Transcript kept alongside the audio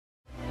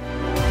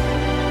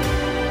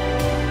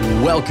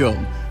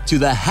Welcome to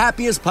the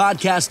happiest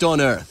podcast on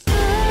earth.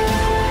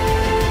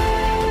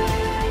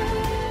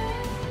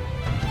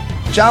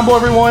 Jumbo,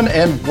 everyone,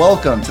 and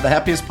welcome to the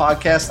happiest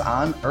podcast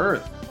on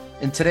earth.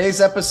 In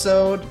today's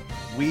episode,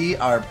 we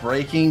are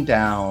breaking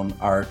down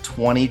our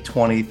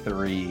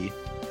 2023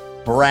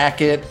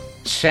 bracket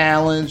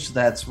challenge.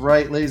 That's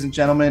right, ladies and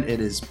gentlemen, it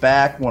is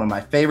back. One of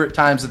my favorite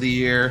times of the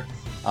year.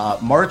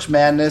 March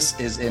Madness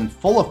is in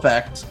full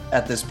effect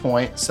at this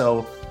point,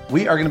 so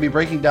we are going to be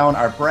breaking down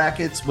our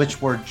brackets,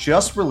 which were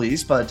just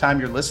released by the time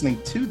you're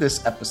listening to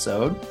this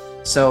episode.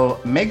 So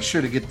make sure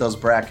to get those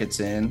brackets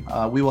in.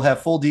 We will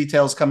have full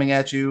details coming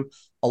at you,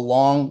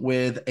 along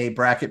with a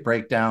bracket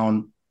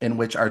breakdown in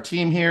which our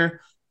team here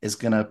is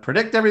going to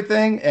predict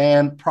everything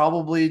and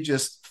probably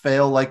just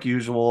fail like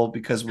usual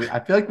because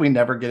I feel like we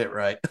never get it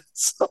right.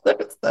 So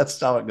that's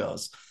how it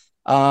goes.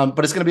 But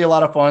it's going to be a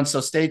lot of fun. So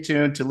stay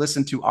tuned to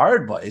listen to our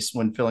advice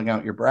when filling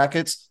out your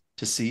brackets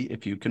to see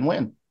if you can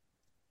win.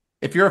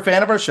 If you're a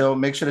fan of our show,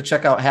 make sure to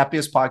check out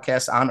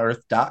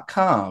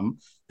happiestpodcastonearth.com.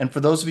 And for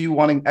those of you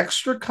wanting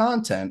extra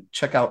content,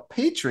 check out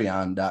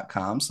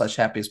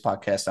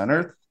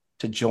patreon.com/happiestpodcastonearth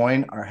to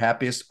join our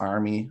Happiest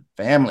Army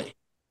family.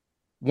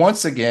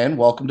 Once again,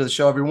 welcome to the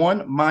show,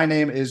 everyone. My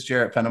name is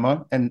Jarrett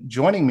Fenema, and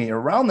joining me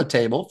around the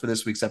table for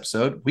this week's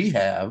episode, we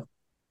have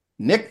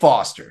Nick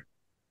Foster.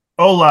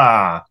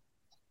 Hola.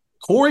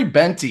 Corey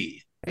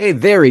Benty. Hey,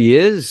 there he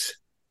is.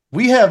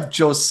 We have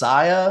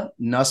Josiah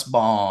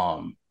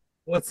Nussbaum.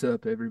 What's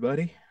up,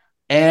 everybody?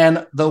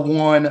 And the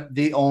one,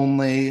 the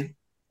only,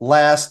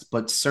 last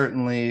but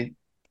certainly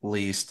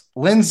least,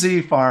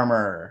 Lindsay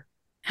Farmer.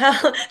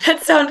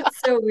 That sounded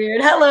so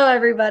weird. Hello,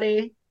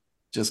 everybody.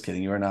 Just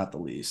kidding. You are not the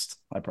least.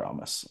 I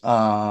promise.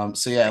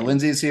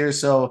 Lindsay's here.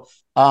 So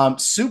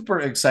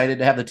super excited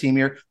to have the team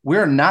here.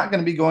 We're not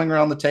going to be going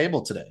around the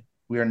table today.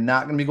 We are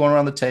not going to be going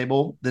around the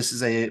table. This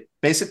is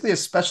basically a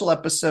special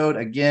episode.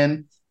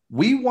 Again,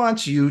 we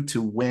want you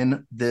to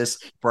win this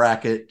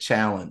bracket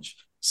challenge.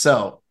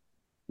 So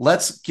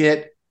let's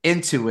get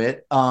into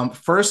it.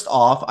 First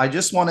off, I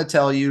just want to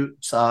tell you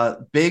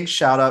big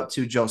shout out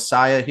to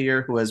Josiah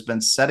here, who has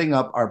been setting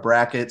up our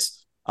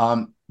brackets.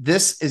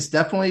 This is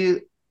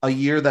definitely a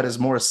year that is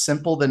more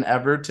simple than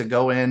ever to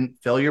go in,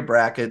 fill your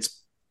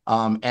brackets,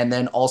 and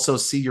then also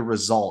see your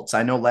results.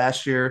 I know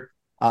last year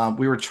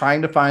we were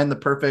trying to find the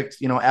perfect,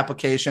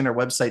 application or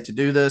website to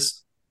do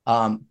this.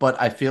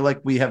 But I feel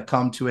like we have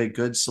come to a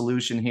good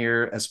solution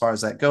here as far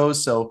as that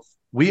goes. So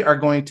we are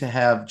going to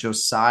have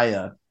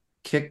Josiah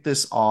kick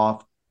this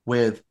off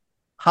with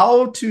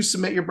how to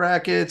submit your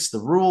brackets, the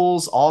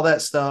rules, all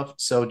that stuff.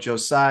 So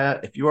Josiah,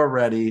 if you are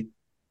ready,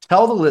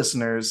 tell the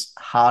listeners,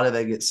 how do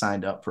they get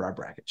signed up for our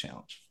bracket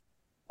challenge?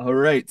 All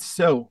right.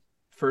 So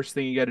first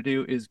thing you got to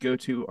do is go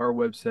to our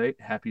website,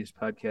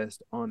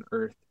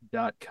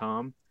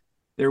 happiestpodcastonearth.com.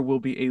 There will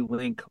be a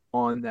link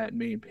on that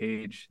main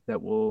page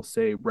that will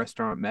say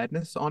Restaurant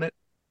Madness on it.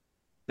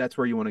 That's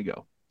where you want to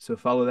go. So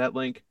follow that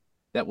link.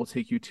 That will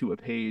take you to a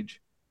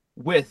page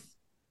with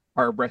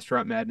our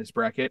Restaurant Madness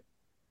bracket.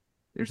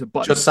 There's a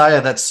button.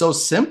 Josiah, that's so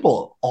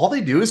simple. All they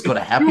do is go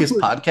to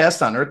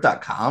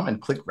happiestpodcastonearth.com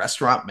and click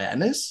Restaurant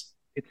Madness.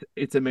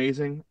 It's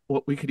amazing.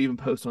 What we could even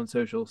post on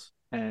socials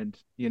and,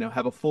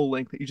 have a full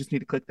link that you just need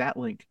to click that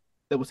link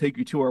that will take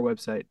you to our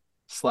website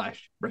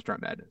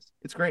 /Restaurant Madness.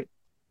 It's great.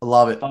 I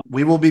love it.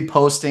 We will be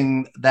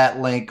posting that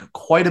link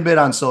quite a bit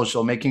on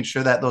social, making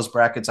sure that those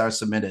brackets are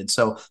submitted.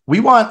 So we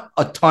want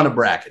a ton of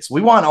brackets. We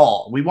want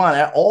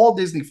all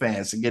Disney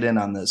fans to get in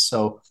on this.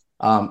 So,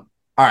 all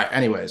right.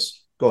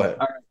 Anyways, go ahead.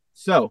 All right.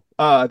 So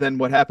then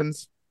what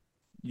happens?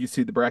 You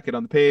see the bracket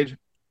on the page,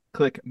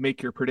 click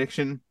make your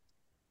prediction,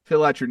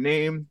 fill out your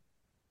name,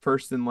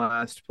 first and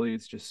last,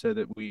 please, just so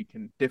that we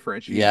can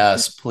differentiate.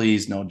 Yes,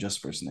 please. No, just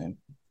first name.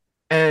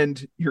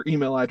 And your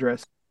email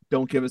address.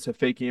 Don't give us a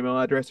fake email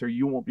address or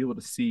you won't be able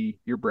to see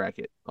your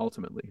bracket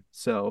ultimately.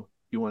 So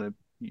you want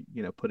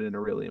to, put in a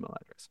real email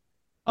address.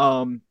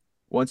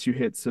 Once you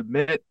hit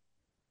submit,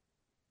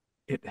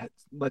 it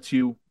lets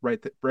you right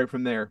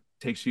from there,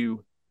 takes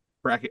you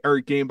bracket or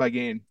game by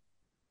game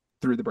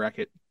through the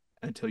bracket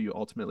until you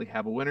ultimately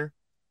have a winner.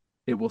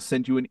 It will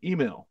send you an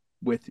email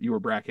with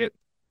your bracket.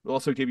 It'll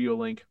also give you a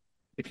link.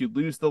 If you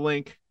lose the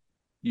link,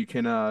 you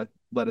can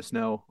let us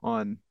know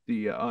on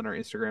our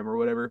Instagram or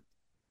whatever.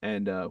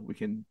 And we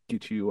can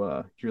get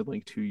you your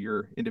link to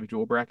your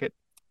individual bracket.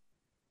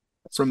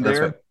 From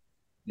there,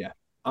 yeah.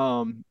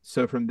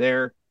 So from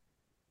there,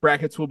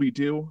 brackets will be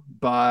due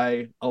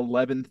by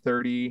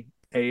 11:30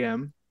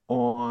 a.m.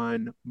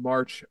 on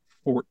March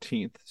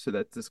 14th. So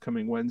that's this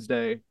coming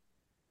Wednesday.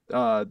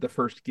 The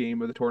first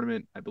game of the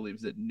tournament, I believe,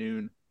 is at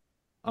noon.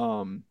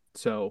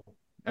 So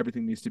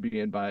everything needs to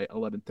be in by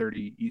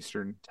 11:30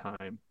 Eastern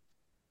time.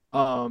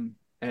 And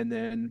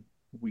then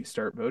we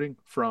start voting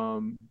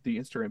from the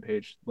Instagram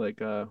page like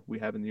we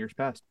have in the years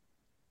past.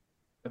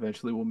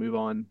 Eventually we'll move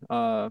on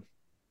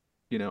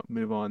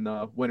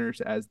winners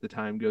as the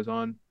time goes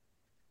on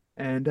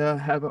and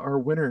have our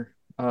winner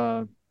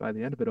by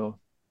the end of it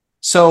all.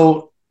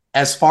 So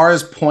as far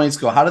as points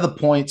go, how do the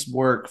points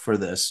work for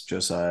this,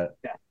 Josiah?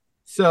 Yeah.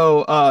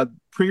 So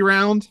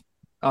pre-round,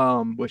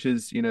 which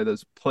is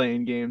those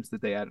playing games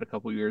that they added a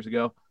couple years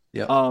ago.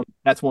 Yep.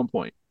 That's 1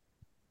 point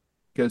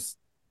because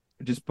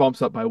it just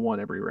bumps up by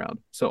one every round.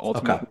 So Okay.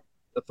 ultimately,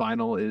 the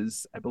final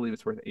is, I believe,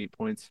 it's worth 8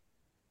 points.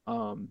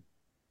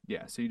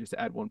 Yeah. So you just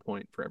add 1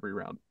 point for every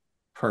round.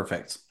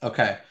 Perfect.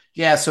 Okay.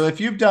 Yeah. So if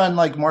you've done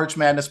like March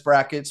Madness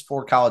brackets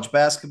for college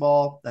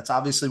basketball, that's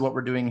obviously what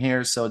we're doing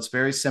here. So it's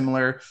very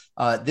similar.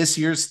 This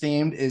year's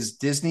theme is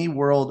Disney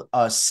World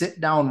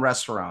sit down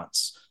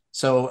restaurants.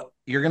 So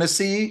you're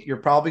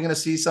probably going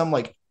to see some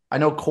like, I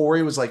know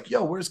Corey was like,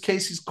 yo, where's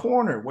Casey's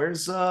Corner?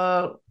 Where's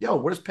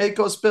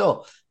Pecos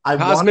Bill?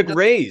 Cosmic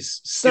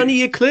Rays,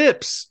 Sunny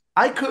Eclipse.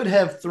 I could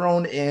have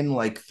thrown in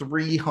like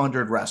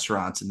 300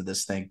 restaurants into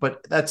this thing,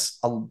 but that's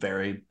a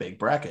very big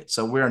bracket.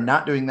 So we're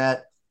not doing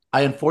that.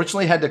 I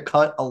unfortunately had to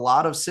cut a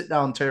lot of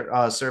sit-down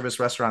service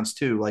restaurants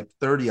too, like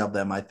 30 of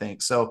them, I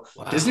think. So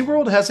Wow. Disney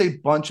World has a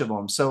bunch of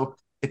them. So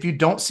if you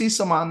don't see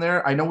some on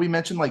there, I know we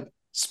mentioned like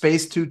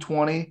Space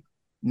 220,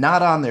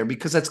 not on there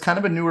because that's kind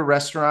of a newer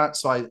restaurant.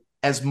 So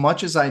as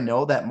much as I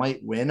know that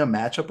might win a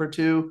matchup or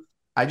two,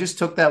 I just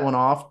took that one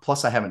off.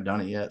 Plus, I haven't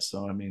done it yet.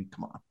 So, I mean,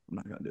 come on, I'm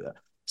not going to do that.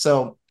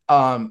 So,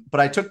 but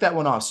I took that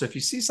one off. So if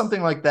you see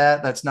something like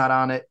that, that's not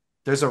on it,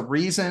 there's a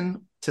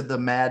reason to the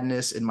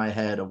madness in my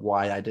head of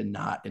why I did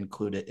not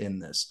include it in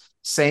this.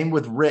 Same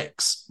with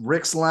Rick's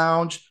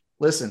Lounge.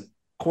 Listen,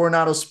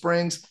 Coronado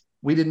Springs,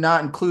 we did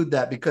not include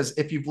that because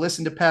if you've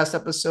listened to past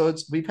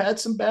episodes, we've had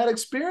some bad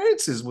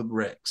experiences with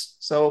Rick's.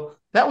 So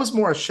that was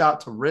more a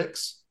shot to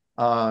Rick's.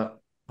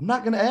 I'm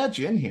not going to add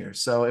you in here.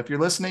 So if you're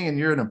listening and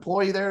you're an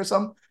employee there or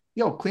something,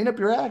 clean up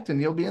your act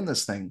and you'll be in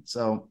this thing.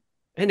 So,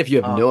 and if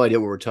you have no idea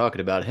what we're talking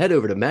about, head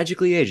over to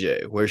Magically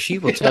AJ, where she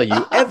will tell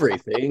you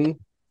everything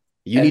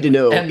you need to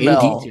know in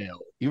detail.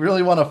 You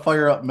really want to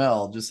fire up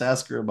Mel, just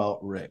ask her about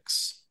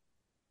Rick's.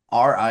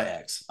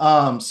 RIX.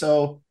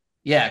 So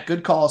yeah,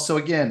 good call. So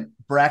again,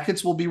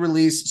 brackets will be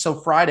released. So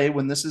Friday,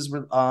 when this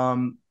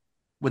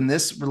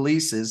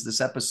releases this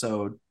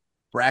episode,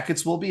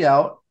 brackets will be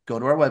out. Go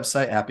to our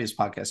website,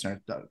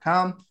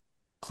 happiestpodcastnerd.com,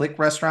 click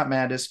Restaurant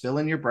Madness, fill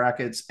in your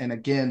brackets. And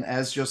again,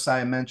 as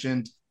Josiah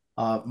mentioned,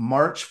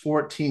 March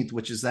 14th,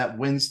 which is that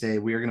Wednesday,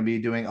 we are going to be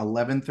doing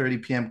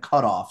 11:30 p.m.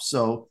 cutoff.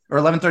 So, or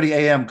 11:30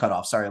 a.m.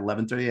 cutoff. Sorry,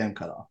 11:30 a.m.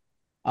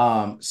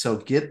 cutoff. So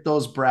get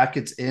those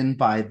brackets in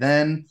by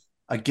then.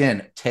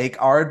 Again,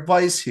 take our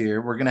advice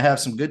here. We're going to have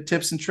some good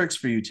tips and tricks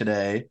for you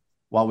today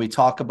while we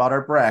talk about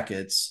our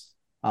brackets.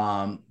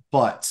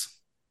 But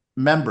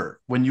remember,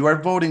 when you are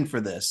voting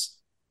for this,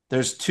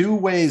 there's two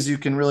ways you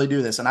can really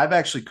do this. And I've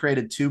actually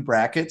created two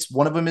brackets.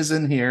 One of them is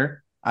in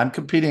here. I'm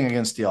competing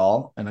against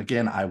y'all. And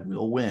again, I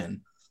will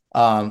win.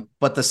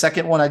 But the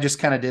second one I just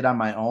kind of did on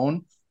my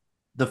own.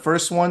 The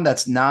first one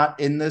that's not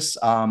in this,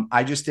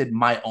 I just did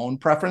my own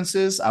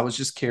preferences. I was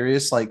just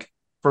curious, like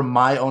from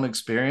my own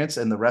experience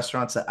and the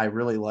restaurants that I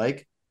really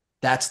like,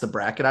 that's the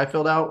bracket I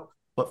filled out.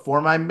 But for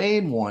my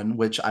main one,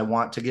 which I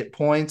want to get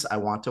points, I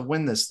want to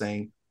win this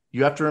thing,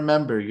 you have to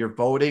remember you're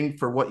voting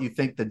for what you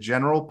think the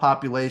general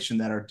population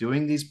that are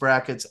doing these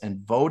brackets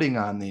and voting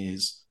on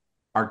these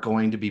are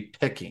going to be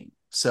picking.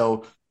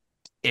 So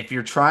if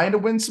you're trying to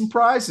win some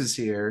prizes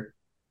here,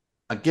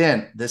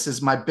 again, this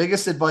is my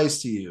biggest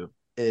advice to you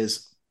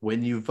is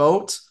when you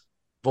vote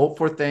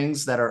for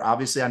things that are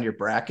obviously on your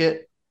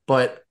bracket,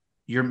 but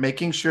you're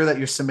making sure that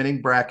you're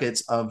submitting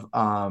brackets of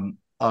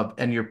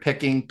and you're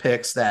picking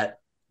picks that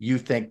you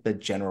think the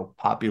general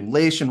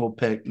population will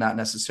pick, not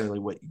necessarily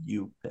what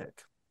you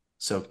pick.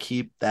 So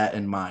keep that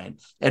in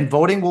mind. And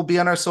voting will be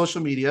on our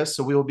social media.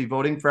 So we will be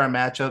voting for our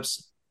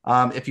matchups.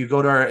 If you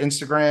go to our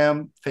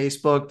Instagram,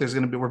 Facebook,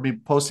 we'll be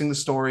posting the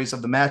stories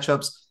of the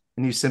matchups,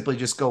 and you simply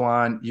just go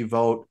on, you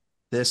vote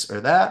this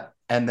or that,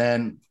 and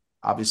then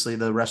obviously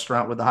the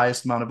restaurant with the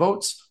highest amount of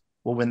votes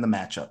will win the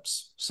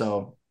matchups.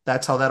 So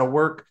that's how that'll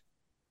work.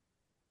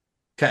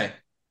 Okay.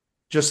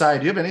 Josiah,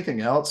 do you have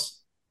anything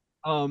else?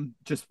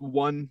 Just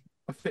one.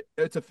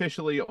 It's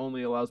officially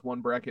only allows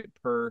one bracket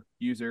per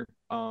user.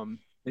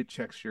 It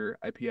checks your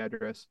IP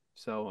address.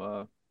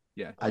 So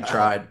yeah. I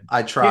tried.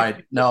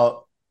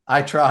 No,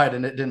 I tried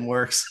and it didn't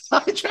work. So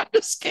I tried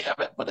to scam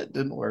it, but it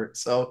didn't work.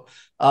 So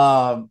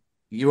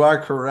you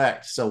are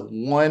correct. So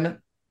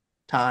one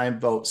time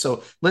vote.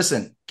 So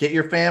listen, get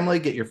your family,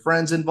 get your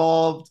friends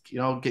involved,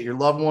 get your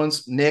loved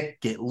ones.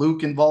 Nick, get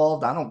Luke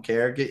involved. I don't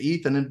care. Get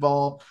Ethan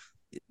involved.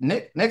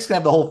 Nick's gonna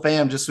have the whole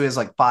fam just so he has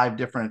like 5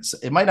 different.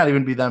 It might not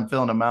even be them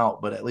filling them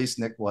out, but at least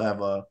Nick will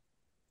have a.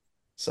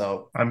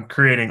 So I'm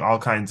creating all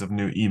kinds of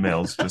new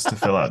emails just to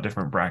fill out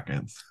different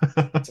brackets.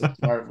 It's a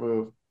smart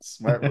move.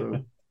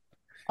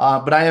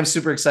 But I am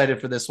super excited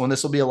for this one.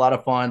 This will be a lot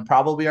of fun.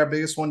 Probably our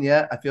biggest one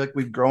yet. I feel like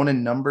we've grown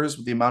in numbers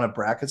with the amount of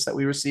brackets that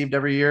we received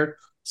every year.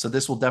 So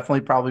this will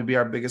definitely probably be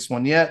our biggest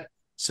one yet.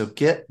 So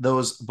get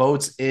those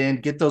votes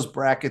in, get those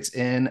brackets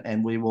in,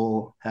 and we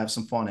will have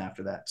some fun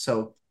after that.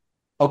 So,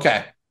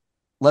 okay,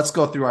 let's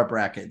go through our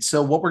bracket.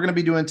 So what we're going to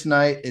be doing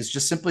tonight is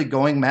just simply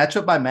going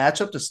matchup by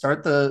matchup to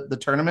start the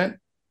tournament,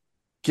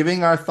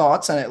 giving our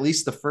thoughts on at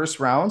least the first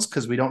rounds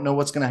because we don't know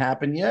what's going to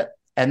happen yet.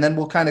 And then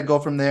we'll kind of go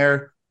from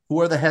there, who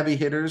are the heavy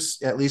hitters,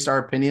 at least our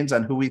opinions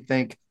on who we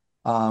think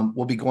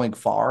will be going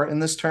far in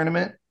this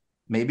tournament.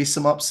 Maybe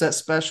some upset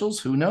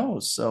specials, who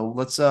knows? So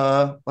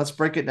let's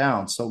break it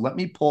down. So let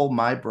me pull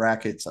my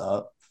brackets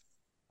up.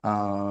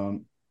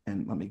 And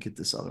let me get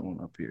this other one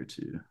up here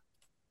too.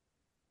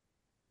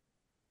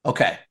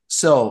 Okay,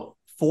 so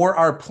for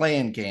our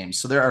play-in games,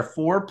 so there are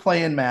 4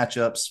 play-in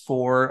matchups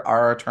for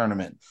our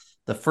tournament.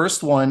 The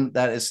first one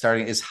that is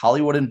starting is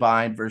Hollywood and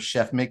Vine versus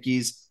Chef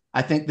Mickey's.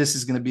 I think this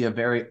is going to be a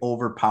very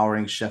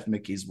overpowering. Chef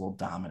Mickey's will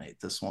dominate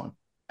this one.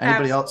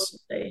 Anybody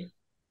Absolutely. else?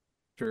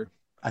 Sure.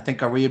 I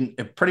think, are we in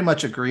pretty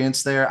much agreement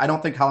there? I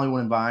don't think Hollywood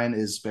and Vine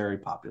is very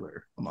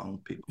popular among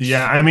people.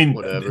 Yeah, I mean,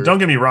 Whatever. don't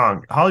get me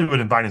wrong. Hollywood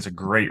and Vine is a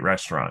great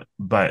restaurant,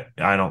 but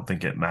I don't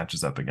think it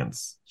matches up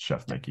against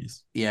Chef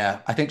Mickey's. Yeah,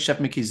 I think Chef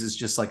Mickey's is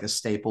just like a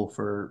staple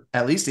for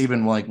at least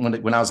even like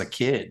when I was a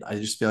kid. I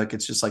just feel like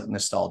it's just like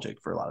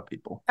nostalgic for a lot of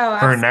people. Oh,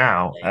 For absolutely.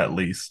 now, at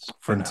least.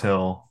 For now.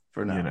 Until,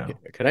 For now. you know.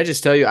 Can I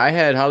just tell you, I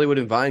had Hollywood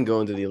and Vine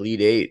going to the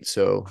Elite Eight.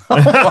 So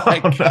Oh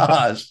my Oh, no.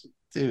 gosh.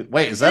 Dude,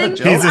 wait, is that a Thank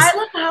joke? you. He's a- I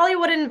love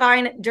Hollywood and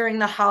Vine during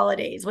the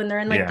holidays when they're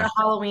in like Yeah. the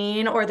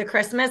Halloween or the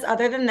Christmas.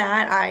 Other than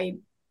that, I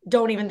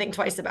don't even think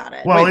twice about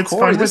it. Well, Wait, it's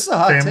Corey, fun this with is a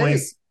hot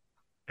families.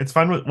 It's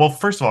fun with, well,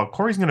 first of all,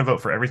 Corey's going to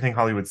vote for everything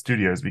Hollywood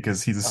Studios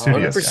because he's a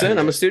studios 100%. guy.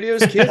 I'm a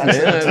studios kid, That's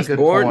man. a I was good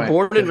born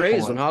point. and Good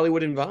raised point. on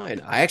Hollywood and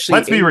Vine. I actually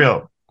Let's be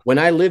real. When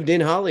I lived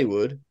in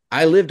Hollywood,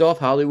 I lived off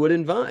Hollywood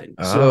and Vine.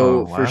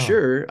 So Oh, for wow.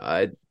 sure,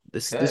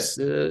 this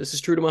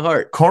is true to my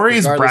heart.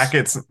 Corey's Regardless-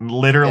 brackets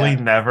literally Yeah.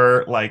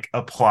 never like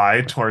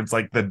apply towards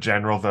like the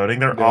general voting.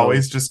 They're No.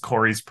 always just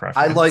Corey's I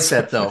preference. like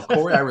that though.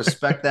 Corey, I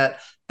respect that.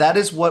 That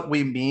is what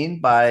we mean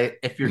by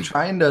if you're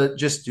trying to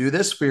just do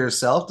this for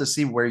yourself to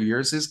see where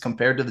yours is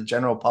compared to the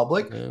general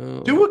public,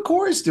 No. do what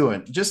Corey's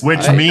doing. Just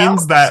Which I-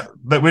 means that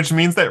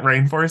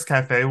Rainforest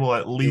Cafe will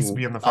at least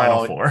be in the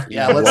final Oh, four.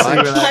 yeah, let's see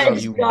where that Oh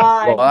goes. my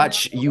God.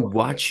 You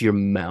watch your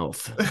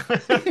mouth.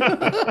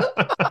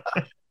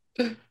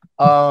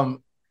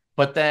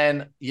 But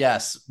then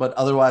yes, but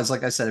otherwise,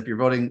 like I said, if you're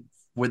voting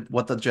with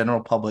what the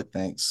general public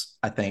thinks,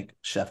 I think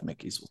Chef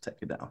Mickey's will take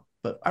it down.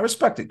 But I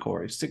respect it,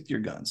 Corey. Stick to your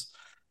guns.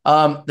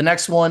 The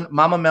next one,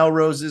 Mama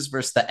Melrose's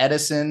versus the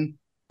Edison.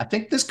 I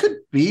think this could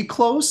be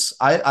close.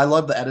 I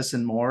love the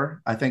Edison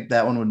more. I think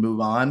that one would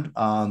move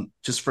on.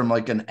 Just from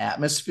like an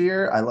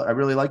atmosphere, I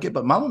really like it.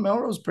 But Mama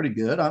Melrose is pretty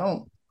good. I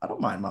don't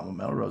mind Mama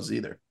Melrose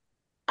either.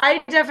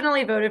 I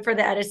definitely voted for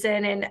the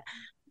Edison, and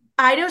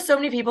I know so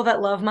many people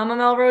that love Mama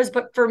Melrose,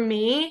 but for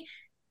me,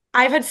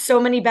 I've had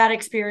so many bad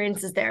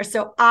experiences there,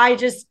 so I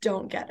just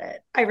don't get it.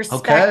 I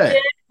respect Okay.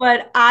 it,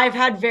 but I've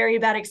had very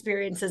bad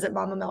experiences at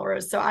Mama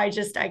Melrose, so I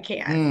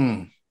can't.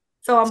 Hmm.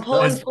 So I'm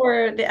pulling Is-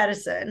 for the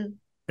Edison.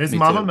 Is Me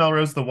Mama too.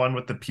 Melrose the one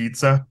with the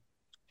pizza?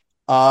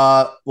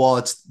 Well,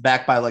 it's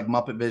backed by like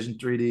Muppet Vision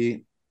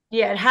 3D,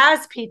 Yeah, it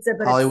has pizza,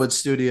 but Hollywood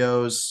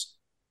Studios,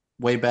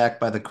 way back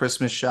by the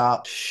Christmas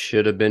shop.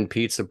 Should have been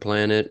Pizza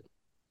Planet.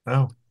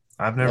 Oh,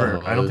 I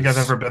don't think I've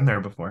ever been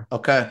there before.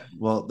 Okay,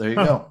 well there you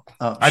Huh.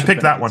 go. I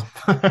picked that one.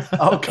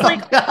 Okay.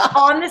 Like,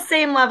 on the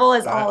same level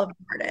as Olive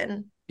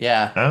Garden.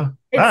 Yeah. Oh,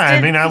 It's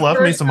I mean, I Disney's love me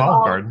version some of Olive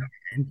Olive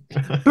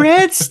Garden.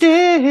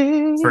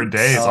 Breadsticks. For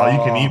days, all you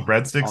can eat Oh,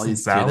 breadsticks all and you-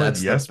 salad. dude, that's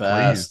the Yes, please.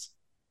 best.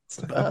 It's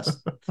the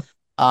best.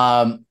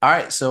 All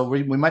right, so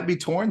we might be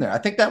torn there. I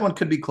think that one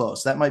could be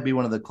close. That might be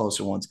one of the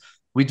closer ones.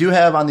 We do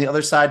have on the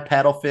other side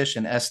Paddlefish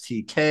and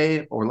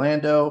STK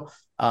Orlando.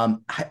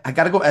 I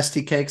got to go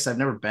STK because I've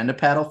never been to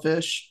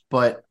Paddlefish,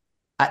 but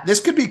this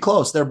could be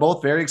close. They're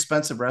both very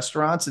expensive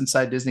restaurants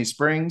inside Disney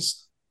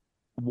Springs.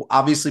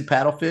 Obviously,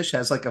 Paddlefish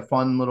has like a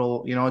fun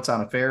little, it's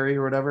on a ferry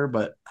or whatever,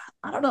 but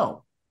I don't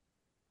know.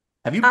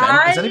 Have you been?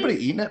 Has anybody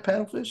eaten at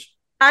Paddlefish?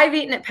 I've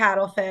eaten at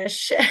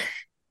Paddlefish.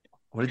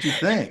 What did you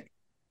think?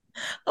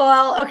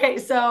 Well, okay,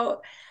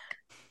 so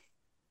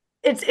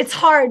it's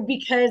hard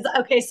because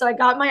so I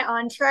got my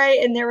entree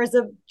and there was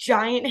a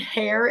giant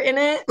hair in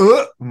it.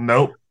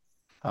 Nope.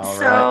 All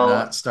So- right,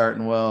 not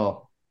starting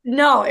well.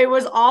 No, it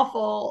was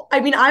awful. I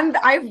mean,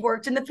 I've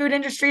worked in the food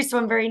industry, so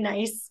I'm very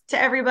nice to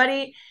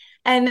everybody.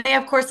 And they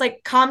of course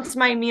like comped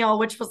my meal,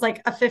 which was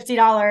like a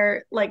 $50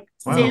 like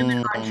Wow.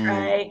 salmon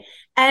entree,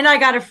 and I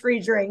got a free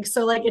drink.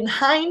 So like in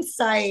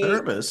hindsight,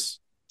 Service,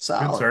 Good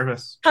solid.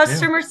 service.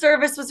 customer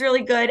service was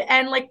really good.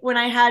 And like when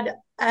I had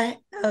a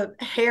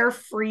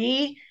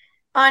hair-free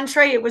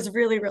entree, it was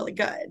really, really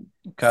good.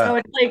 Okay. So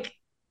it's like,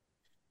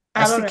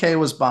 I don't know. STK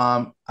was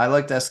bomb. I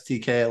liked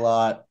STK a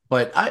lot,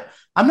 but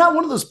I'm not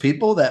one of those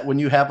people that when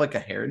you have like a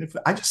hair in it,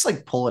 I just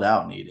like pull it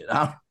out and eat it.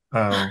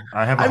 Oh,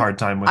 I have a hard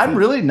time with I'm it.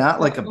 really not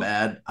like a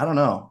bad. I don't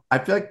know. I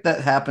feel like that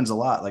happens a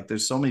lot. Like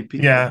there's so many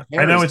people. Yeah,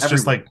 hair I know is it's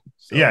just everywhere, like,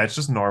 so yeah, it's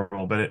just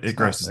normal, but it's it not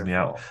grosses their me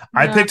out. fault.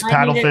 I No, picked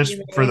I need it Paddlefish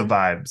for the anyway.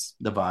 vibes.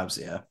 The vibes,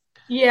 yeah.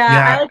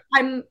 Yeah, Yeah.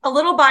 I'm a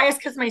little biased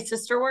because my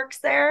sister works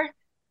there,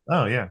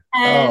 Oh, yeah.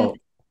 and Oh,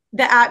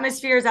 the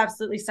atmosphere is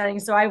absolutely stunning.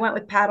 So I went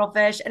with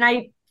Paddlefish, and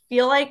I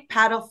feel like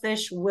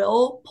Paddlefish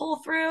will pull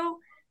through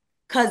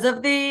because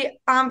of the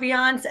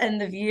ambiance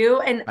and the view.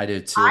 And I do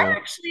too. I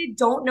actually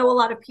don't know a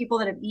lot of people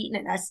that have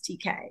eaten at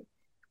STK,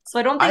 so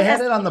I don't I think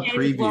had it on the STK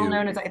is as well preview.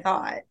 known as I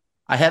thought.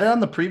 I had it on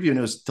the preview and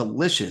it was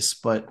delicious,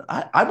 but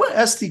I went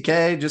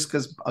STK just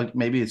because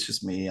maybe it's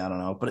just me. I don't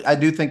know, but I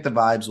do think the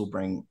vibes will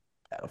bring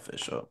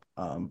Paddlefish up.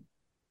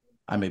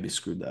 I maybe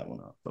screwed that one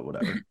up, but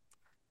whatever.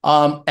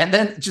 And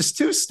then just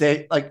two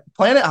state like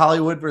Planet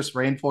Hollywood versus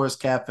Rainforest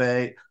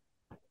Cafe.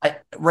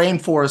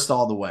 Rainforest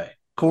all the way.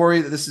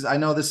 Corey, I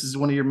know this is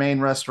one of your main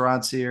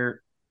restaurants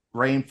here.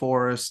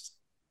 Rainforest.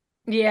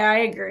 Yeah, I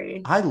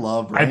agree. I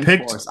love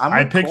Rainforest.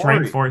 I picked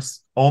Rainforest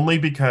only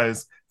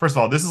because, first of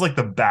all, this is like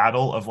the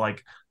battle of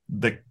like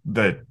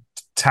the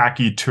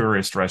tacky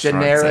tourist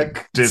restaurants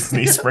generic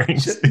Disney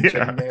Springs.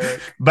 Yeah.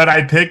 But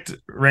I picked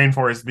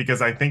Rainforest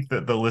because I think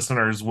that the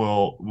listeners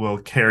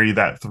will carry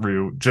that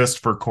through just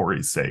for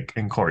Corey's sake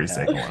and Corey's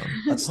sake alone.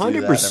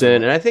 100%.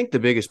 And I think the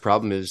biggest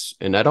problem is,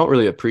 and I don't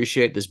really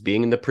appreciate this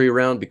being in the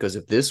pre-round, because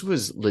if this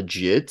was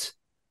legit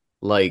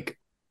like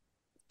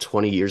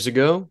 20 years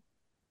ago,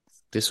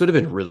 this would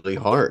have been really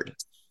hard.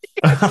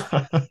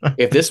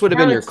 If this would have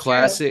been your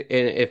classic,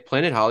 and if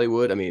Planet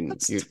Hollywood, I mean,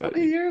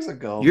 20 years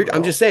ago,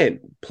 I'm just saying,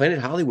 Planet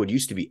Hollywood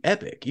used to be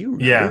epic. You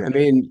remember? I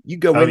mean, you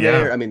go in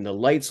there. I mean, the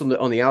lights on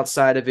the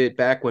outside of it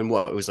back when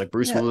it was like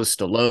Bruce Willis,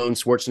 Stallone,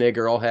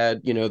 Schwarzenegger all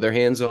had their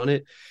hands on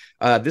it.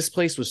 This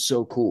place was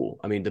so cool.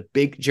 I mean,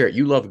 Jarrett,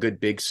 you love a good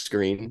big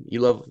screen.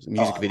 You love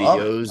music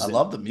videos. I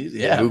love the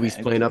music. Movies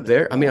playing up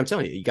there. I mean, I'm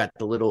telling you, you got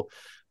the little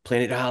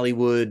Planet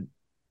Hollywood,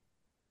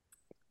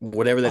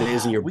 whatever that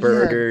is in your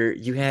burger.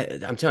 You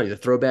had, I'm telling you,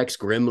 the throwbacks,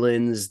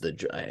 Gremlins,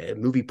 the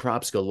movie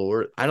props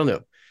galore. I don't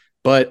know,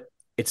 but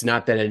it's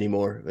not that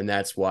anymore. And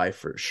that's why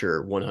for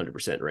sure 100%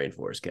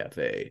 Rainforest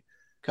Cafe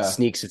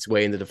sneaks its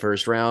way into the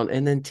first round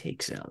and then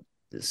takes out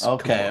this.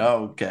 Okay.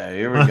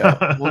 Here we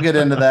go. We'll get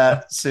into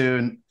that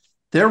soon.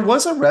 There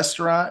was a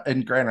restaurant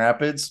in Grand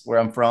Rapids where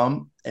I'm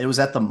from. It was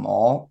at the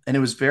mall and it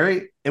was before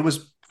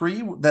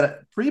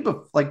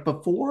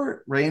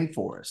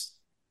Rainforest.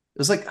 It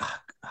was like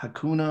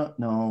Hakuna,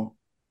 no,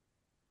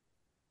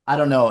 I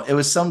don't know. It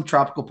was some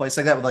tropical place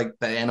like that with like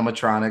the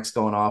animatronics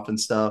going off and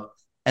stuff.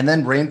 And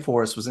then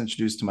Rainforest was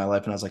introduced to my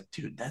life, and I was like,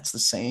 dude, that's the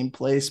same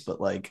place,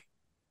 but like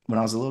when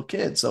I was a little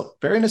kid. So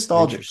very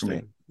nostalgic for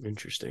me.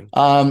 Interesting.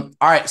 All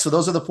right, so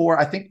those are the four.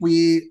 I think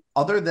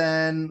other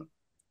than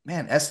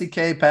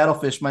SDK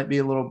Paddlefish might be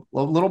a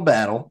little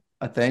battle,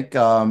 I think.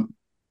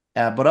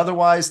 But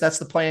otherwise, that's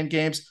the playing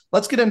games.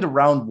 Let's get into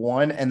round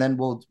one, and then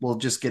we'll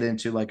just get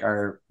into like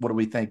what do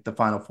we think the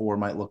final four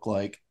might look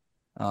like.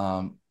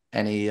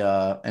 Any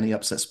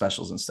upset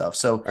specials and stuff.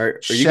 So are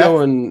you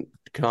going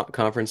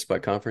conference by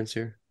conference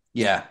here?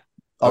 Yeah.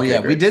 Oh okay,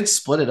 yeah, great. We did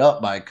split it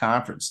up by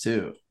conference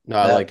too. No,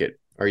 I like it.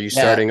 Are you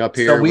starting up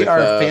here? So we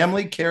are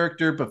Family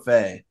Character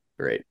Buffet.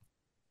 Great.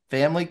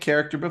 Family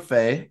Character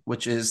Buffet,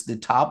 which is the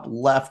top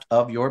left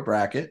of your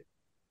bracket.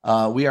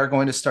 We are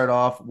going to start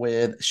off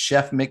with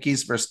Chef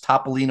Mickey's versus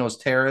Topolino's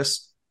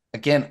Terrace.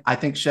 Again, I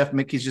think Chef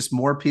Mickey's, just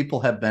more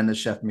people have been to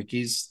Chef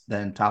Mickey's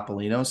than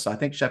Topolino's, so I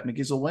think Chef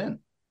Mickey's will win.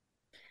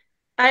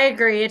 I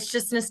agree. It's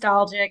just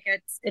nostalgic.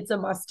 It's a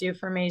must-do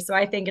for me, so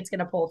I think it's going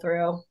to pull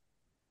through.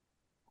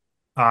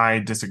 I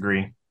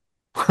disagree.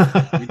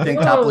 You think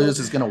Topolino's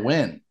is going to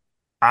win?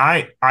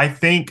 I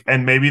think,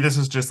 and maybe this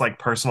is just like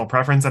personal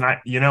preference, and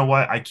you know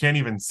what? I can't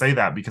even say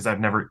that because I've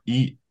never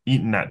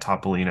eaten at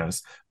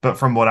Topolino's, but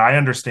from what I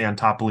understand,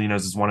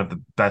 Topolino's is one of the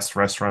best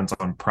restaurants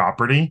on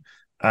property.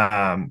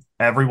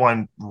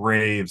 Everyone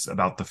raves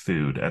about the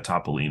food at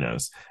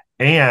Topolino's,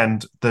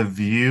 and the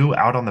view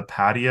out on the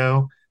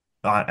patio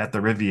at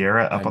the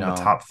Riviera up on the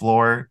top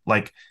floor.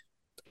 Like,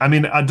 I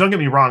mean, don't get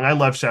me wrong, I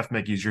love Chef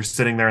Mickey's. You're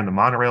sitting there and the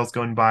monorail's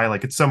going by,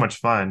 like it's so much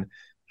fun.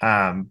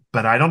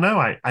 But I don't know.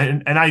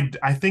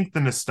 I think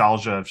the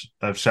nostalgia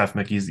of Chef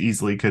Mickey's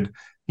easily could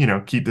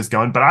keep this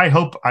going, but I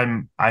hope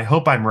I'm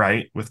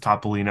right with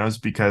Topolino's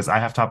because I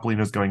have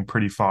Topolino's going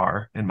pretty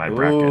far in my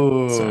bracket.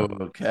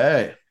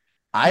 Okay.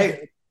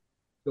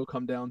 It'll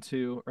come down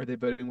to, are they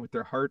voting with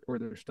their heart or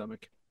their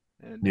stomach?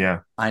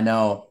 And I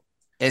know.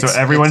 So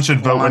everyone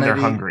should vote when they're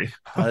hungry.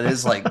 It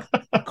is like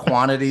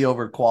quantity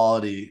over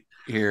quality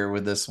here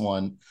with this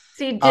one.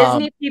 See,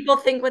 Disney people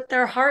think with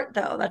their heart,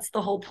 though. That's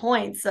the whole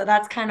point. So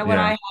that's kind of what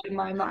I had in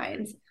my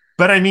mind.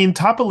 But I mean,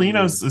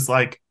 Topolino's is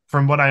like,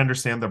 from what I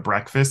understand, the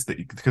breakfast,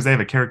 because they have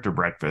a character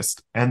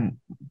breakfast, and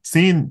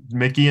seeing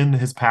Mickey and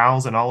his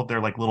pals and all of their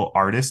like little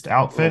artist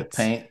outfits,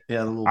 paint,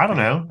 I don't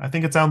know. I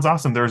think it sounds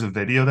awesome. There was a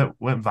video that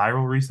went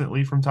viral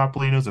recently from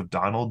Topolino's of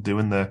Donald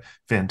doing the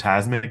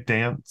Phantasmic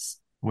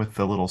dance with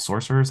the little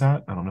sorcerer's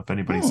hat. I don't know if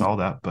anybody saw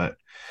that, but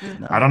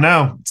I don't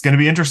know. It's going to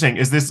be interesting.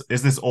 Is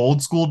this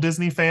old school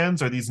Disney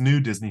fans or these new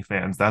Disney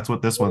fans? That's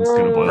what this one's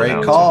going to boil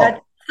down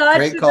to.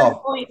 Great call.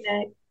 Point,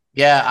 Nick.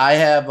 Yeah, I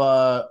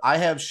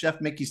have Chef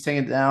Mickey's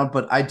taken down,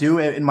 but I do,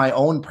 in my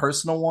own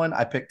personal one,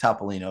 I picked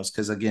Topolino's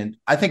because, again,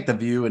 I think the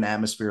view and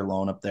atmosphere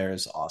alone up there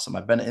is awesome.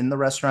 I've been in the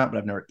restaurant, but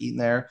I've never eaten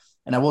there.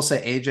 And I will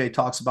say AJ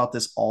talks about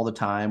this all the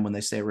time when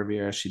they say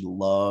Riviera. She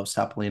loves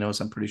Topolino's,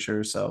 I'm pretty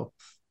sure. So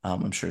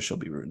I'm sure she'll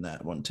be rooting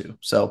that one too.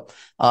 So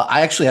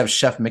I actually have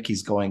Chef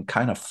Mickey's going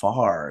kind of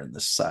far in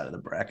this side of the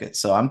bracket.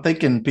 So I'm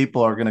thinking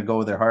people are going to go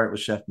with their heart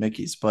with Chef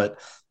Mickey's, but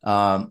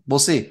we'll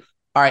see.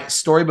 All right,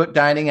 Storybook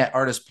Dining at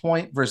Artist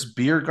Point versus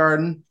Beer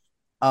Garden.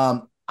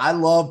 I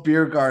love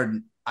Beer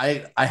Garden.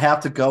 I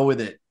have to go with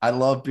it. I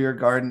love Beer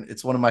Garden.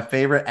 It's one of my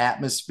favorite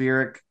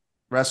atmospheric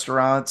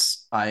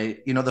restaurants.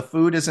 The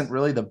food isn't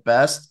really the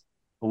best,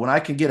 but when I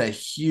can get a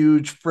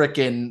huge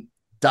freaking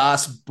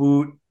Das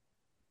Boot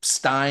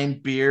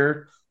Stein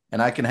beer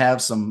and I can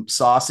have some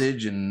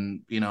sausage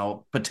and,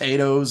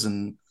 potatoes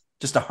and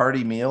just a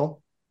hearty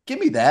meal, give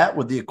me that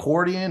with the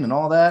accordion and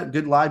all that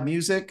good live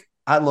music.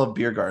 I love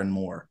Beer Garden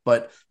more,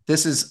 but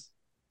this is,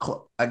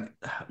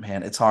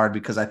 man, it's hard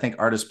because I think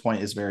Artist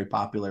Point is very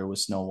popular with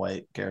Snow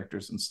White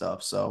characters and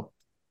stuff. So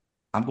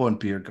I'm going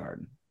Beer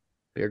Garden.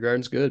 Beer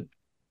Garden's good.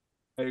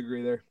 I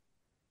agree there.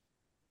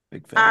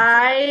 Big fan.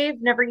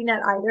 I've never eaten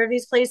at either of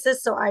these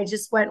places, so I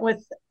just went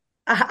with.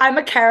 I'm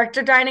a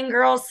character dining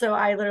girl, so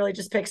I literally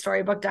just picked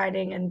Storybook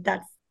Dining, and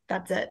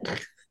that's it.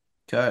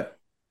 Okay.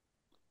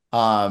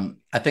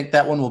 I think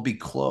that one will be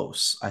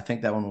close.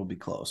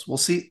 We'll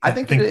see. I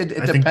think it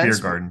depends. Think Beer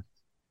Garden.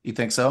 You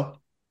think so?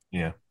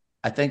 Yeah.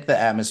 I think the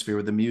atmosphere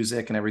with the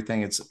music and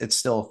everything, it's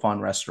still a fun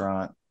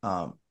restaurant.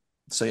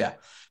 So yeah,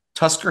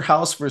 Tusker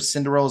House versus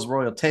Cinderella's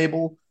Royal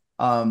Table.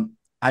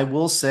 I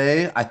will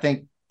say, I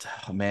think,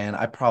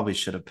 I probably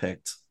should have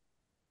picked.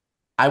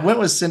 I went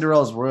with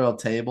Cinderella's Royal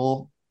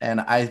Table,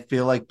 and I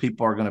feel like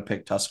people are going to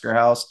pick Tusker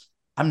House.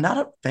 I'm not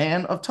a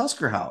fan of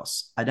Tusker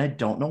House, and I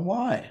don't know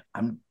why.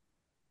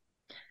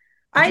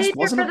 I ate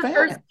there for the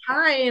first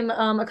time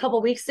a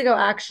couple weeks ago,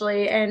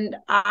 actually, and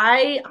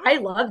I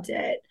loved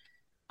it.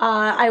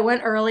 I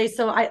went early,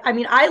 so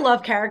I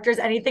love characters.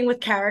 Anything with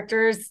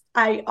characters,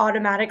 I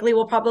automatically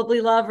will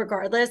probably love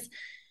regardless.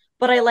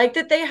 But I like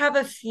that they have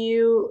a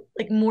few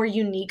like more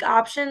unique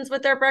options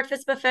with their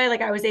breakfast buffet. Like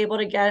I was able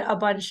to get a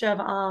bunch of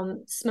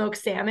smoked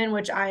salmon,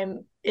 which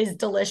is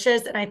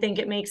delicious, and I think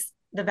it makes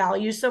the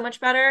value so much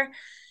better.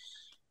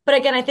 But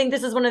again, I think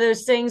this is one of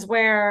those things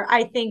where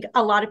I think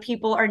a lot of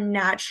people are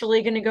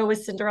naturally going to go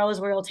with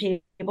Cinderella's Royal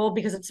Table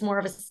because it's more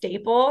of a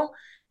staple.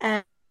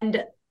 And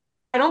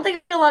I don't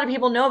think a lot of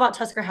people know about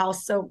Tusker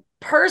House. So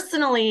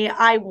personally,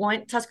 I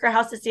want Tusker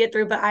House to see it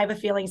through, but I have a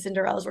feeling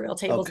Cinderella's Royal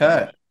Table.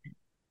 Okay.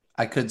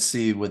 I could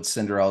see with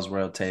Cinderella's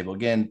Royal Table.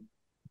 Again,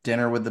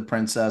 dinner with the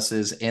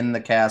princesses in the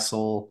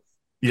castle.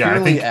 Yeah, I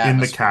think in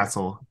the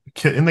castle.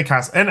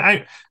 And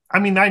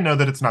I know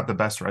that it's not the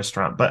best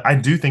restaurant, but I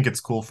do think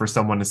it's cool for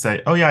someone to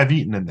say, oh yeah, I've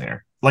eaten in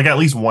there. Like at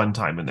least one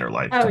time in their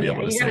life to be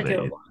able to say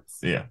that.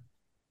 Yeah.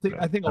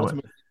 I think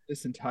ultimately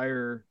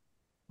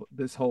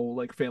this whole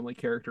like family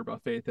character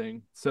buffet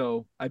thing.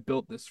 So I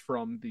built this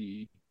from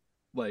the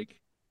like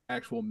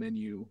actual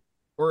menu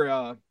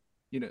or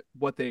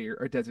what they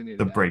are designated.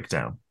 The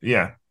breakdown.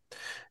 Yeah.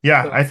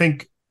 Yeah. So I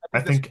think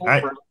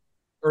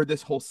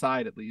this whole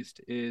side at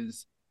least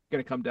is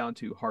going to come down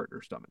to heart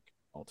or stomach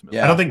ultimately.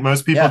 Yeah. I don't think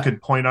most people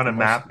could point on a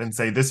map and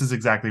say this is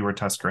exactly where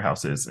Tusker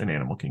House is in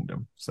Animal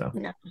Kingdom. So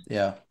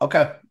yeah.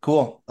 Okay,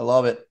 cool. I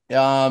love it.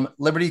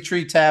 Liberty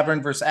Tree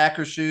Tavern versus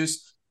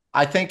Akershus.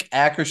 I think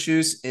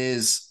Akershus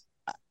is,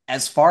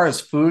 as far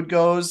as food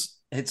goes,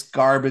 it's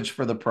garbage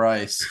for the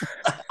price.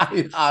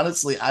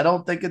 Honestly, I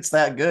don't think it's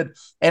that good.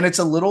 And it's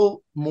a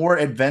little more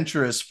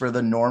adventurous for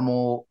the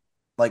normal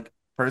like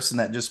person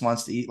that just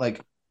wants to eat,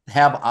 like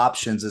have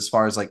options as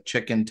far as like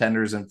chicken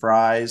tenders and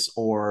fries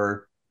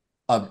or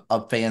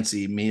a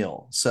fancy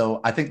meal.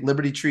 So I think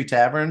Liberty Tree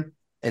Tavern,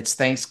 it's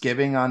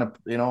Thanksgiving on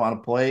a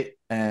plate,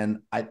 and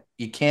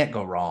you can't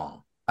go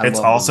wrong. It's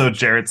also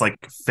Jared's like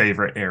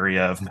favorite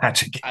area of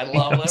Magic Kingdom. I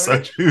love Liberty.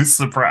 So who's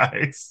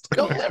surprised?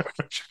 Go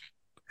Liberty.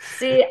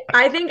 See,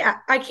 I think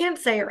I can't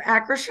say it.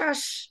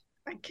 Akershus.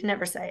 I can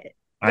never say it.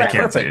 I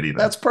can't say it either.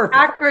 That's perfect.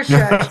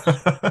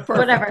 Akershus.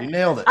 Whatever. You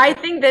nailed it. I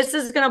think this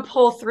is going to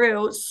pull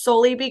through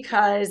solely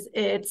because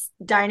it's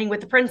dining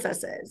with the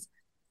princesses.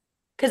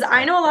 Because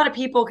I know a lot of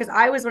people, because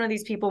I was one of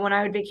these people when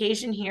I would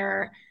vacation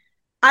here,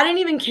 I didn't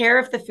even care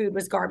if the food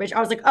was garbage. I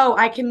was like, oh,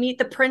 I can meet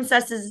the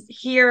princesses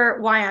here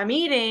while I'm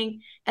eating,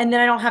 and then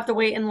I don't have to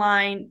wait in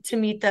line to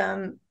meet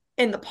them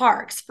in the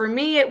parks. For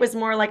me, it was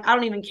more like, I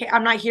don't even care.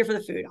 I'm not here for the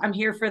food. I'm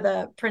here for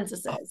the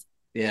princesses.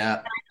 Yeah. And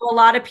I know a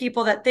lot of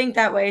people that think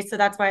that way, so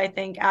that's why I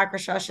think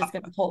Akershus is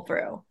going to pull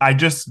through. I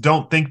just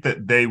don't think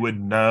that they would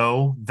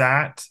know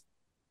that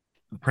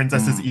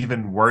princesses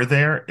even were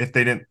there if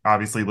they didn't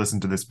obviously listen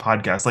to this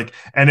podcast. Like,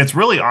 and it's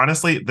really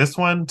honestly, this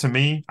one to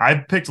me, I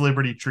picked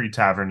Liberty Tree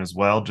Tavern as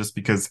well, just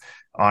because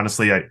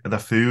honestly, the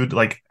food,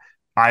 like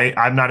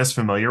I'm not as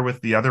familiar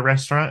with the other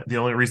restaurant. The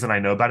only reason I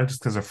know about it is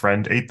because a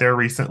friend ate there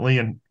recently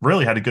and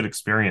really had a good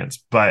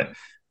experience. But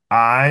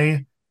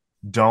I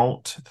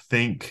don't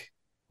think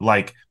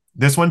like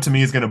this one to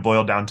me is going to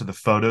boil down to the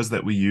photos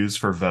that we use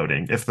for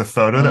voting. If the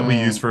photo that we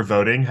use for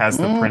voting has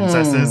the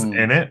princesses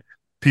in it,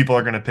 people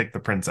are going to pick the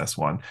princess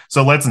one.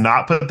 So let's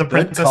not put the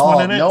princess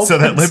one in it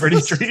that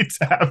Liberty Tree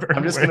Tavern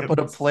I'm just going to put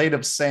a plate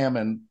of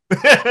salmon.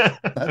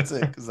 That's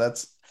it, because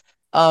that's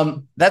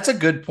That's a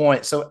good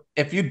point. So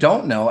if you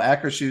don't know,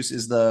 Akershus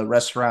is the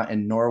restaurant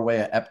in Norway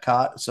at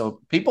Epcot.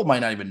 So people might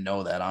not even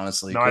know that,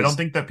 honestly. No, I don't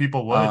think that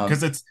people would,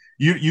 because it's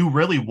you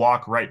really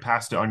walk right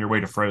past it on your way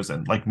to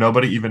Frozen. Like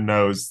nobody even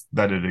knows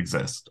that it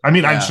exists. I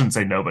mean, I shouldn't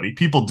say nobody.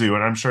 People do,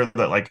 and I'm sure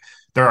that like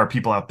there are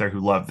people out there who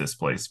love this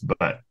place,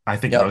 but I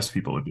think most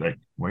people would be like,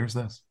 "Where's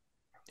this?"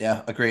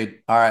 Yeah, agreed.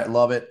 All right,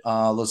 love it.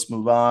 Let's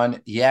move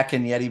on. Yak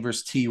and Yeti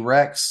versus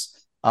T-Rex.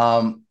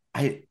 Yak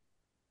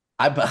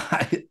and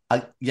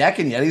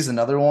Yeti is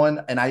another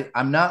one, and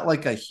I'm not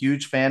like a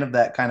huge fan of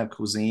that kind of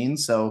cuisine.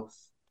 So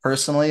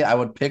personally, I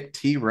would pick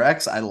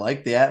T-Rex. I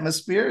like the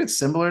atmosphere. It's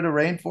similar to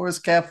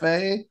Rainforest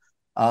Cafe.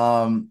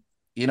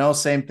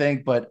 Same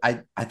thing, but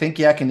I think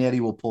Yak and Yeti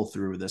will pull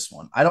through this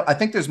one. I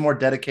think there's more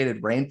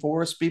dedicated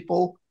Rainforest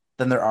people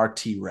than there are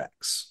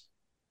T-Rex.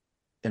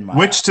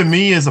 Which to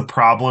me is a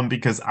problem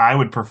because I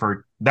would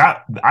prefer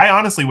that. I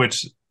honestly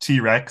wish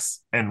T-Rex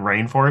and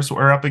Rainforest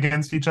were up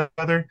against each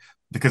other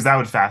because that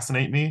would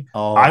fascinate me.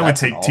 I would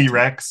take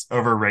T-Rex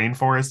over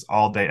Rainforest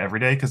all day,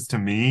 every day, because to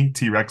me,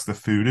 T-Rex, the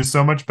food is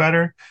so much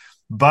better.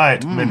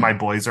 But and my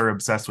boys are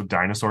obsessed with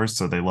dinosaurs,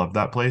 so they love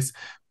that place.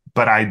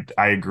 But I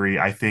agree.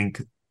 I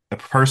think a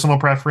personal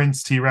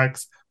preference,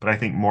 T-Rex, but I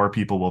think more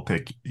people will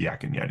pick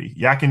Yak and Yeti.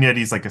 Yak and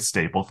Yeti is like a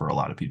staple for a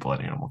lot of people at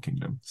Animal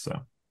Kingdom.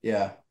 So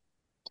yeah.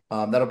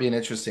 That'll be an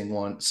interesting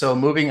one. So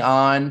moving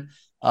on,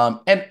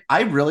 and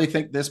I really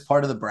think this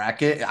part of the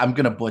bracket I'm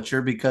gonna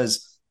butcher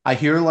because I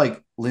hear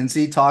like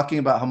Lindsay talking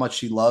about how much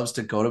she loves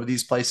to go to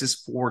these places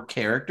for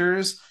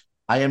characters.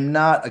 I am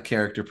not a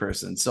character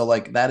person, so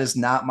like that is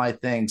not my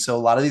thing. So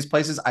a lot of these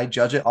places I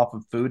judge it off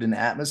of food and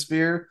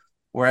atmosphere,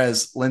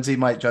 whereas Lindsay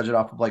might judge it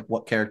off of like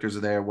what characters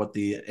are there, what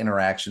the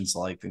interactions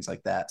like, things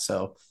like that.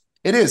 So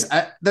it is.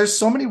 There's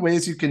so many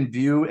ways you can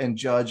view and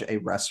judge a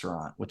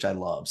restaurant, which I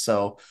love.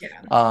 So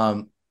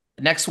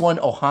next one,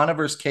 Ohana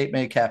versus Cape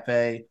May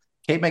Cafe.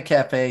 Cape May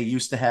Cafe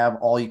used to have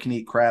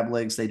all-you-can-eat crab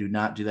legs. They do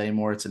not do that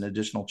anymore. It's an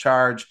additional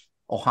charge.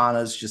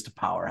 Ohana is just a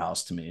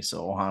powerhouse to me.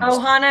 So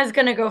Ohana is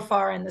going to go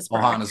far in this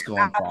bracket. Ohana's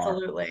going far.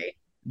 Absolutely.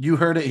 You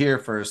heard it here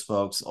first,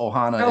 folks.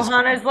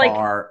 Ohana is like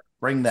far.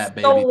 Bring that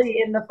baby.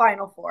 Solely in the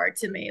final four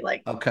to me.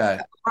 Like, okay,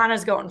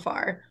 Ohana's going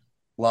far.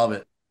 Love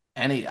it.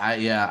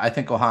 I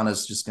think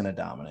Ohana's just going to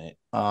dominate.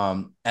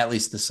 At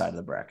least this side of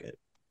the bracket.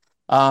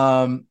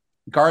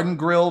 Garden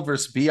Grill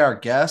versus Be Our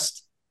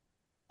Guest.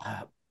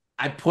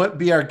 I put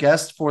Be Our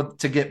Guest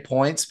to get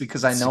points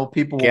because I know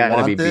people will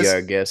want this. Be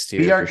Our Guest here.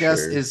 Be Our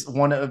Guest is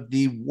one of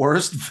the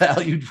worst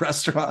valued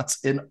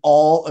restaurants in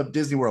all of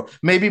Disney World.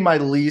 Maybe my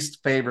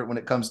least favorite when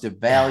it comes to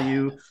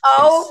value.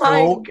 Oh it's so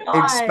my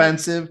God.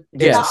 Expensive.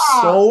 Yes.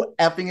 It's so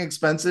effing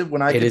expensive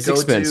when I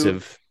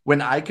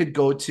could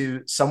go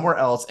to somewhere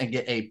else and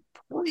get a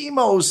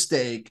primo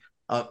steak,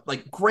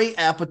 like great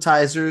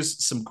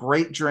appetizers, some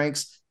great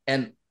drinks,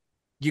 and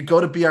you go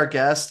to Be Our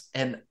Guest,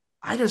 and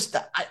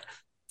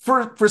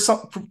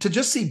to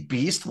just see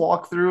Beast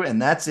walk through and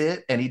that's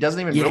it, and he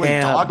doesn't even really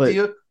talk to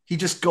you. He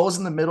just goes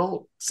in the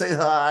middle, say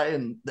hi,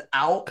 and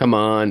out. Come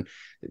on,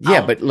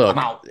 but look,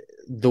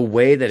 the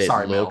way that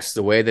it looks,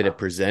 the way that it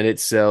presents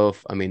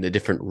itself. I mean, the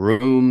different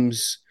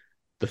rooms,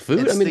 the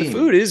food. The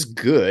food is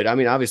good. I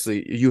mean,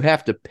 obviously, you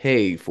have to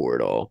pay for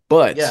it all,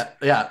 but you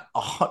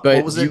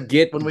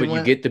get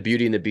the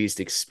Beauty and the Beast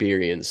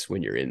experience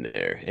when you're in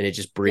there, and it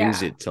just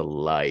brings it to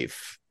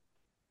life.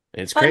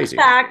 And it's crazy.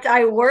 Fun fact,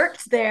 I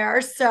worked there,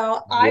 so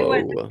I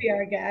went to Be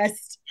Our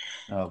Guest.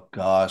 Oh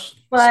gosh.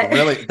 But so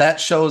really that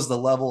shows the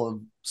level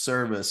of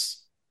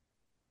service.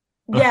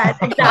 Yeah,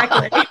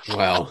 exactly.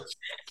 Wow.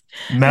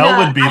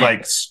 Mel would be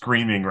like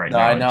screaming right now.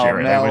 I know.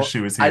 Jared, Mel, I wish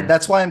she was here.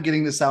 That's why I'm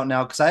getting this out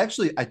now, because I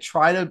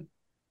try to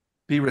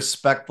be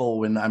respectful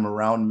when I'm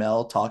around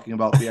Mel talking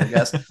about Be Our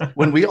Guest.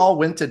 When we all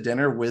went to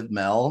dinner with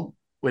Mel,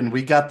 when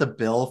we got the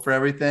bill for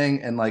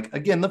everything, and like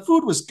again, the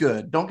food was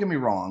good. Don't get me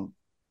wrong.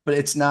 But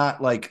it's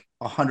not like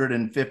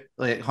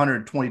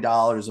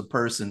 $120 a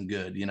person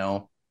good,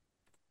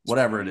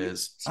 whatever it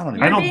is. I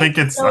don't think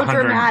it's so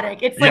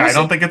dramatic. It's like I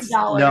don't think it's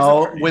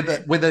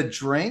with a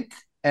drink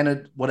and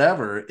a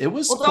whatever. It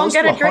was close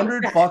to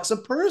 $100 a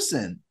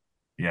person.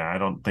 Yeah, I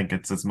don't think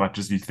it's as much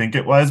as you think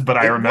it was, but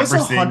I remember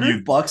seeing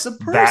you $100 a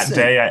person that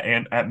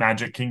day at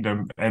Magic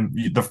Kingdom,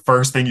 and the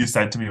first thing you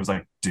said to me was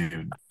like,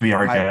 "Dude, Be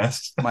Our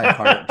Guest." My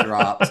heart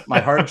dropped. My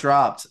heart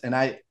dropped, and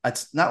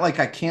it's not like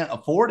I can't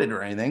afford it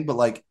or anything, but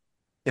like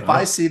if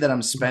I see that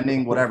I'm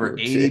spending whatever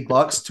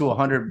 $80 to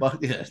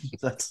 $100,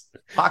 that's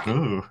pocket.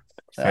 Ooh,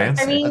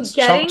 fancy. I mean, that's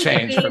chump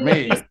change for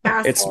me.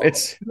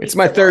 It's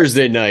my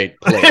Thursday night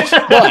place.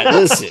 But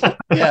listen,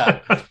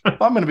 yeah,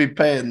 if I'm going to be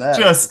paying that,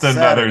 just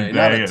another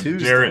day at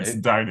Jarrett's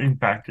dining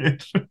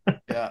package.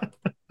 Yeah,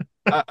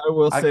 I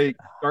will say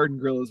Garden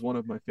Grill is one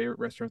of my favorite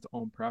restaurants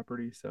on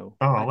property. So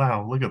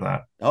wow, look at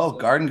that. Oh,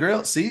 Garden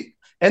Grill, see,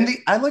 and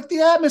I like the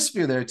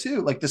atmosphere there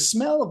too, like the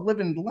smell of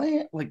living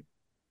land, like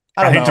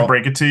I hate to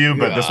break it to you,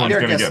 but this one's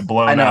going to get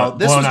blown out of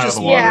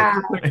the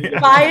water. Yeah.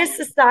 Bias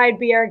aside,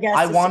 Be Our Guest.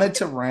 I wanted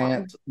to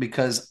rant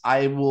because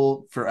I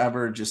will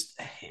forever just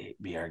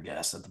hate Be Our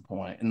Guest at the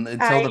point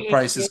until the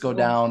prices go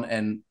down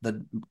and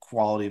the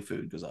quality of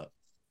food goes up.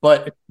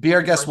 But Be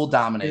Our Guest will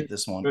dominate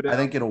this one. I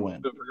think it'll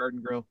win. Vote for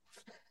Garden Grill.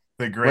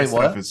 The gray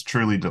stuff is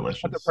truly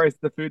delicious. The price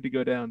of the food to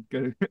go down.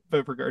 Go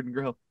vote for Garden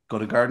Grill. Go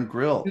to Garden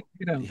Grill.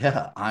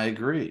 Yeah, I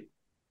agree.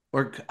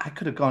 Or I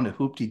could have gone to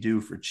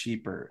Hoop-Dee-Doo for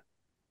cheaper.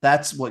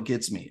 That's what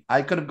gets me.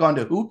 I could have gone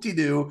to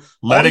Hoop-Dee-Doo.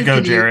 Let it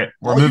go, Jarrett.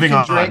 We're moving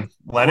on.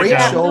 Let it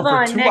go. Show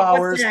for 2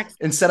 hours.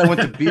 Instead, I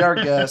went to Be Our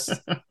Guest.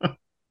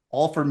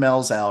 All for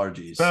Mel's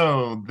allergies.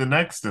 So the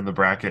next in the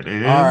bracket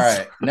is all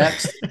right.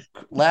 Next,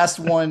 last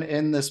one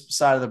in this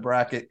side of the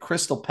bracket: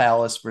 Crystal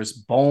Palace versus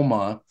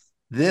Boma.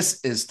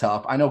 This is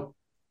tough. I know,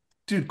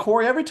 dude.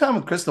 Corey. Every time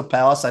with Crystal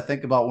Palace, I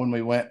think about when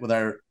we went with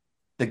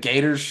the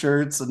Gators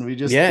shirts, and we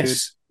just Dude,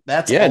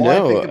 that's all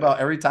I think about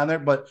every time there.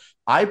 But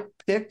I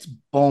picked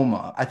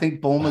Boma. I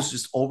think Boma's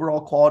just overall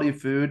quality of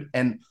food,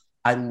 and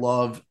I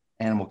love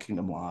Animal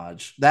Kingdom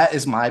Lodge. That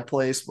is my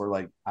place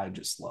where I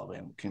just love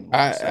Animal Kingdom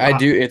Lodge. I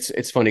do.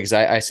 It's funny because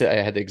I said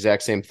I had the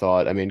exact same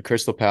thought. I mean,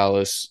 Crystal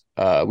Palace.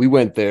 We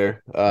went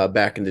there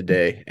back in the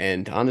day,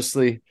 and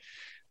honestly,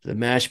 the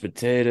mashed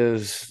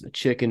potatoes, the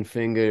chicken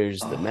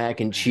fingers, the mac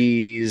and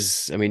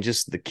cheese. I mean,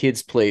 just the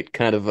kids' plate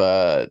kind of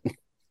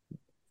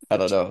I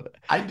don't know.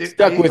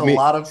 Stuck with me. A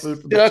lot of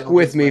food stuck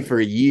with me for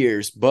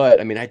years. But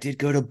I mean, I did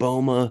go to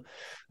Boma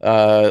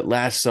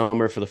last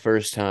summer for the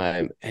first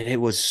time, and it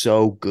was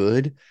so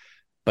good.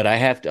 But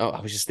I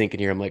was just thinking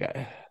here, I'm like,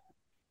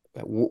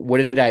 what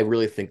did I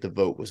really think the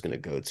vote was going to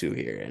go to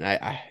here?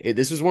 And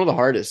this was one of the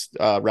hardest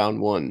round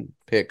one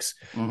picks,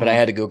 but I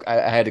had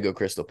to go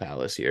Crystal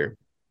Palace here.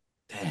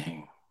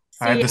 Dang. See,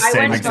 I had the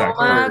same exact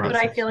Boma, but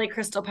I feel like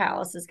Crystal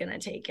Palace is going to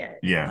take it.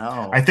 Yeah.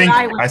 No. I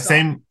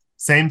think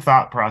same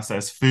thought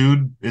process.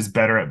 Food is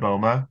better at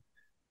Boma.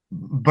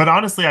 But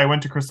honestly, I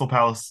went to Crystal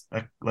Palace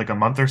like a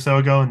month or so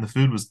ago, and the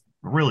food was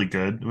really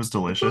good. It was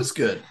delicious. It was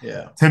good,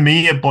 yeah. To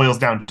me, it boils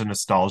down to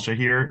nostalgia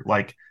here.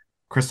 Like,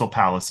 Crystal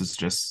Palace is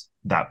just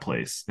that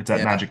place. It's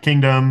at Magic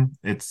Kingdom.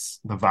 The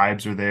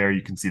vibes are there.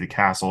 You can see the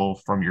castle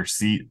from your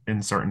seat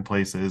in certain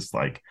places.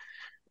 Like,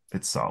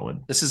 it's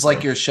solid. This is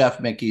like your Chef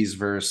Mickey's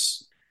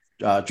versus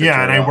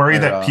yeah, and I worry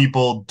that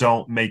people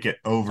don't make it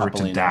over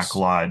to Dak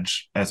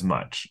Lodge as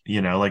much.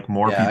 Like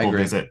more people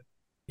visit.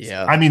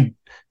 Yeah. I mean,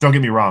 don't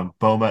get me wrong.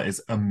 Boma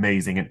is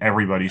amazing, and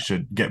everybody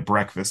should get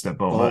breakfast at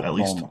Boma at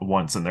least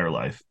once in their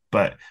life.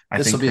 But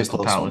I think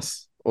Crystal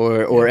Palace.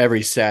 Or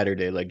every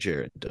Saturday like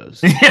Jared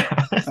does.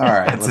 Yeah. All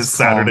right. That's his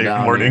Saturday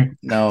morning. Here.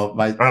 No,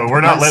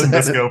 we're not letting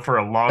this go for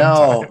a long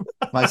time.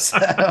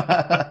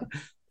 No,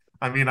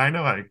 I mean, I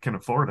know I can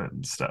afford it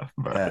and stuff,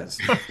 but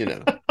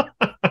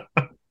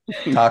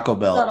Taco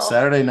Bell.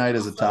 Saturday night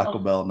is a Taco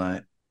Bell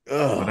night.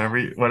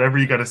 Whatever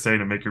you got to say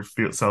to make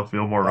yourself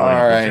feel more relatable.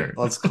 All right,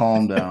 let's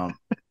calm down.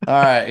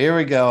 All right, here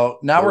we go.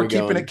 Now we're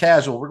keeping it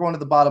casual. We're going to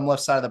the bottom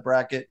left side of the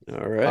bracket. All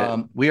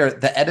right. We are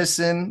the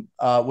Edison,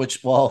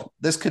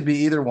 this could be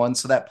either one.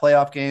 So that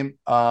playoff game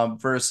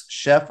versus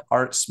Chef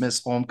Art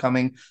Smith's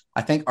Homecoming.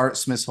 I think Art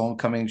Smith's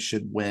Homecoming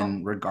should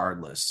win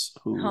regardless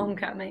who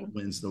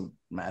wins the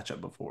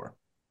matchup before.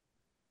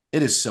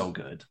 It is so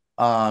good.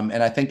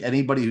 And I think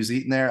anybody who's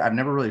eaten there, I've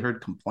never really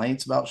heard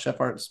complaints about Chef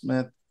Art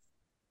Smith.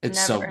 It's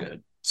so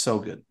good. So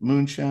good.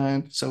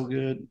 Moonshine, so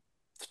good.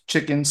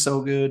 Chicken,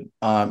 so good.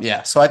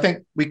 So I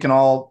think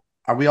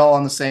are we all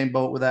on the same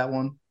boat with that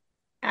one?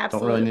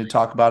 Absolutely. Don't really need to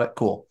talk about it.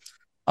 Cool.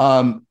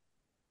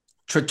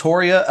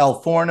 Trattoria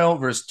El Forno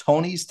versus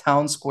Tony's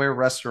Town Square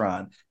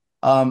Restaurant.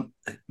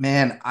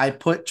 Man, I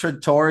put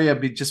Trattoria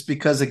just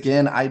because,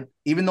 again,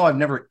 even though I've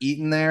never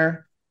eaten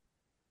there,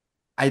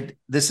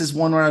 this is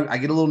one where I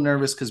get a little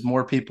nervous because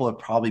more people have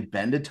probably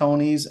been to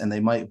Tony's and they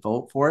might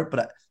vote for it,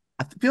 but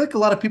I feel like a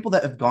lot of people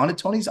that have gone to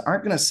Tony's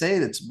aren't going to say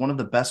it's one of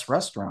the best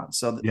restaurants.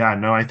 So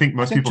I think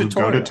most people who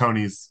go to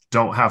Tony's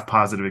don't have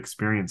positive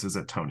experiences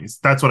at Tony's.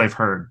 That's what I've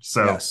heard.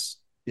 So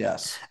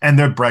yes. And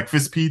their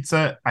breakfast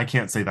pizza, I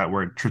can't say that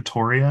word.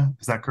 Trattoria,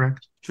 is that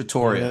correct?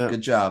 Trattoria,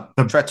 good job.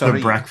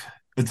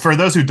 For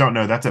those who don't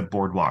know, that's at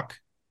Boardwalk.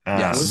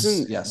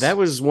 Yes. That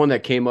was one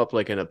that came up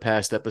like in a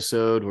past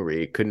episode where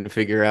we couldn't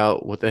figure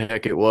out what the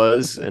heck it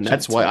was, and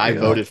that's why I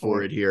voted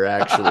for it here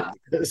actually.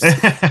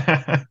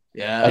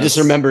 Yeah, I just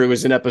remember it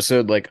was in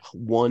episode like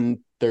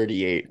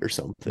 138 or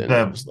something.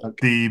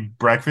 The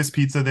breakfast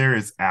pizza there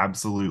is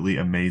absolutely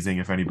amazing.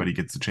 If anybody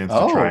gets a chance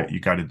to try it,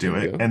 you got to do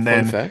it. And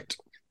then fact.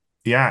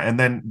 Yeah, and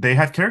then they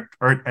had character,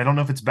 or I don't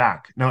know if it's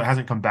back. No, it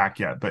hasn't come back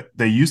yet, but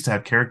they used to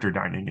have character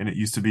dining, and it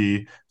used to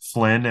be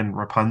Flynn and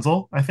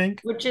Rapunzel, I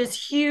think. Which is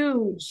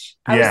huge.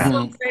 I was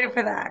so excited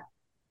for that.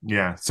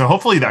 Yeah, so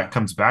hopefully that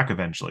comes back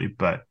eventually,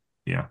 but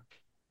yeah.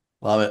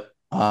 Love it.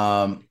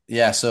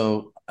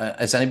 So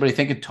is anybody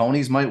thinking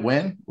Tony's might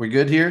win? We're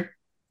good here?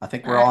 I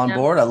think we're all on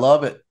board. I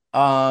love it.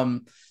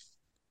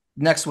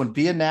 Next one,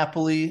 Via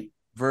Napoli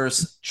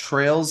versus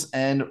Trails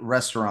End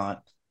Restaurant.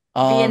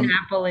 Via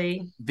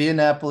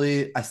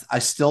Napoli. I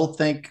still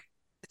think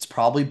It's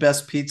probably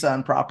best pizza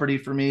on property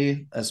for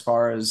me as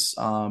far as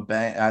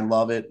bang. I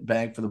love it,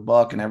 bang for the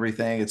buck and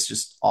everything. It's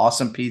just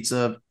awesome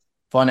pizza,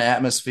 fun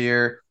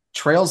atmosphere.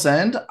 Trails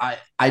End.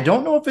 I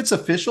don't know if it's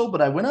official,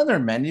 but I went on their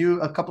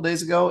menu a couple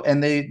days ago,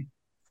 and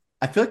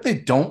I feel like they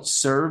don't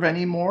serve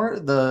anymore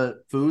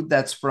the food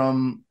that's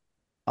from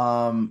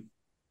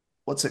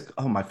what's it?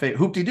 Oh, my favorite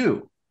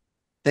Hoop-Dee-Doo.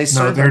 They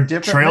serve their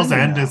different Trails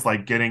End now. is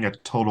like getting a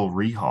total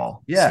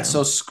rehaul. Yeah,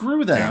 so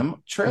screw them. Yeah.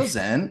 Trails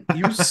End,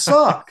 you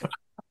suck.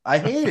 I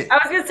hate it. I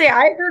was gonna say,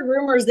 I heard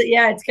rumors that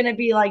it's gonna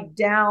be like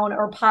down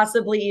or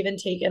possibly even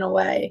taken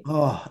away.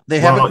 Oh, they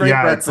have a great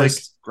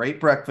breakfast. Great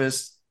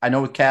breakfast. I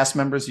know with cast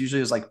members,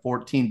 usually it's like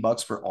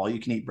 $14 for all you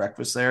can eat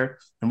breakfast there,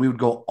 and we would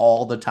go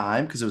all the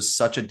time because it was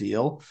such a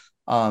deal.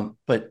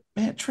 But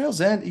man,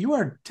 Trails End, you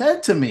are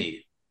dead to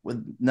me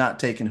with not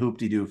taking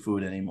Hoop-Dee-Doo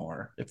food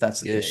anymore. If that's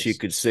the case, yes, you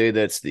could say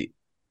that's the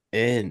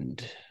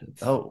end.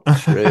 Oh,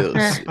 Trails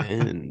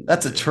End.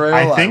 That's a trail.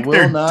 I think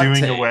they're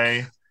doing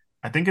away.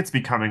 I think it's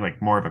becoming like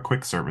more of a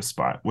quick service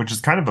spot, which is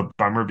kind of a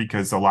bummer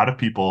because a lot of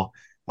people,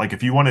 like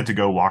if you wanted to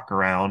go walk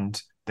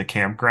around the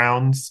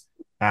campgrounds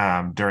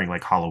during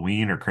like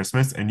Halloween or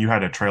Christmas and you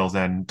had a Trails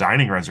End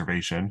dining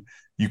reservation,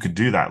 you could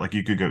do that. Like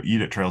you could go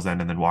eat at Trails End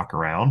and then walk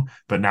around.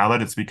 But now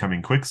that it's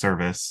becoming quick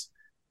service,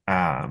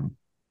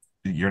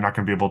 you're not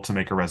going to be able to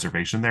make a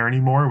reservation there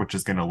anymore, which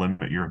is going to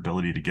limit your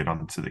ability to get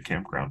onto the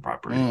campground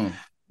property.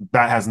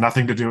 That has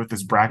nothing to do with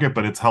this bracket,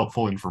 but it's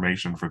helpful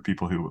information for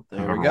people who have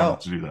ever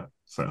wanted to do that.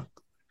 So,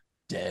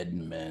 dead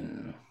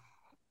men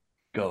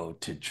go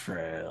to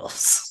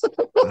trails.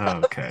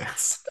 Okay.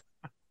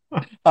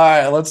 All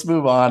right, let's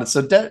move on.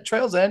 So,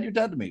 Trails End, you're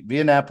dead to me.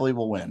 Via Napoli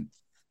will win.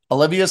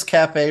 Olivia's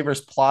Cafe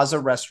versus Plaza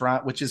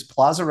Restaurant, which is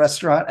Plaza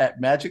Restaurant at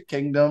Magic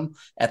Kingdom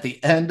at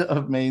the end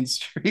of Main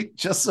Street,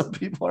 just so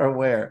people are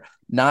aware.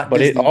 But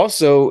Disney. It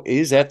also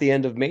is at the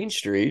end of Main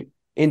Street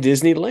in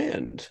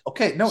Disneyland.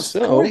 Okay, no, so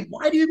Cody,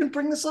 why do you even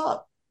bring this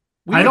up?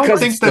 I don't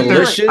think that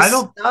delicious.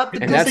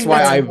 And that's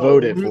why I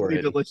voted for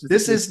it.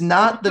 This is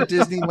not the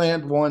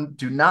Disneyland one.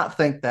 Do not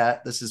think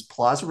that. This is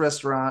Plaza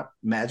Restaurant,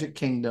 Magic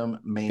Kingdom,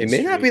 Main Street.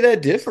 It may not be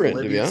that different,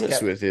 to be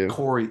honest with you.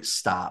 Corey,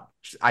 stop.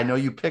 I know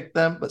you picked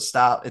them, but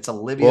stop. It's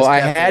Olivia's. Well, I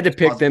had to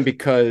pick them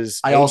because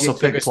I also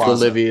picked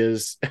Plaza.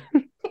 Olivia's.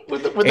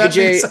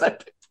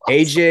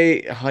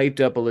 AJ hyped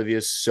up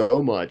Olivia's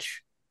so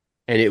much,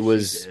 and it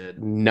was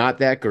not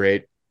that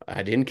great.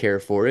 I didn't care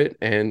for it,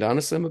 and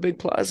honestly, I'm a big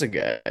Plaza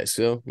guy.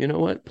 So you know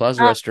what,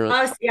 Plaza Restaurant.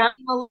 Oh, see, I'm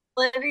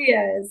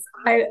Olivia's.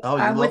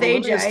 I'm with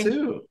AJ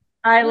too.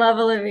 I love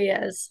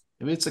Olivia's.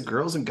 Maybe it's a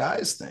girls and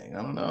guys thing.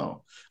 I don't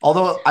know.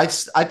 Although I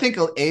think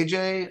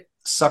AJ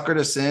suckered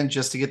us in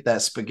just to get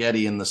that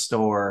spaghetti in the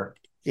store.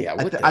 Yeah,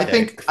 I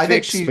think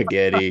she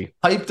spaghetti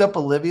hyped up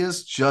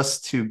Olivia's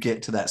just to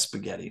get to that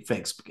spaghetti,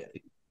 fake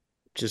spaghetti.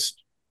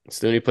 Just it's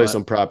the only place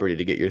on property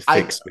to get your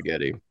fake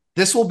spaghetti.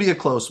 This will be a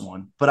close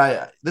one, but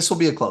I'm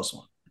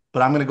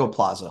going to go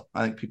Plaza.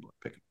 I think people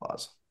are picking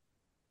Plaza.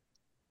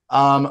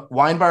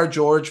 Wine Bar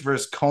George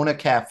versus Kona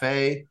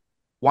Cafe.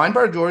 Wine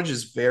Bar George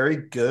is very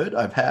good.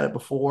 I've had it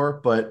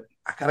before, but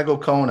I got to go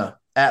Kona.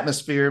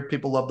 Atmosphere,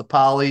 people love the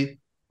poly.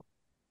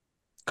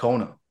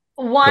 Kona.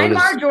 Wine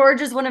Bar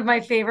George is one of my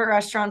favorite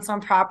restaurants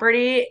on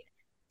property,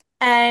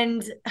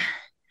 and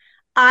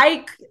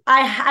I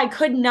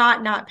could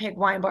not pick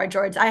Wine Bar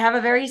George. I have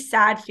a very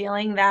sad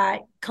feeling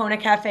that Kona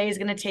Cafe is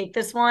going to take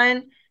this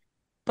one,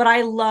 but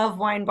I love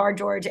Wine Bar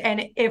George.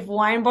 And if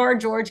Wine Bar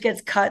George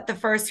gets cut the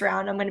first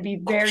round, I'm going to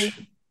be very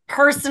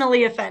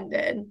personally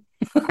offended.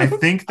 I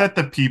think that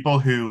the people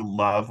who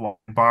love Wine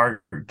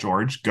Bar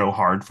George go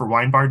hard for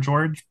Wine Bar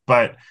George,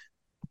 but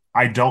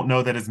I don't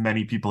know that as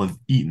many people have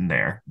eaten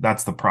there.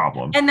 That's the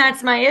problem. And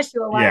that's my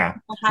issue. A lot of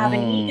people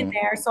haven't eaten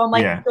there. So I'm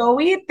like, go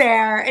eat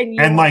there.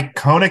 And like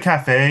Kona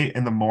Cafe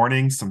in the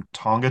morning, some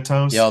Tonga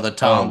toast. Yo, the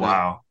Tonga. Oh,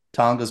 wow.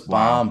 Tonga's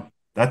bomb. Wow.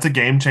 That's a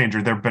game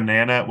changer. Their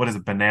banana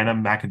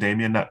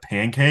macadamia nut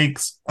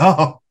pancakes.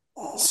 Oh,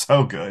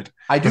 so good.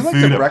 I do like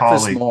the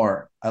breakfast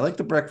more. I like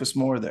the breakfast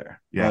more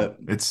there. Yeah,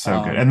 it's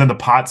so good. And then the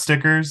pot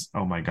stickers.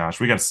 Oh my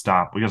gosh, we got to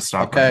stop.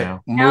 Right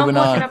now. Moving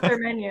on. Up their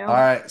menu. All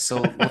right,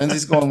 so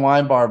Lindsay's going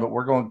Wine Bar, but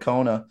we're going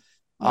Kona.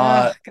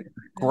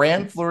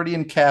 Grand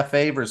Floridian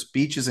Cafe versus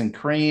Beaches and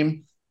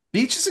Cream.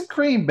 Beaches and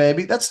Cream,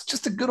 baby. That's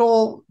just a good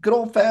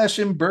old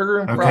fashioned burger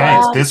and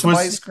fries. This was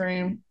ice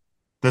cream.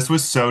 This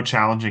was so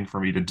challenging for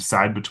me to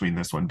decide between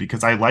this one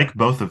because I like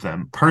both of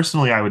them.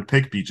 Personally, I would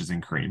pick Beaches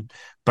and Cream,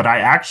 but I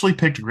actually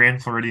picked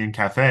Grand Floridian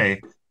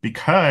Cafe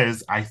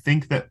because I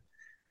think that,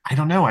 I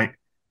don't know,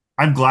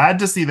 I'm glad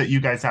to see that you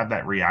guys have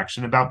that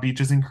reaction about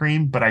Beaches and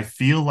Cream, but I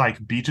feel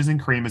like Beaches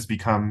and Cream has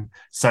become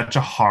such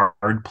a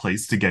hard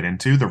place to get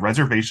into. The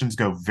reservations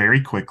go very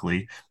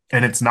quickly,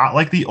 and it's not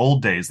like the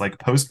old days, like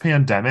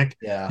post-pandemic.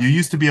 Yeah. You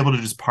used to be able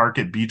to just park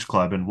at Beach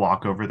Club and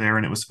walk over there,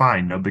 and it was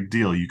fine. No big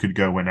deal. You could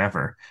go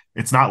whenever.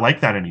 It's not like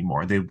that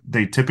anymore.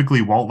 They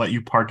typically won't let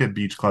you park at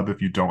Beach Club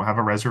if you don't have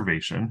a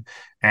reservation,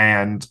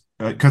 and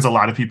because a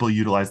lot of people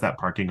utilize that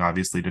parking,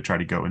 obviously, to try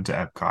to go into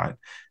Epcot.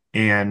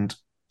 And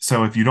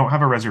so if you don't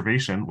have a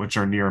reservation, which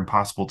are near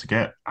impossible to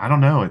get, I don't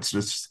know. It's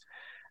just,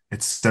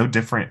 it's so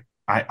different.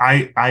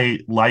 I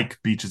like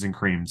Beaches and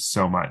Cream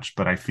so much,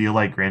 but I feel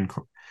like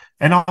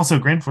and also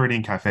Grand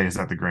Floridian Cafe is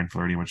at the Grand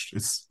Floridian, which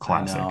is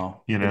classic.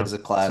 You know, it is a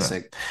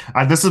classic.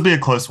 So, this will be a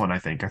close one. I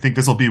think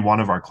this will be one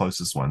of our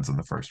closest ones in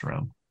the first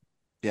round.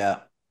 Yeah,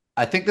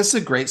 I think this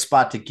is a great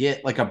spot to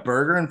get like a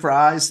burger and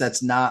fries.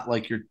 That's not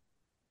like your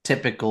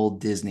typical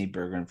Disney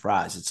burger and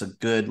fries. It's a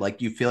good,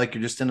 like, you feel like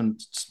you're just in a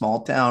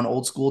small town,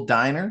 old school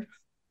diner.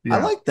 Yeah.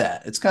 I like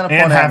that. It's kind of fun.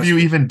 And have you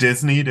even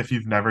Disneyed if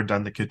you've never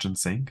done the kitchen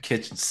sink?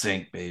 Kitchen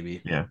sink,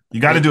 baby. Yeah. You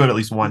got to do it at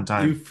least one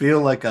time. You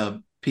feel like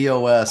a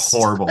POS.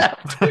 Horrible.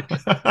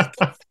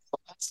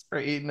 For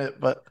eating it,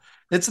 but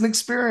it's an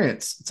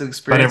experience. It's an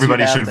experience. But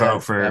everybody should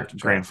vote for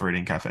Grand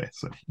Floridian Cafe.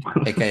 So.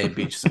 AKA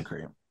Beaches and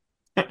Cream.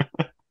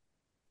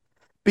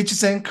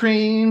 Beaches and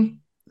Cream.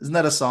 Isn't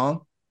that a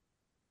song?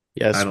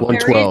 Yes,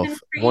 112.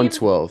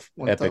 112.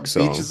 Epic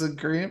song. Beaches and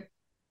Cream.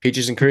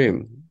 Peaches and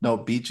Cream. No,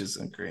 Beaches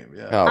and Cream.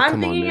 Yeah. Oh, I'm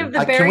come thinking on, of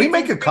the can we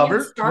make a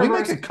cover? Can we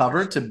make a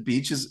cover to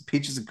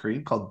Peaches and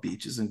Cream called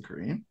Beaches and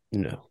Cream?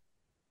 No.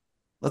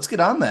 Let's get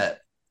on that.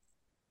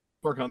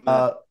 Work on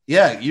that.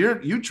 Yeah,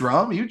 you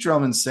drum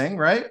and sing,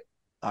 right?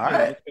 All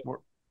right.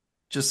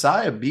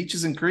 Josiah,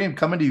 Beaches and Cream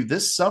coming to you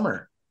this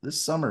summer,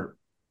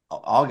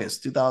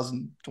 August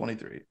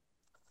 2023.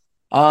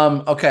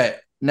 Okay.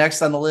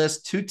 Next on the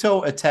list,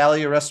 Tutto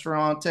Italia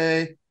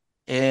Ristorante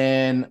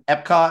in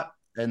Epcot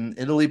and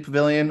Italy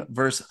Pavilion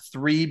versus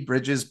Three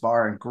Bridges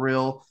Bar and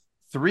Grill.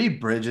 Three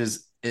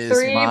Bridges is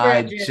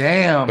my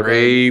jam.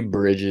 Three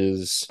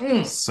Bridges.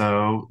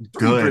 So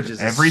good.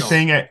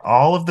 Everything,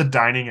 all of the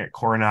dining at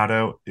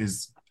Coronado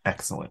is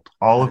excellent.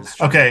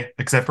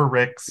 Except for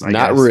Rick's.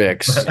 Not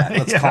Rick's.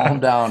 Let's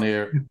calm down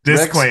here.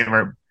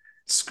 Disclaimer.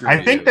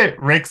 I think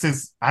that Rick's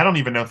is, I don't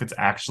even know if it's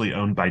actually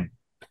owned by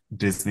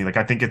Disney. Like,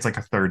 I think it's like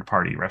a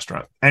third-party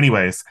restaurant.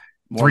 Anyways,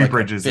 Three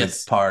Bridges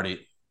is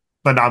party.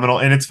 Phenomenal.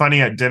 And it's funny,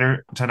 at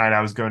dinner tonight,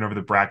 I was going over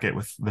the bracket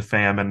with the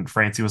fam, and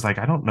Francie was like,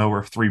 I don't know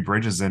where Three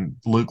Bridges, and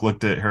Luke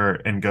looked at her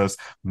and goes,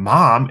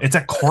 Mom, it's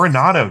at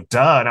Coronado,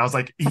 duh. And I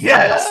with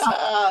yes,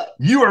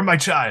 you are my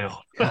child.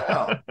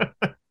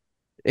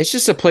 It's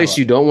just a place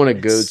you don't want to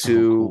go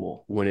to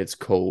when it's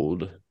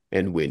cold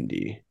and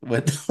windy.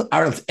 With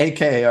our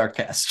AKA our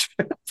cast.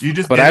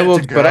 But I will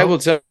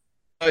tell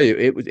you,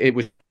 it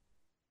was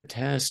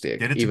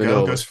fantastic. Get it to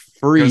go.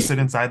 Go sit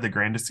inside the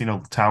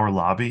Grandestino Tower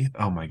lobby.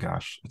 Oh my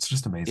gosh, it's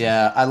just amazing.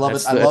 Yeah, I love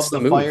it. I love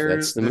the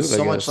fires. There's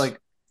so much, like,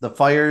 the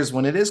fires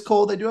when it is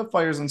cold. They do have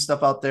fires and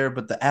stuff out there,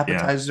 but the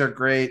appetizers are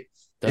great.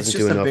 It's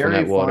just a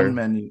very fun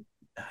menu.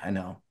 I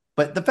know,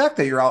 but the fact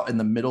that you're out in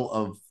the middle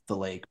of the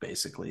lake,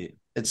 basically,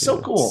 it's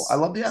so cool. I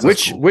love the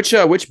atmosphere.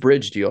 Which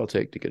bridge do you all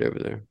take to get over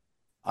there?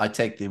 I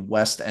take the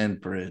West End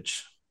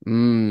Bridge.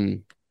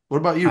 What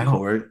about you,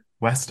 Corey?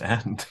 West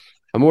End.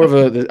 I'm more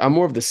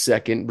of the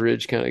second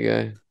bridge kind of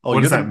guy. Oh,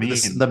 what does that mean?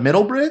 The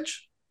middle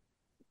bridge?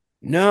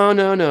 No.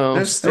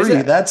 There's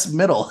three. That's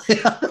middle.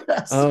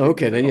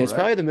 Okay. Then it's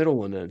probably the middle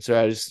one then. So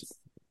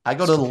I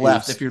go to the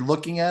left. If you're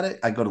looking at it,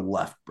 I go to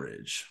left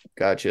bridge.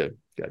 Gotcha.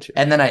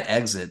 And then I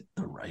exit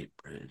the right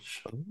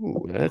bridge.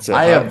 Ooh,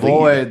 I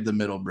avoid the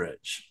middle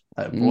bridge.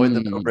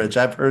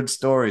 I've heard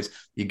stories.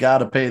 You got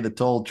to pay the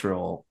toll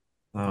troll.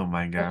 Oh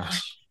my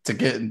gosh. To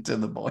get into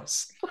the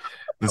boys.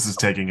 This is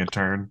taking a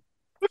turn.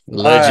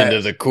 Legend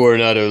of the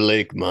Coronado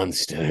Lake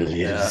Monster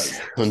lives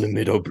on the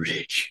middle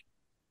bridge.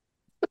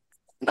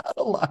 Not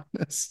a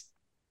Loch-Ness.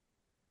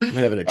 We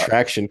might have an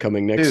attraction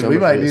coming next summer. We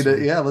might need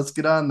it. Yeah, let's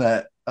get on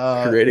that.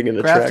 Creating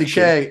an Crafty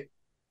attraction. K.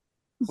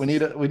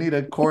 We need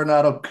a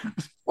Coronado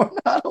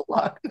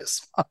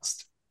Loch-Ness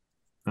Monster.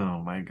 Oh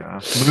my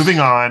gosh. Moving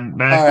on.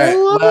 All right.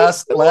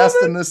 Last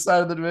in this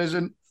side of the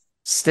division.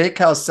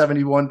 Steakhouse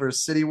 71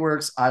 versus City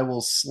Works. I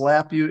will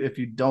slap you if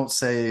you don't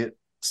say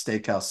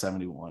Steakhouse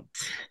 71.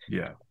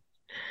 Yeah.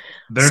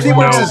 There's City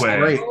Works is way.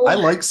 Great. I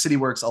like City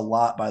Works a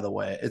lot, by the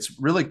way. It's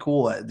really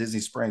cool at Disney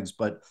Springs,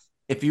 but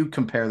if you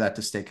compare that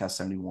to Steakhouse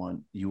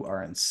 71, you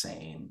are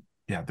insane.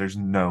 Yeah, there's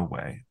no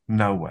way.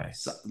 No way.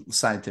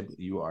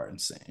 Scientifically, you are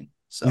insane.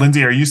 So,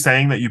 Lindsay, are you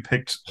saying that you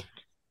picked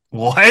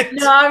what?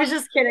 No, I was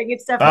just kidding.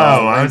 It's definitely.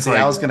 Oh,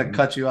 I was going to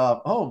cut you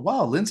off. Oh,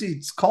 wow.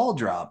 Lindsay's call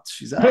dropped.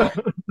 She's out.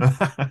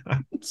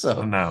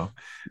 So no,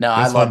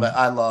 I love it.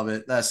 I love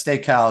it. That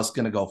Steakhouse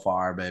going to go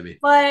far, baby.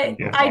 But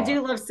I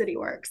do love City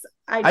Works.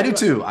 I do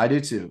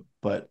too.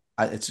 But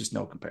it's just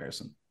no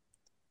comparison.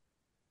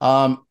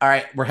 All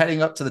right, we're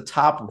heading up to the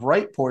top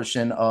right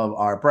portion of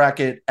our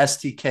bracket.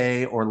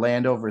 STK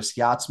Orlando versus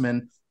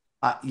Yachtsman.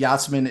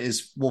 Yachtsman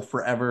will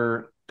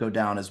forever go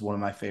down as one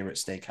of my favorite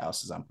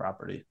steakhouses on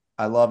property.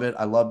 I love it.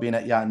 I love being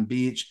at Yacht and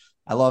Beach.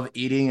 I love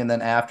eating, and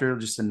then after,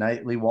 just a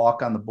nightly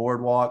walk on the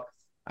boardwalk.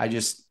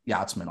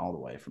 Yachtsman all the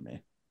way for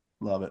me.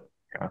 Love it.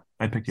 Yeah,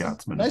 I picked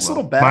Yachtsman. Nice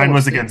little battle. Mine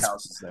was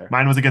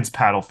against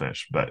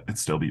Paddlefish, but it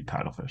still beat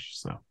Paddlefish.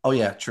 So. Oh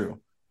yeah, true.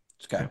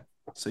 Okay,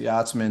 so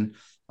Yachtsman,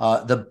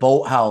 the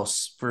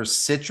Boathouse for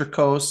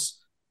Citricos.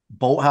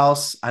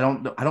 Boathouse. I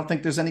don't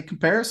think there's any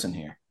comparison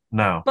here.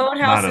 No,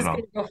 Boathouse is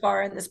going to go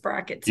far in this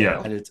bracket too.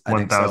 Yeah,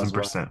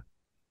 1,000%.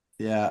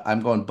 Yeah,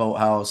 I'm going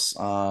Boathouse.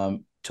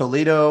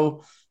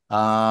 Toledo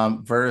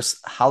Versus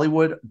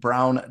Hollywood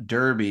Brown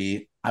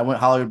Derby. I went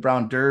Hollywood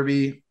Brown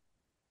Derby.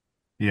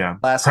 Yeah.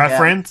 Classic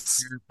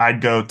Preference, atmosphere.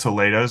 I'd go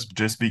Toledo's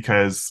just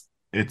because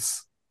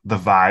the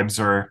vibes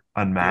are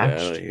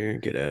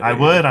unmatched. Get out I of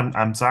would. here.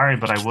 I'm sorry,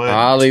 but I would.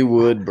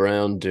 Hollywood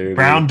Brown Derby.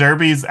 Brown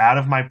Derby's out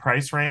of my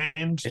price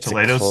range. It's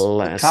Toledo's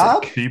a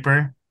classic.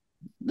 cheaper.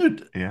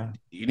 Dude, Yeah.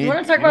 You want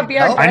to talk about BR?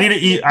 I need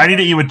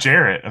to eat with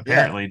Jarrett.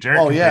 Apparently,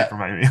 Jarrett can pay for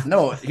my meal.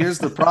 No, here's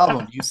the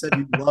problem. You said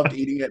you loved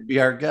eating at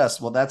BR Guest.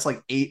 Well, that's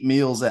like 8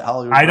 meals at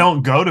Hollywood. I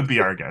don't go to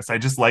BR Guest. I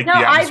just like the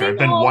atmosphere. I've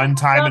been one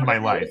time in my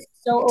life.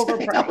 So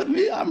overpriced. With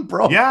me, I'm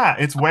broke. Yeah,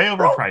 it's way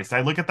overpriced.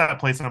 I look at that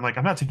place and I'm like,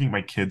 I'm not taking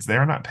my kids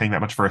there. I'm not paying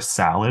that much for a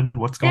salad.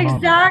 What's going on?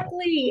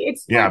 Exactly.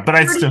 It's but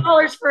I still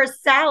 $30 for a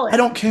salad. I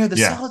don't care. The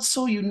salad's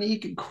so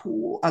unique and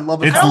cool. I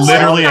love it. It's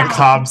literally a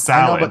Cobb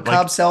salad. I know, but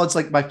Cobb salad's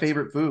like my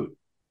favorite food.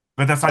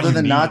 But that's not other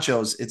than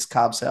nachos. It's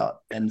Cobb salad,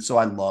 and so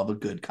I love a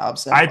good Cobb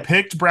salad. I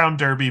picked Brown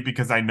Derby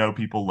because I know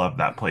people love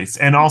that place,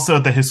 and also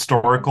the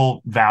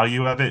historical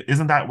value of it.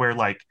 Isn't that where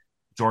like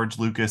George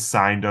Lucas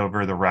signed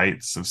over the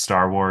rights of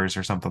Star Wars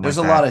or something? There's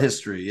like a that? lot of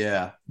history.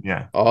 Yeah.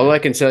 All I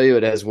can tell you,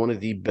 it has one of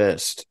the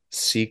best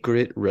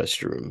secret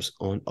restrooms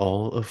on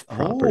all of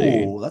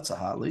property. Oh, that's a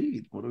hot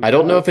lead. I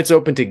don't know if it's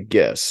open to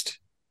guest,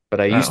 but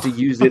I used to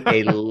use it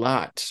a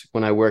lot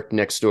when I worked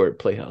next door at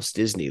Playhouse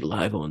Disney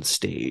live on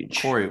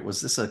stage. Corey,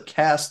 was this a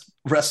cast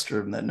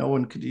restroom that no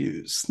one could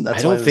use? I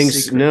don't think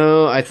so.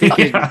 No, I think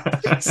it.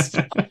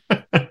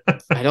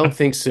 I don't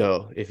think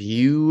so.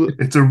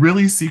 It's a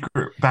really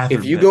secret bathroom.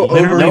 If you go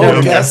over,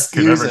 no guests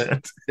use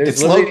it.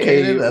 It's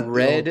located at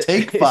red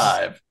Take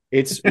 5.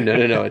 It's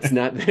no, it's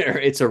not there.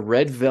 It's a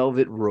red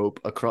velvet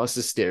rope across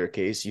the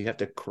staircase. You have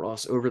to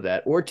cross over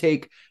that, or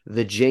take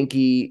the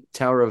janky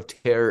Tower of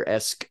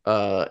Terror-esque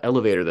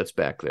elevator that's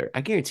back there.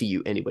 I guarantee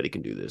you, anybody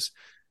can do this.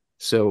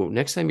 So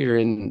next time you're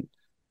in,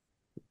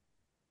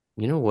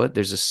 you know what?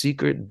 There's a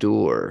secret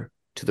door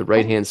to the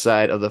right-hand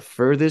side of the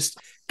furthest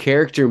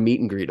character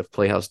meet and greet of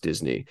Playhouse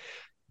Disney.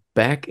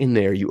 Back in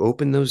there, you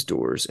open those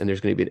doors, and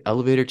there's going to be an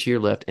elevator to your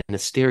left and a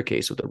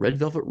staircase with a red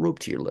velvet rope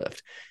to your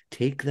left.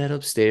 Take that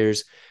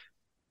upstairs.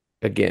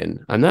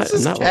 Again, I'm not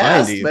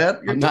lying to you. Man.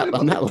 I'm not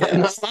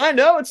lying.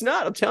 No, it's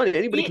not. I'm telling you,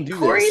 anybody can do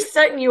Corey's this.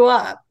 setting you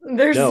up.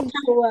 There's no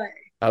way.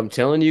 I'm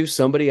telling you,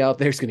 somebody out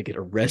there is going to get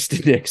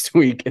arrested next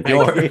week, and I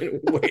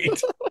can't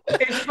wait.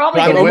 It's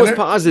probably I'm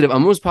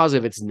almost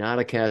positive it's not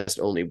a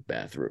cast-only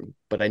bathroom,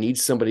 but I need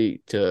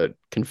somebody to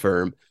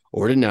confirm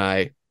or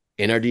deny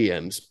in our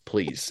DMs,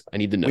 please. I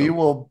need to know. We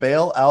will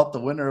bail out the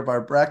winner of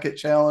our bracket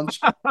challenge.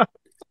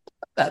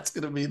 That's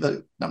going to be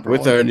the number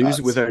with one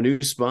our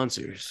new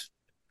sponsors.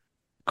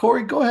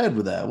 Corey, go ahead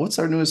with that. What's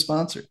our newest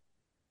sponsor?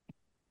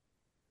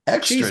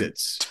 Extra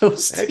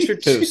Toasty. Extra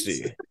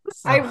Toasty.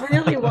 I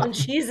really want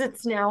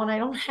Cheez-Its now, and I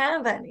don't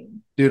have any.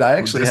 Dude, I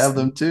actually have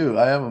them too.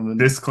 I have them.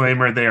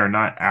 Disclaimer: they are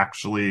not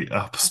actually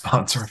a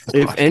sponsor.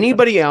 If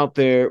anybody out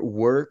there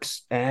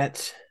works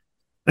at,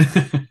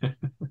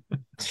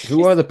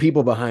 who are the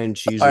people behind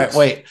Cheez-Its? All right,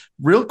 wait.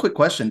 Real quick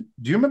question: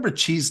 do you remember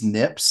Cheese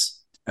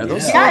Nips? Are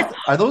those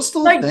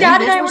still like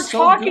Dad and I were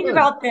talking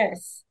about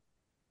this?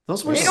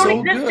 Those were they so don't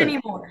exist good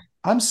anymore.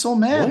 I'm so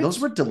mad. What? Those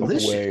were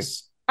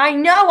delicious. I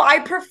know. I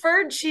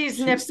preferred Cheese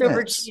Nips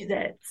over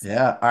Cheez-Its.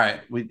 Yeah. All right.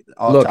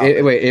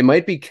 It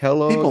might be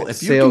Kellogg. People,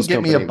 if you can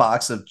get me a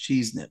box of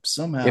Cheese Nips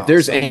somehow. If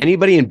there's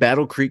anybody in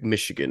Battle Creek,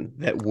 Michigan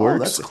that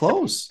works that's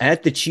close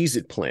at the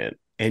Cheez-It plant,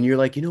 and you're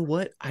like, you know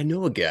what? I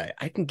know a guy.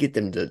 I can get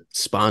them to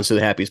sponsor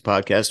the happiest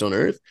podcast on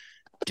earth.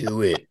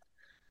 Do it.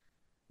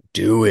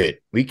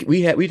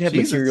 We'd have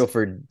material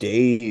for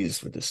days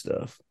for this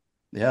stuff.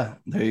 Yeah.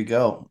 There you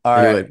go.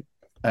 All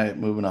right.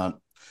 Moving on.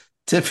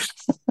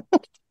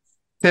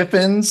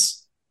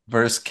 Tiffin's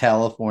versus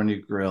California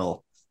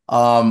Grill.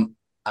 I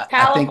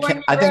think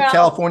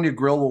California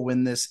Grill will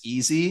win this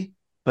easy,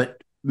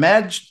 but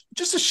Madge,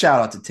 just a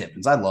shout out to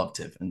Tiffin's. I love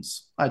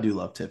Tiffin's. I do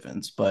love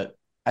Tiffin's, but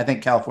I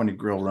think California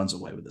Grill runs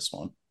away with this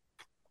one.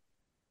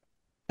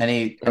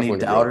 Any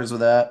doubters with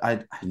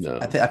that? No.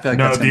 I feel like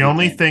no. The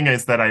only thing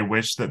is that I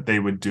wish that they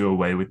would do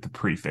away with the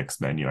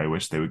prefix menu. I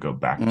wish they would go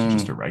back to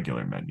just a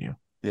regular menu.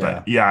 Yeah.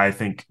 But yeah, I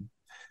think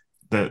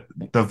the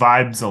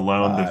vibes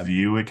alone, the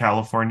view at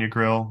California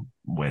Grill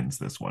wins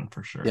this one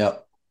for sure.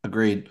 Yep,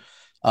 agreed.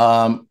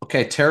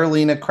 Okay,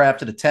 Terralina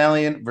Crafted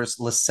Italian versus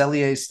Le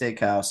Cellier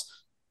Steakhouse.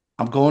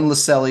 I'm going Le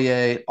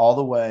Cellier all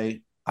the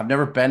way. I've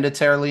never been to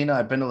Terralina.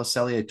 I've been to Le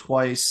Cellier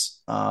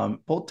twice.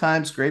 Both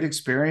times, great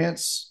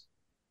experience.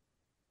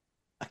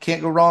 I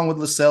can't go wrong with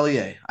Le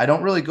Cellier. I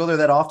don't really go there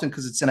that often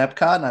because it's in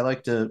Epcot, and I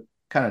like to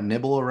kind of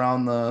nibble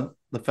around the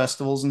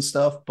festivals and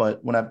stuff.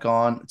 But when I've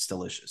gone, it's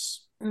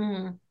delicious.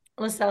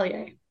 Le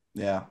Cellier.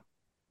 Yeah.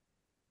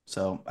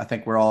 So I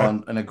think we're all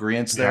in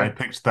agreement there. Yeah, I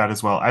picked that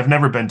as well. I've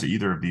never been to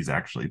either of these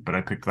actually, but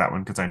I picked that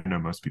one because I know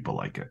most people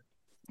like it.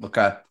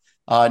 Okay.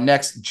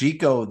 Next,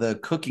 Jico, the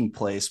cooking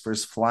place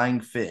versus Flying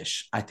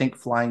Fish. I think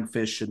Flying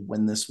Fish should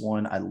win this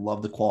one. I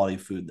love the quality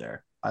of food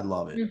there. I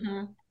love it.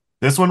 Mm-hmm.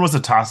 This one was a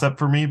toss-up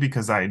for me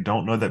because I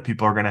don't know that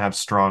people are going to have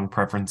strong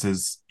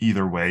preferences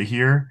either way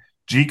here.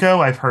 Jico,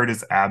 I've heard,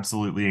 is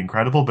absolutely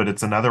incredible, but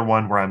it's another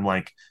one where I'm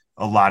like,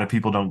 a lot of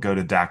people don't go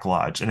to Dak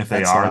Lodge, and if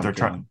they are,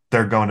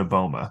 they're going to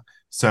Boma.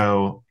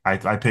 So I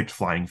picked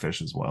Flying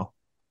Fish as well.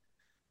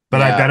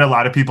 But I bet a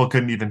lot of people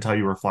couldn't even tell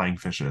you where Flying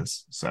Fish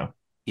is. So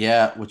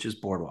yeah, which is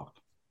Boardwalk.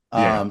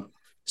 Yeah.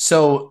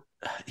 So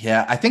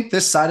yeah, I think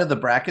this side of the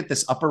bracket,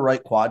 this upper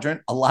right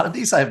quadrant, a lot of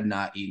these I have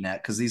not eaten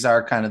at because these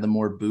are kind of the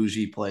more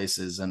bougie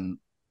places, and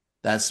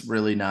that's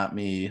really not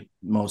me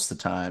most of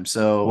the time.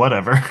 So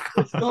whatever.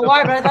 Well,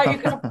 why? But I thought you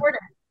could afford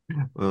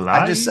it.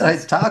 I just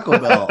said Taco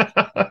Bell.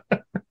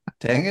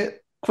 Dang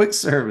it. Quick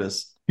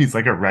service. He's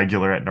like a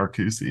regular at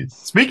Narcoossee's.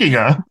 Speaking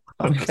of.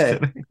 Okay.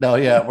 No,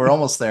 yeah, we're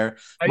almost there.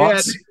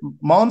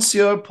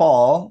 Monsieur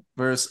Paul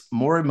versus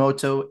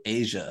Morimoto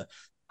Asia.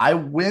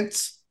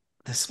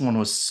 This one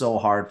was so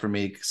hard for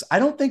me because I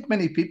don't think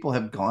many people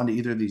have gone to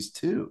either of these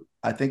two.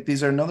 I think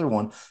these are another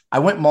one. I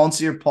went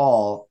Monsieur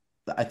Paul.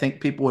 I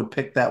think people would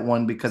pick that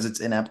one because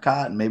it's in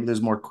Epcot and maybe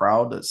there's more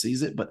crowd that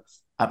sees it, but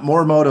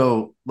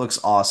Morimoto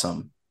looks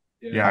awesome.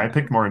 Yeah, I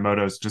picked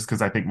Morimoto's just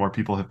because I think more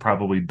people have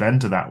probably been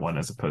to that one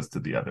as opposed to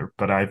the other,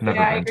 but I've never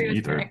been to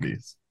either of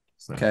these.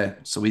 So. Okay,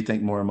 so we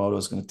think Morimoto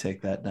is going to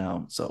take that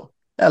down. So,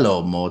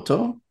 hello,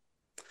 Moto.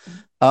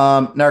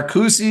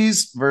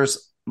 Narcoossee's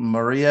versus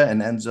Maria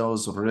and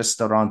Enzo's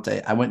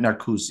Ristorante. I went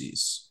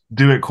Narcoossee's.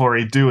 Do it,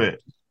 Corey. Do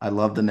it. I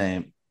love the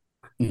name.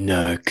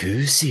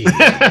 Narcoossee's.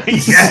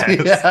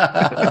 Yes.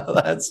 Yeah,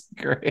 that's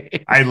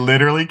great. I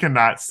literally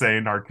cannot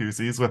say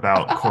Narcoossee's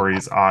without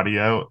Corey's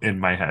audio in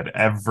my head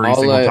every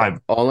single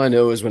time. All I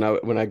know is when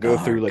I go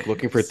through like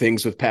looking for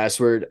things with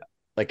password,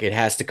 like it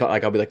has to call,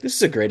 like I'll be like, this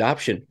is a great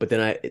option, but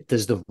then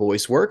does the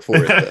voice work for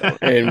it though?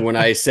 And when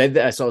I said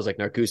that, I was like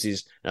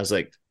Narcoosse's, and I was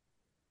like,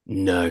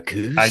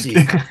 Narcoossee's.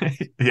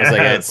 Yeah,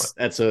 I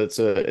was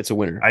like, it's a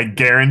winner. I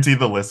guarantee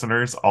the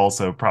listeners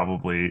also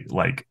probably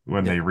like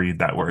when they read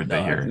that word,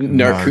 they hear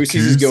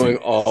Narcoossee's is going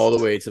all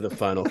the way to the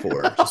final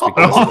four just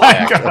because of the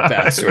fact of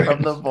password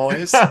from the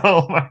voice.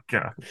 Oh my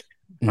god!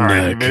 All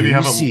right, maybe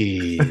have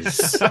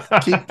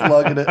keep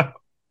plugging it.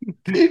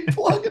 Keep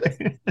plugging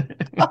it.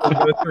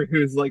 We'll go through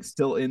who's like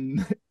still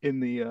in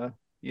the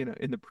in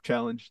the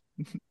challenge.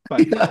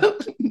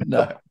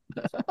 No.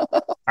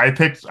 I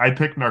picked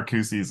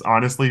Narcoossee's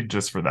honestly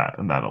just for that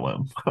and that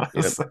alone.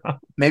 So.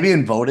 Maybe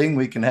in voting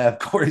we can have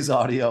Corey's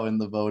audio in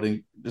the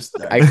voting.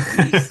 I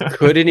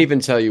couldn't even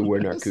tell you where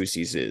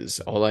Narcoossee's is.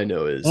 All I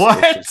know is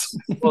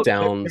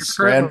down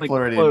Grand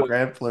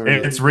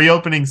Floridian. It's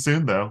reopening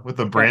soon though with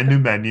a brand new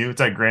menu.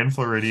 It's at Grand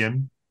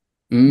Floridian.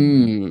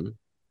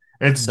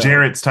 It's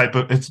Jarrett's type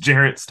of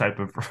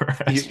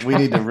restaurant. We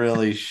need to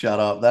really shut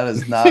up. That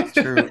is not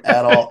true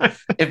at all.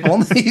 If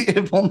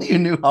only you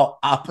knew how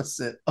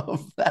opposite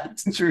of that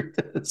truth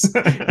is.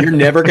 You're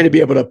never going to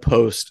be able to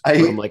post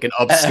from like an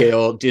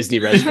upscale Disney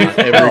restaurant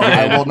ever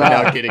again. I will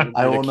not. Getting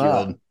I will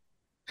not.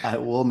 I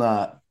will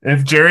not.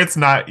 If Jarrett's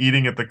not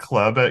eating at the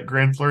club at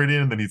Grand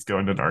Floridian, then he's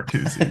going to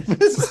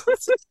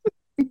Narcoossee's.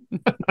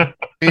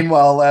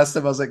 Meanwhile, last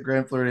time I was at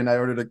Grand Floridian, I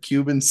ordered a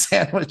Cuban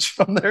sandwich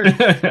from there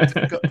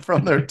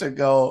to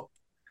go.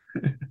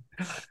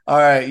 All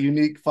right,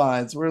 unique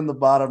finds. We're in the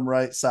bottom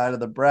right side of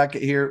the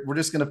bracket here. We're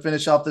just going to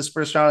finish off this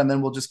first round, and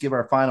then we'll just give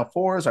our final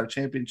fours, our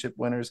championship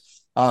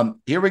winners.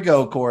 Here we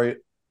go, Corey.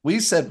 We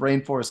said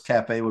Rainforest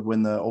Cafe would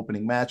win the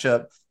opening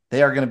matchup.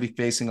 They are going to be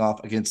facing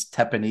off against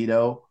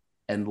Tepanito,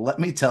 and let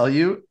me tell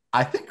you,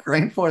 I think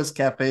Rainforest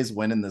Cafe is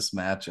winning this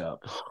matchup.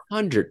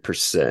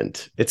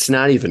 100%. It's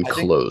not even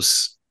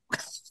close.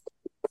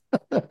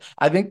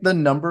 I think the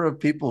number of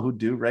people who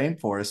do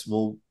Rainforest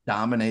will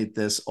dominate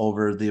this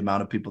over the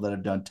amount of people that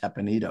have done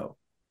Tepanito.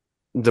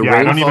 The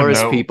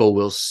Rainforest people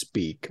will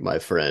speak, my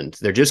friend.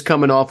 They're just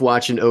coming off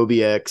watching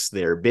OBX.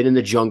 They've been in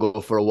the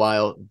jungle for a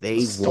while. They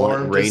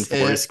want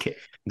Rainforest.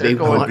 They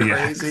want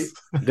crazy.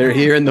 They're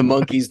hearing the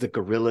monkeys, the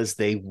gorillas.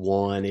 They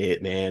want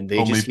it, man. They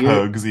only just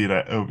Pogues eat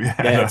at OBX.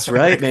 That's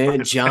right,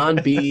 man.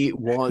 John B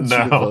wants you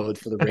to vote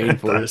for the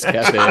Rainforest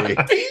Cafe.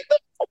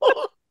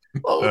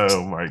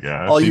 Oh my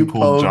gosh! All you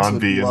pulled John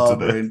B into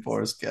the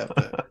Rainforest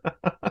Cafe.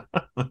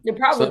 You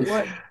probably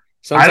would.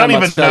 I don't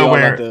even know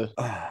where the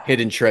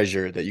hidden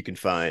treasure that you can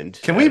find.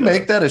 Can we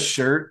make that a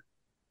shirt?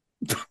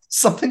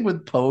 Something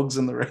with Pogues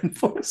in the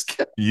Rainforest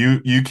Cafe.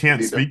 You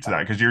can't speak to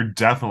that because you're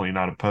definitely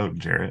not a Pogue,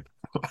 Jarrett.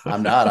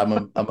 I'm not. I'm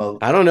a.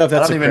 I don't know if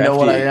that's I don't even know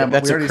what I am.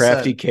 That's a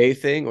Crafty K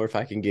thing, or if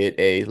I can get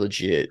a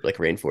legit like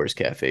Rainforest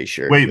Cafe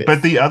shirt. Wait,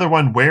 but the other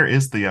one, where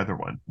is the other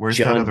one? Where's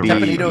John that other B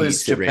one? Tepanito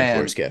is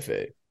Japan. Rainforest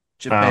Cafe.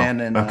 Japan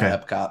and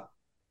Epcot.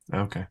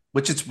 Okay.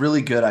 Which it's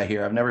really good, I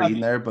hear. I've never eaten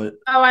there, but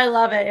I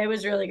love it. It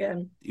was really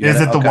good. Is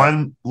it the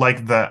one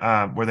like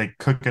the where they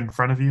cook in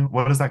front of you?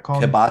 What is that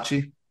called?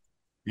 Hibachi?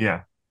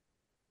 Yeah.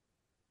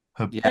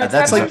 Yeah,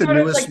 that's like the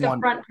newest like one.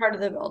 The front part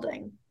of the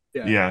building.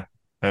 Yeah.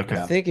 Okay.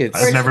 I think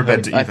it's. I've never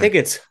been to either. I think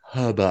it's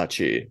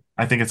hibachi.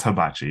 I think it's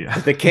hibachi. Yeah.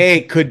 The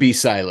K could be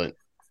silent.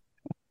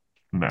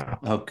 No.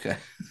 Okay.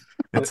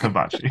 It's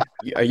hibachi.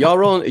 Are y'all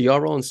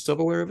rolling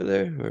silverware over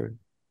there, or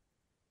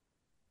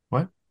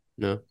what?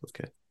 No.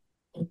 Okay.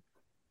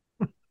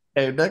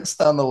 Hey,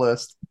 next on the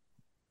list.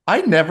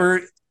 I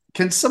never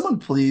Can someone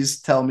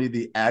please tell me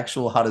the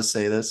actual how to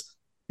say this?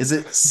 Is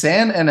it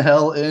San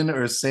Angel Inn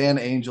or San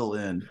Angel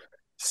Inn?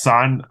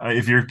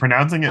 If you're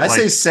pronouncing it, I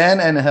say San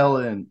Angel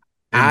Inn.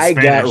 I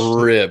Spanish,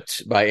 got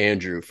ripped by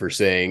Andrew for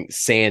saying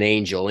San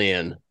Angel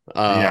Inn.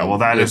 Yeah, well,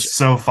 that is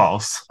so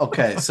false.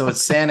 Okay, so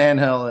it's San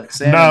Angel.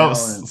 San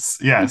Angel.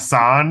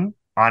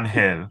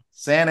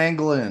 San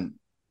Angel Inn.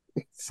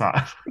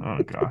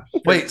 Oh gosh.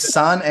 Wait,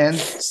 San Angel.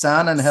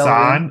 San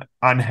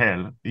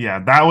Angel. Yeah,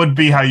 that would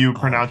be how you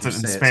pronounce it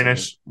in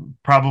Spanish.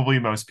 Probably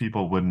most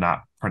people would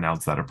not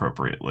pronounce that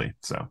appropriately.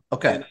 So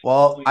okay,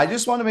 well, I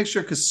just want to make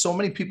sure because so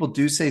many people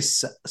do say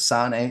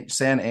San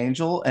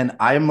Angel, and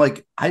I'm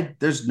like,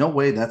 there's no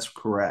way that's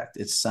correct.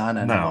 It's San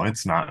Angel. No,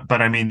 it's not.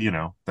 But I mean,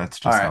 that's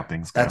just how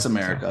things go. That's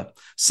America.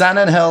 So. San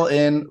Angel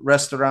Inn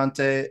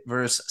Restaurante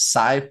versus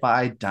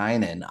Sci-Fi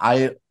Dine-In.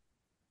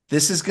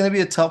 This is going to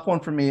be a tough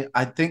one for me.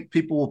 I think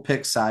people will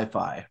pick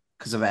Sci-Fi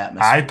because of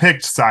atmosphere. I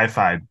picked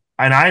Sci-Fi,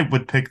 and I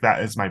would pick that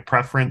as my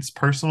preference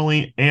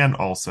personally, and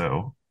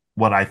also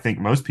what I think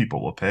most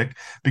people will pick,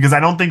 because I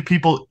don't think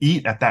people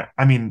eat at that.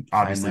 I mean,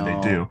 obviously they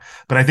do,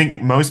 but I think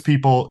most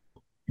people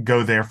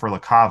go there for La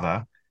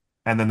Cava,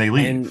 and then they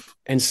leave.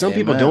 And some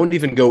people don't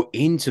even go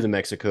into the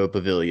Mexico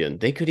Pavilion.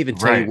 They could even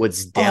tell you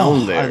what's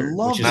down there,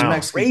 which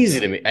is crazy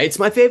to me. It's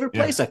my favorite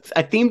place. Yeah.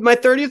 I themed my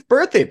 30th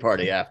birthday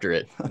party after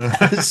it.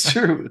 That is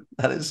true.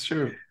 That is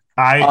true.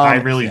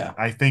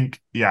 I think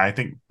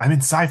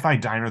Sci-Fi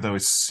Diner though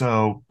is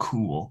so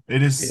cool.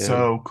 It is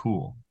so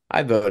cool.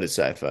 I voted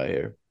Sci-Fi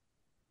here.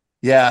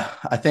 Yeah,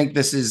 I think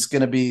this is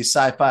going to be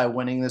Sci-Fi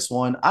winning this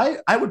one.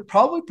 I would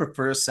probably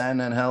prefer San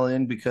Angel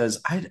Inn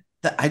because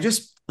I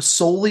just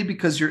solely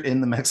because you're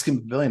in the Mexican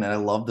Pavilion and I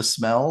love the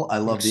smell. I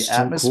love the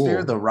atmosphere,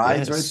 cool. The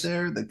rides right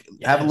there.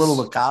 Have a little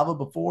La Cava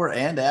before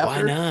and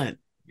after. Why not?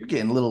 You're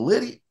getting a little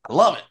litty. I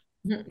love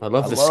it. I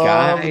love the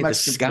sky. The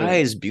sky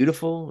is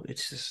beautiful.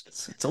 It's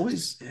just it's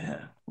always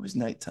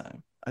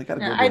nighttime. I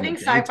gotta go. I think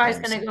Sci-Fi is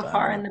going to go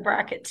far in the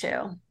bracket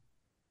too.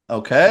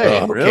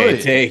 Okay,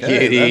 really? Take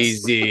it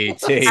easy.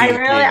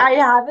 I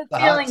have a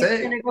feeling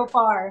it's going to go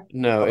far.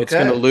 No, it's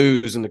going to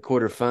lose in the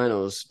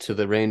quarterfinals to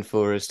the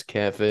Rainforest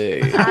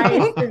Cafe.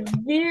 I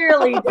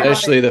severely doubt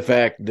especially the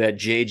fact that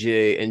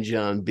JJ and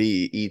John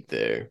B eat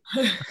there.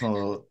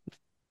 Oh,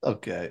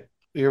 okay,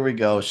 here we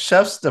go.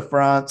 Chefs de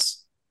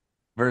France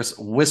versus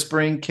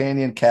Whispering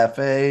Canyon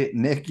Cafe.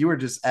 Nick, you were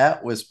just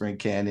at Whispering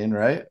Canyon,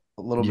 right?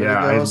 A little bit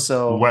ago.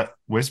 So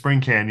Whispering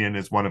Canyon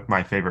is one of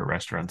my favorite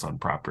restaurants on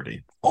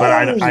property.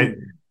 But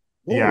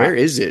where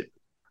is it?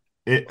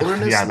 That's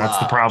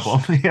the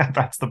problem.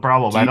 That's the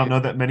problem. I don't know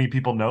that many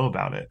people know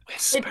about it.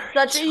 It's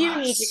such a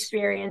unique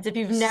experience. If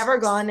you've never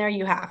gone there,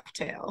 you have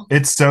to.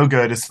 It's so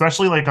good,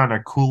 especially like on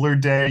a cooler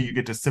day. You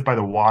get to sit by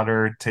the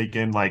water, take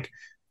in like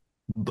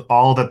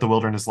all that the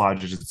Wilderness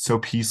Lodge is. It's so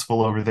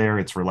peaceful over there.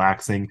 It's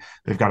relaxing.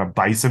 They've got a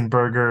bison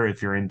burger.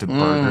 If you're into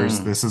burgers,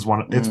 this is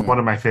one. It's one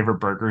of my favorite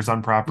burgers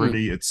on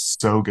property. It's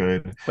so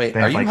good. Wait,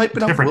 are you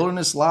hyping up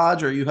Wilderness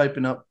Lodge or are you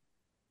hyping up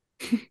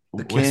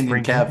the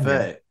Canyon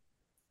Cafe?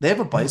 They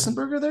have a bison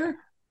burger there.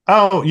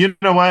 Oh, you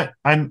know what?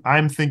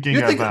 I'm thinking.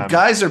 You're thinking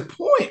Geyser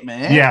Point,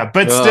 man. Yeah,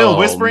 but still,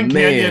 Whispering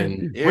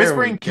Canyon.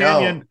 Whispering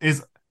Canyon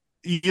is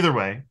either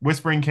way.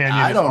 Whispering Canyon.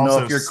 I don't know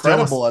if you're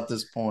credible at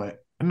this point.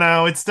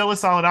 No, it's still a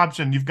solid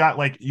option. You've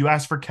got you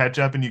ask for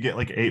ketchup and you get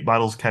 8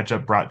 bottles of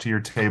ketchup brought to your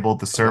table.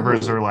 The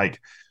servers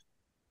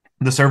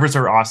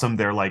are awesome.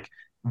 They're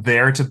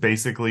there to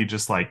basically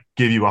just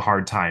give you a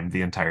hard time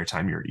the entire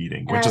time you're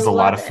eating, which is a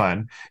lot of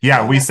fun.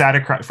 Yeah, we sat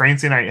across.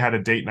 Francie and I had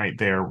a date night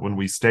there when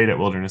we stayed at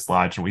Wilderness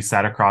Lodge, and we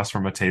sat across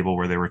from a table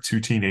where there were 2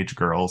 teenage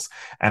girls,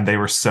 and they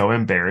were so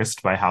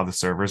embarrassed by how the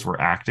servers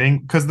were acting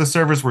because the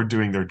servers were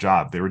doing their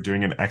job. They were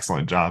doing an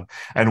excellent job,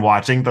 and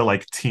watching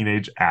the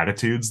teenage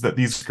attitudes that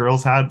these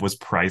girls had was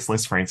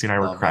priceless. Francie and I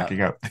were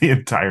cracking up the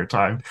entire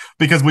time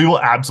because we will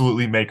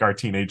absolutely make our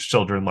teenage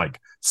children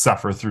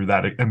suffer through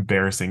that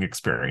embarrassing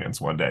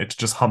experience one day to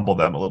just humble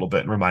them a little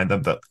bit and remind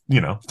them that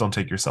don't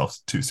take yourself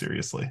too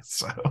seriously.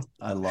 So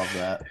I love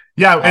that.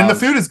 Yeah, and the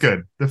food is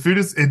good. The food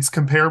it's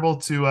comparable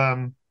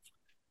to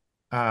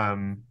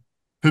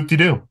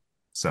Hoop-de-Doo.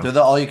 So they're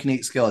the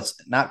all-you-can-eat skill. It's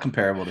not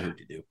comparable to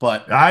Hoop-de-Doo,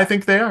 but I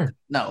think they are.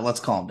 No, let's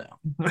calm down.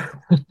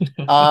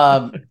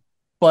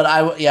 But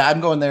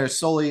I'm going there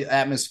solely.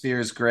 Atmosphere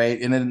is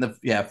great, and then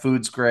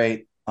food's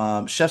great.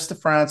 Chefs de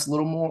France, a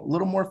little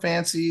more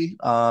fancy.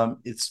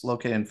 It's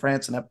located in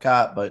France in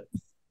Epcot, but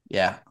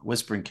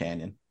Whispering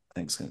Canyon, I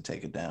think, is going to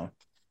take it down.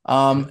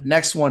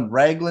 Next one,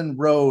 Raglan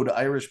Road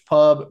Irish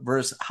Pub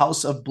versus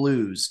House of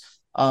Blues.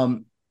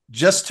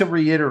 Just to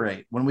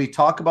reiterate, when we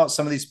talk about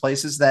some of these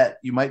places that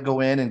you might go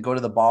in and go to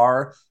the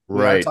bar,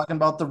 we're talking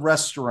about the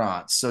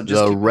restaurants. So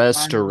just the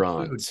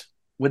restaurants.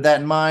 With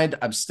that in mind,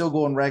 I'm still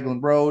going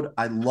Raglan Road.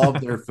 I love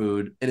their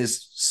food. It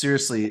is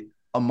seriously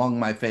among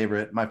my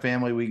favorite. My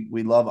family,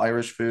 we love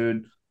Irish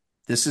food.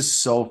 This is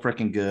so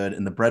freaking good,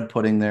 and the bread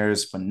pudding there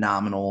is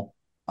phenomenal.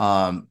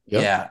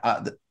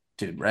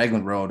 Dude,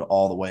 Raglan Road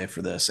all the way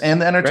for this, and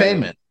the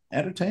entertainment.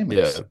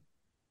 Yeah.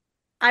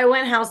 I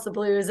went House of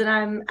Blues,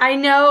 and I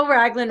know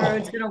Raglan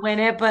Road's gonna win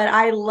it, but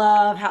I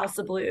love House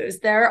of Blues.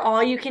 Their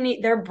all you can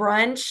eat, their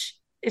brunch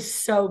is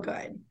so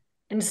good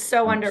and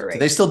so underrated. Do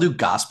they still do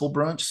gospel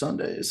brunch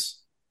Sundays?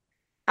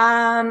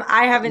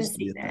 I haven't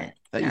seen it.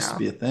 That used to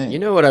be a thing. You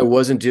know what I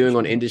wasn't doing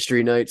on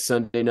industry nights,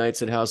 Sunday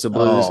nights at House of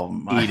Blues?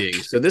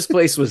 Eating. So this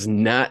place was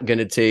not going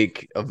to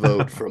take a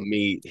vote from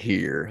me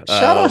here.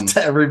 Shout out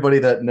to everybody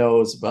that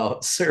knows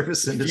about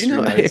service industry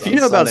nights. If you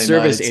know about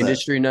service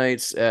industry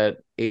nights at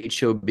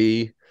HOB,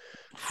 you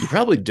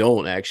probably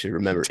don't actually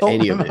remember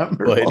any of it.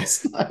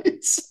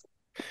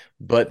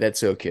 But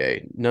that's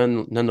okay.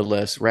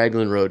 Nonetheless,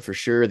 Raglan Road for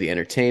sure. The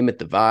entertainment,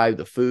 the vibe,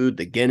 the food,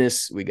 the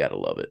Guinness, we got to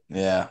love it.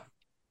 Yeah.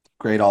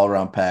 Great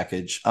all-around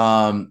package.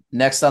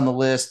 Next on the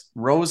list,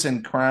 Rose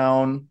and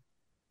Crown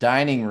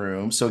Dining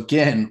Room. So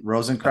again,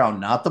 Rose and Crown,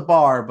 not the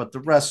bar, but the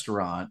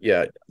restaurant.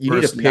 Yeah, you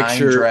need a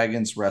picture. Nine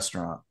Dragons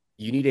restaurant.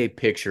 You need a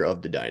picture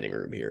of the dining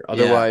room here.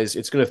 Otherwise,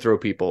 it's going to throw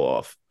people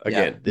off.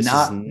 Again, this is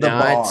not the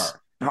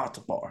bar. Not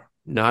the bar.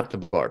 Not the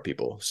bar,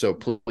 people. So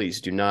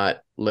please do not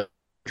let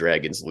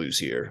Dragons lose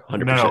here.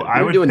 100%. No,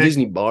 I would doing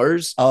Disney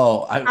bars.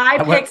 Oh,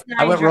 I went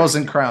Rose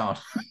and Crown.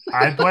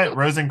 I went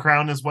Rose and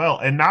Crown as well,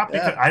 and not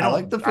because I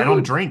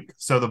don't drink,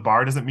 so the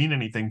bar doesn't mean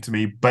anything to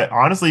me. But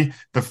honestly,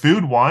 the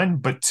food one,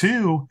 but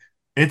two,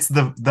 it's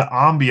the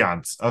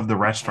ambiance of the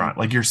restaurant.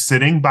 Like you're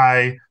sitting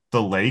by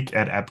the lake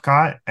at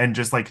Epcot and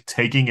just like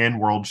taking in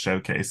World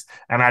Showcase,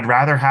 and I'd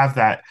rather have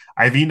that.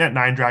 I've eaten at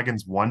Nine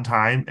Dragons one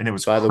time, and it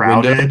was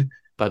crowded.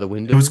 By the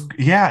window. It was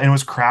and it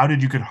was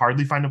crowded. You could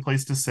hardly find a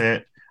place to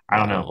sit. I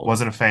don't know.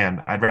 Wasn't a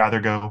fan. I'd rather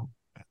go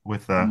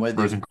with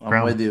Rose and Crown.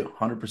 I'm with you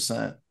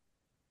 100%.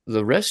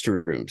 The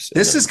restrooms.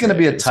 This is going to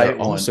be a tight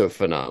one. Also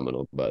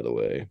phenomenal, by the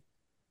way.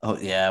 Oh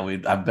yeah,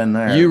 I've been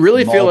there. You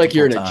really feel like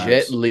you're in a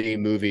Jet Li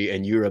movie,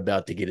 and you're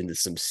about to get into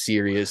some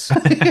serious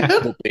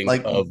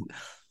like of.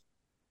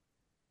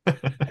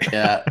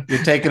 Yeah,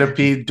 you're taking a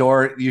pee.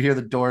 Door. You hear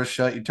the door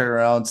shut. You turn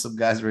around. Some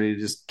guy's ready to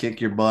just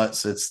kick your butt.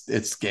 So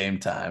it's game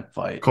time.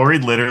 Fight. Corey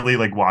literally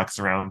like walks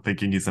around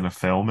thinking he's in a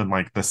film, and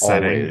like the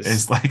setting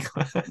is like,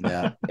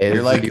 yeah,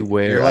 you're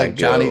like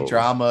Johnny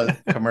Drama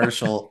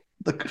commercial.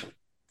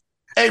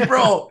 Hey,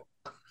 bro.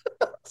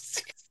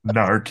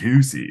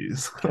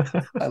 Narcooses.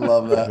 I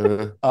love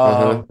that.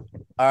 All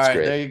right,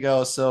 there you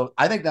go. So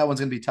I think that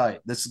one's gonna be tight.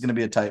 This is gonna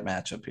be a tight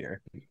matchup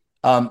here.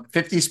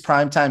 50s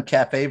Primetime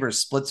Cafe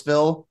versus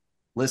Splitsville.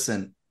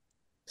 Listen,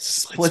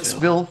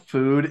 Splitsville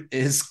food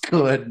is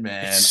good,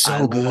 man. It's so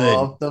I good.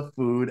 love the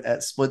food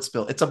at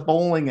Splitsville. It's a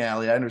bowling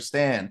alley. I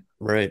understand.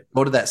 Right.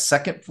 Go to that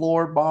second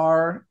floor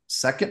bar.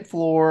 Second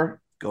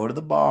floor. Go to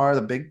the bar,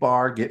 the big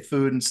bar. Get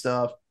food and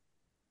stuff.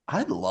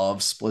 I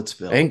love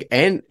Splitsville,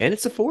 and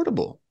it's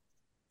affordable.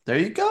 There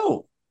you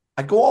go.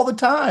 I go all the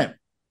time.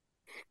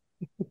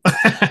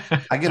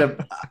 I get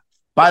a.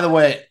 By the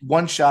way,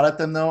 one shot at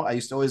them though. I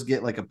used to always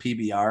get like a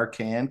PBR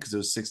can because it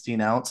was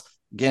 16 ounce.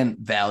 Again,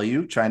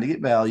 value. Trying to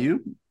get value.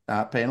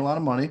 Not paying a lot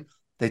of money.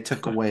 They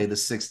took away the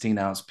 16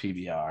 ounce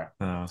PBR.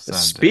 Oh,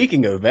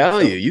 speaking of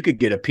value, you could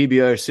get a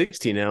PBR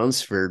 16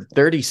 ounce for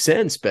 30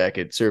 cents back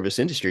at Service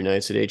Industry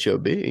Nights at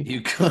HOB.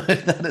 You could.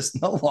 That is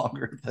no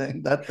longer a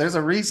thing. There's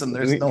a reason.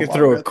 There's no. You could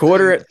throw a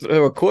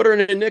quarter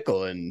and a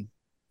nickel and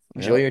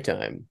enjoy your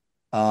time.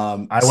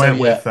 I went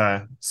with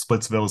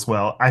Splitsville as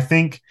well.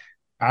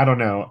 I don't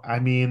know. I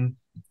mean,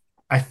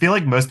 I feel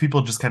like most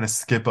people just kind of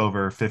skip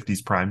over 50s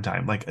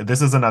primetime. Like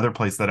this is another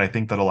place that I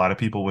think that a lot of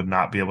people would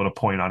not be able to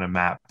point on a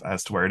map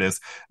as to where it is.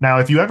 Now,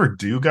 if you ever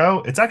do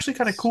go, it's actually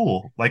kind of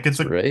cool. Like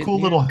it's a cool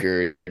little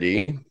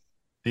Gertie.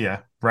 Yeah,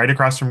 right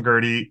across from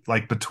Gertie,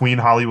 like between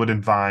Hollywood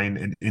and Vine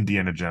and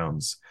Indiana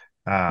Jones.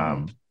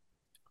 But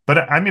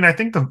I mean, I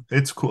think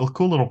it's cool, a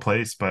cool little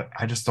place, but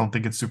I just don't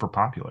think it's super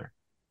popular.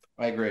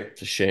 I agree.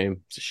 It's a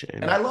shame.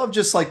 And I love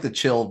just like the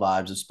chill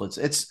vibes of Splits.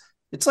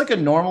 It's like a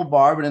normal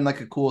bar, but in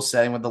like a cool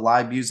setting with the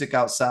live music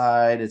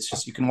outside. It's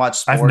just you can watch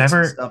sports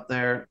and stuff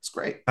there. It's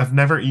great. I've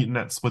never eaten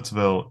at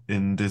Splitsville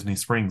in Disney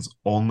Springs,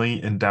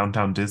 only in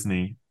downtown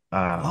Disney.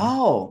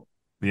 Yeah,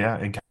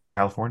 in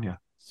California.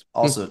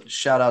 Also,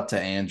 shout out to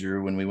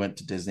Andrew when we went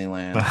to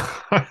Disneyland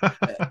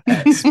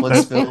at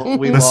Splitsville.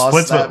 We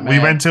lost that man. We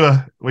went to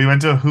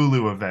a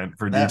Hulu event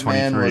for that D23.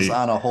 Man was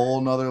on a whole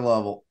nother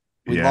level.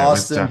 We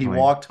lost him. Definitely... He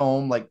walked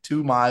home like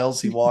 2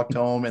 miles. He walked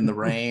home in the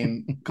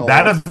rain. Cold.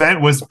 That event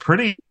was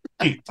pretty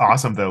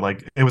awesome, though.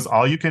 Like it was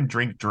all you can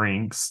drink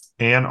drinks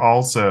and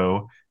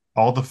also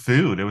all the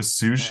food. It was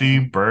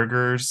sushi,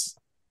 burgers,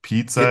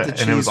 pizza,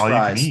 and it was all you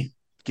can eat.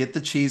 Get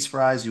the cheese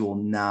fries. You will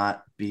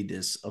not be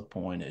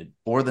disappointed.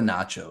 Or the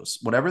nachos.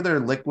 Whatever their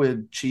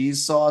liquid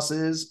cheese sauce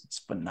is, it's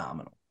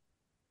phenomenal.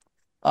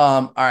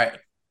 All right.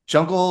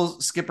 Jungle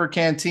Skipper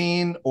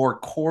Canteen or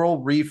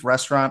Coral Reef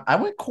Restaurant. I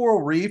went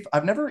Coral Reef.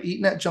 I've never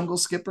eaten at Jungle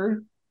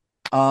Skipper.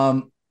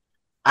 I don't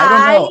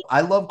know.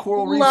 I love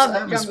Coral Reef's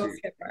atmosphere. Jungle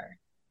Skipper.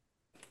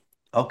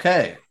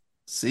 Okay.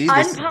 See,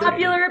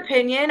 unpopular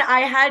opinion.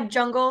 I had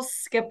Jungle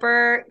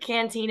Skipper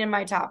Canteen in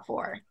my top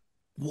 4.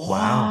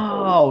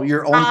 Wow.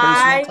 Your own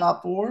personal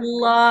top 4?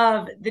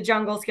 Love the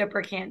Jungle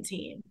Skipper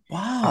Canteen.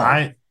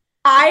 Wow.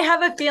 I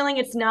have a feeling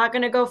it's not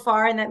going to go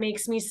far, and that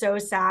makes me so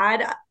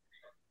sad.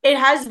 It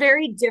has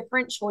very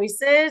different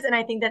choices, and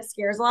I think that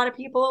scares a lot of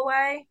people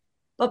away.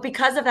 But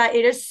because of that,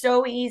 it is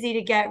so easy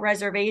to get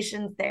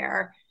reservations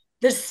there.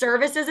 The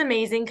service is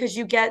amazing because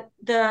you get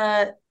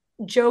the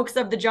jokes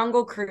of the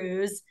Jungle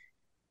Cruise,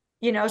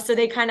 so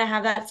they kind of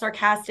have that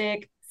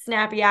sarcastic,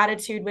 snappy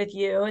attitude with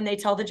you, and they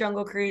tell the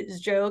Jungle Cruise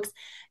jokes.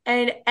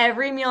 And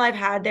every meal I've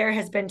had there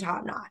has been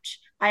top notch.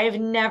 I have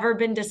never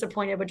been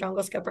disappointed with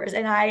Jungle Skippers,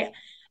 and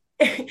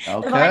if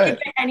I could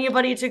get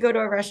anybody to go to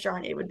a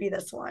restaurant, it would be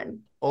this one.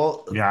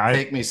 Well, yeah,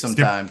 take me some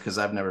time because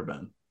I've never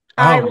been.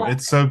 Oh,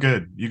 it's so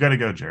good. You got to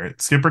go,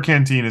 Jarrett. Skipper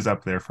Canteen is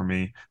up there for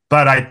me,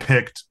 but I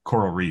picked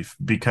Coral Reef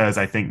because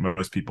I think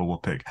most people will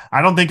pick.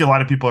 I don't think a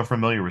lot of people are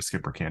familiar with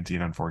Skipper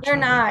Canteen, unfortunately.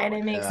 They're not, and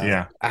it makes sense.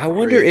 Yeah. I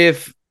wonder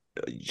if,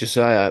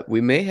 Josiah,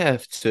 we may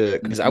have to,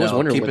 because I was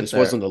wondering what this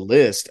was on the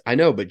list. I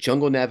know, but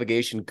Jungle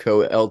Navigation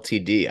Co.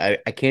 Ltd.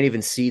 I can't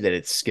even see that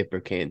it's Skipper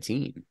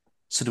Canteen.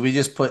 So do we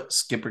just put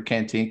Skipper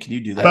Canteen? Can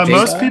you do that? But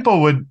most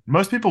people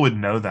would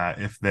know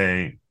that if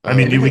they. I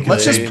mean,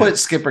 let's just put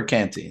Skipper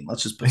Canteen.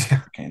 Let's just put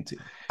Skipper Canteen.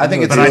 I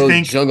think it's. But I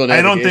think Jungle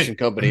Navigation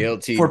Company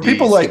Ltd. For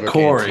people like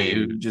Corey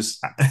who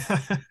just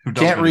who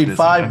can't read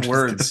 5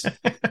 words.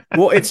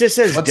 Well, it just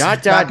says ...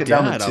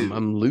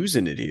 I'm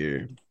losing it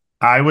here.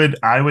 I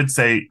would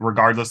say,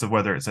 regardless of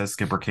whether it says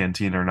Skipper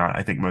Canteen or not,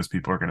 I think most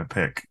people are going to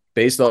pick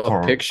based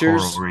off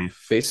pictures. Coral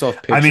Reef. Based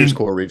off pictures,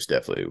 Coral Reef's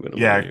definitely going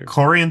to win here.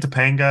 Corey and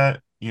Topanga.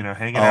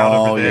 Hanging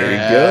out over there. There you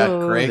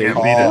go. Great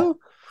call.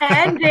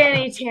 And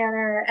Danny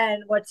Tanner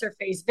and what's her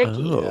face, Vicky.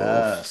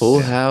 Full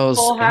House.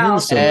 And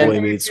some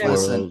Boy Meets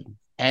World.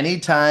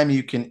 Anytime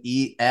you can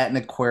eat at an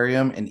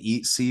aquarium and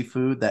eat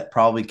seafood that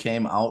probably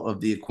came out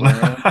of the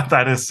aquarium.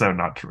 That is so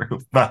not true.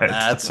 But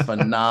that's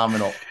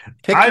phenomenal.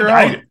 Pick your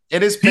own.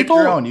 It is pick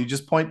your own. You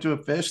just point to a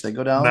fish, they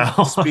go down,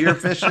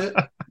 spearfish it,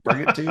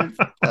 bring it to your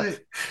plate.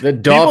 The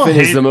dolphin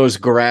is the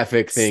most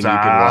graphic thing you can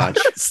watch.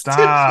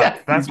 Stop.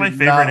 That's my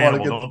favorite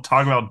animal. Don't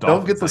talk about dolphins.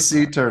 Don't get the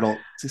sea turtle.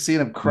 To see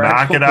them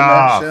crack open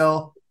that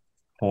shell.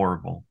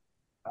 Horrible.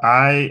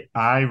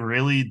 I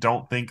really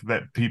don't think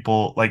that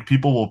people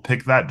will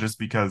pick that just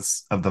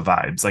because of the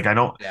vibes. Like, I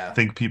don't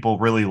think people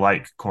really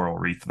like Coral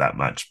Reef that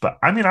much. But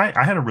I mean,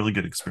 I had a really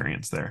good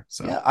experience there.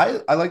 So yeah,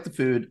 I like the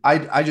food.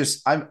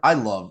 I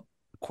love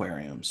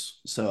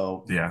aquariums.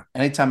 So yeah,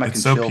 anytime I can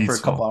chill for a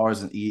couple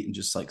hours and eat and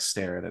just like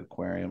stare at an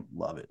aquarium,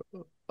 love it.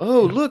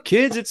 Oh, look,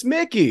 kids, it's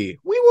Mickey.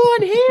 We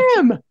want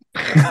him.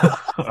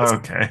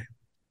 Okay.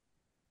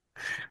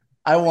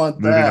 I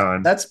want that. Moving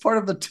on. That's part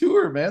of the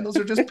tour, man. Those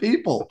are just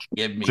people.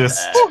 Give me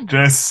that.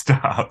 Just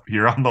stop.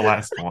 You're on the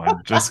last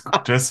one.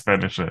 Just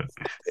finish it.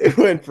 It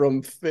went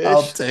from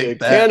fish to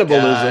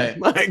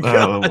cannibalism. My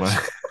God.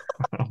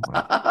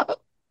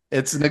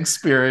 It's an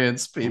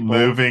experience, people.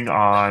 Moving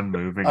on.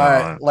 All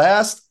right.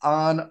 Last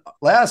matchup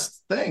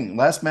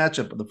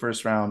of the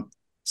first round.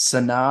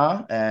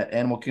 Sanaa at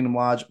Animal Kingdom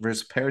Lodge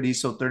versus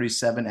Paradiso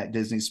 37 at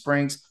Disney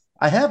Springs.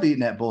 I have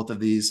eaten at both of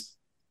these.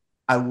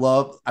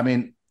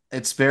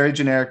 It's very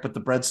generic, but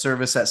the bread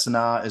service at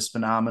Sanaa is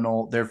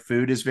phenomenal. Their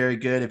food is very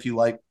good if you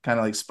like kind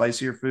of like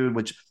spicier food,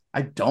 which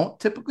I don't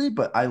typically,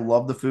 but I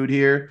love the food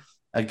here.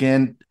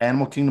 Again,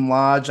 Animal Kingdom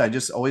Lodge, I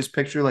just always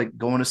picture like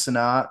going to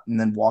Sanaa and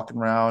then walking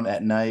around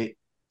at night,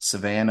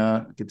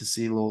 Savannah, get to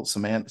see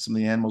some of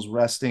the animals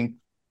resting.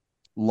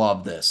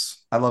 Love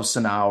this. I love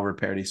Sanaa over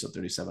Paradiso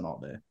 37 all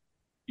day.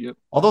 Yep.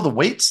 Although the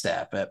wait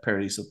staff at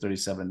Paradiso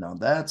 37, now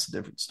that's a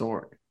different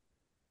story.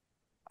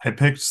 I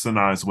picked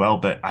Sanaa as well,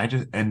 but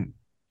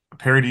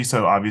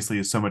Paradiso obviously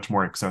is so much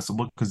more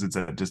accessible because it's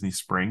at Disney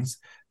Springs,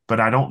 but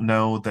I don't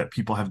know that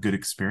people have good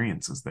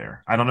experiences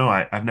there. I don't know.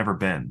 I've never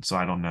been, so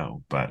I don't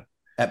know. But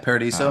at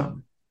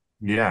Paradiso,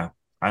 I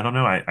don't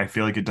know. I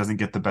feel like it doesn't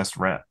get the best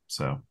rep.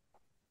 So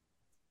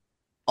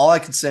all I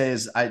could say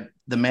is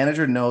the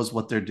manager knows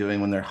what they're doing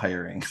when they're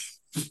hiring.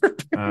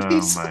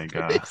 Oh my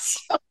God.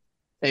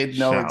 They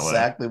know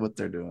exactly what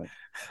they're doing.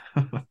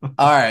 All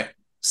right.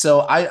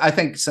 So I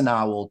think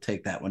Sanaa will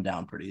take that one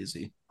down pretty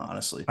easy,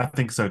 honestly. I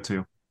think so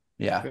too.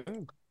 Yeah.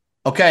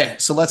 Okay,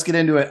 so let's get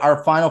into it.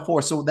 Our final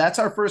four. So that's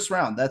our first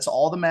round. That's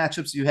all the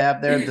matchups you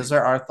have there. Those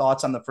are our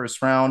thoughts on the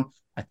first round.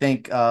 I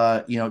think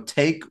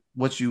take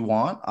what you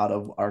want out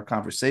of our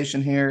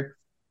conversation here.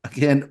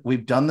 Again,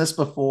 we've done this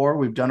before.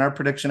 We've done our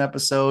prediction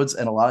episodes,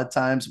 and a lot of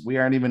times we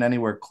aren't even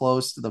anywhere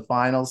close to the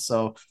finals.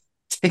 So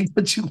take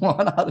what you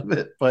want out of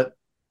it. But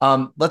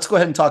let's go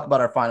ahead and talk about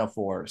our final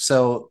four.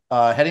 So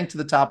heading to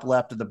the top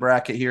left of the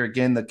bracket here,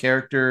 again, the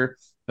character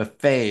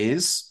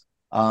buffets.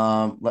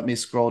 Let me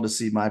scroll to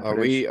see my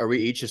prediction. Are we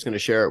each just going to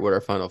share what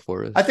our final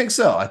four is? I think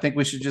so. I think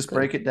we should just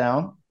break it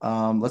down.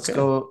 Let's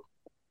go.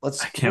 I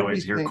can't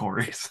wait to hear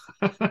Corey's.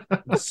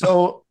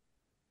 So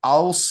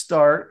I'll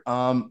start.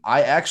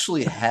 I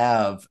actually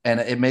have, and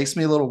it makes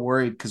me a little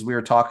worried because we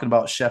were talking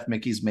about Chef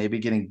Mickey's maybe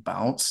getting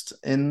bounced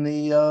in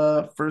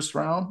the first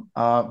round.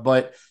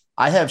 But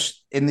I have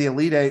in the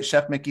Elite Eight,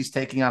 Chef Mickey's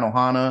taking on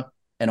Ohana,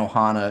 and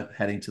Ohana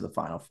heading to the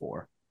final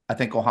four. I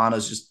think Ohana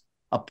is just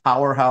a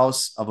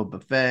powerhouse of a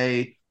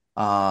buffet.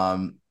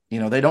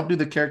 they don't do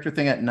the character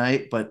thing at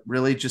night, but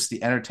really just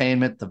the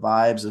entertainment, the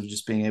vibes of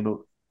just being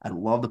able. I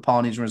love the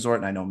Polynesian Resort,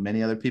 and I know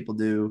many other people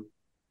do.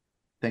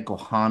 I think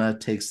Ohana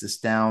takes this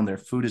down. Their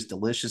food is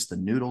delicious. The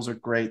noodles are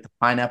great. The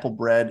pineapple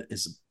bread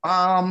is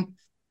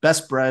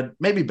best bread,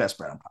 maybe best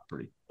bread on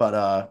property.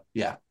 But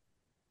yeah,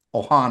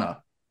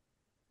 Ohana.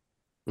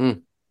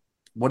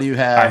 What do you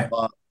have?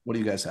 What do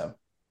you guys have?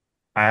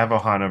 I have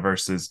Ohana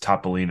versus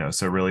Topolino,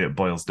 so really it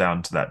boils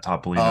down to that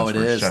Topolino. Oh, it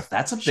is.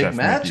 That's a big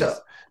matchup.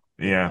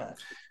 Yeah,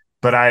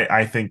 but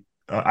I think,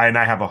 and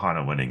I have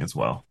Ohana winning as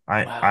well.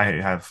 I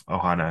have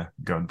Ohana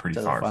going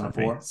pretty far for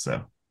me.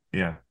 So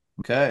yeah,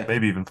 okay,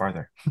 maybe even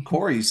farther.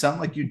 Corey, you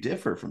sound like you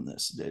differ from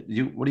this.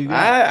 What do you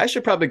got? I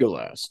should probably go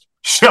last.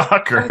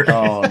 Shocker!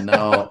 Oh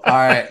no! All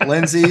right,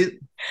 Lindsay.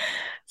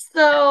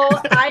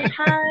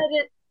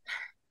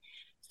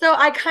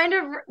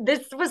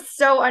 This was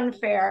so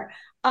unfair.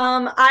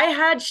 I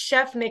had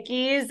Chef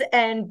Mickey's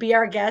and Be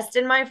Our Guest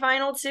in my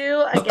final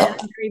two. Again,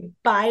 I'm very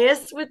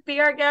biased with Be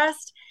Our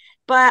Guest,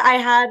 but I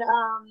had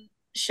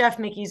Chef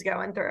Mickey's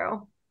going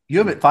through. You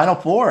have it final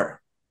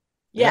four.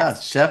 Yes.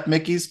 Yeah, Chef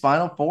Mickey's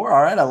final four.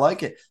 All right, I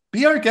like it.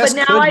 Be Our Guest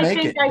could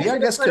make it. Be Our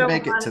Guest could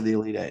make it to the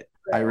Elite Eight.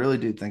 I really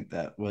do think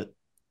that, but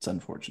it's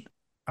unfortunate.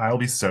 I'll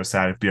be so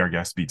sad if Be Our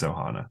Guest beats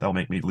Ohana. That'll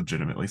make me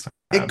legitimately sad.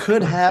 It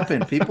could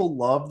happen. People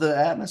love the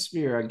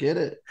atmosphere. I get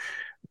it.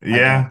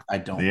 Yeah. I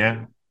don't.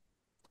 Yeah.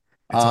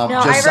 I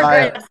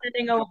regret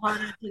sending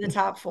Ohana to the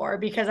top four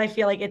because I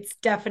feel like it's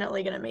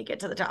definitely going to make it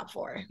to the top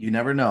four. You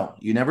never know.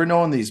 You never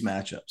know in these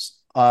matchups.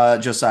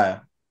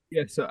 Josiah.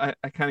 Yeah, so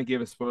I kind of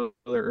gave a spoiler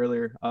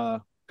earlier.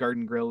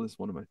 Garden Grill is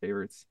one of my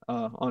favorites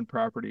on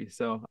property.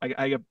 So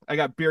I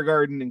got Beer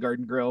Garden and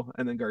Garden Grill,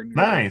 and then Garden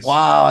Grill. Nice.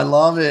 Wow, I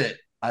love it.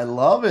 I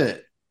love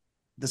it.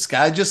 This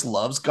guy just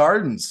loves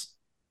gardens.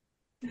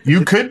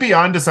 You could be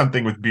onto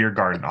something with Beer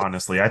Garden,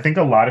 honestly. I think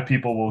a lot of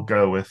people will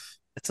go with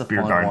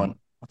Beer Garden. One.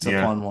 It's a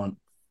fun one.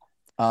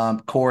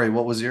 Corey,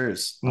 what was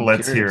yours?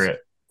 Let's hear it.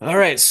 All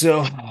right,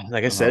 so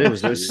like I said, it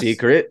was no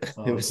secret.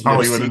 It was no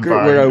Hollywood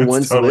secret where I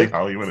once totally lived.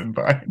 Hollywood and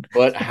Vine.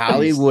 But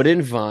Hollywood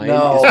and Vine.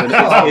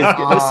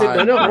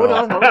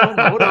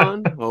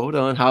 Hold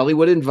on.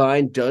 Hollywood and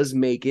Vine does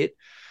make it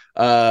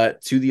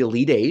to the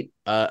Elite Eight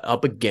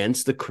up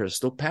against the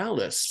Crystal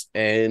Palace.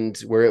 And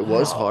where it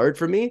was hard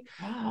for me,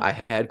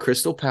 I had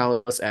Crystal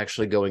Palace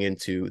actually going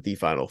into the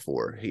Final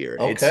Four here.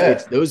 Okay.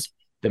 It's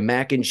the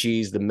mac and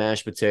cheese, the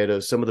mashed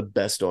potatoes, some of the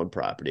best on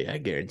property. I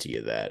guarantee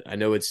you that. I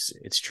know it's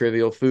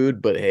trivial food,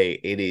 but hey,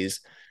 it is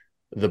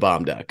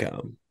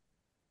thebomb.com.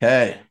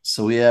 Okay.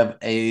 So we have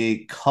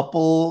a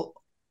couple.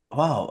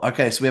 Wow.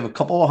 Okay. So we have a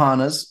couple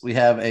Ohanas. We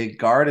have a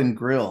Garden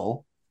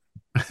Grill.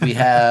 We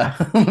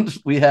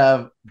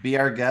have Be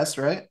Our Guest,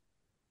 right?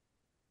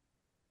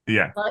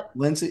 Yeah.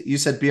 Lindsay, you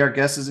said Be Our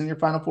Guest is in your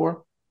final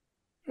four?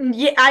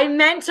 Yeah, I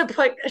meant to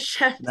put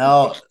Chef.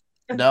 No.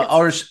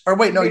 Or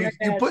wait, no, you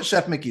put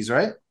Chef Mickey's,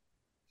 right?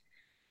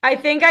 I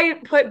think I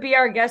put Be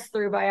Our Guest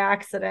through by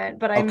accident,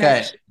 but I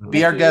meant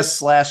Be Our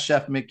Guest /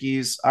 Chef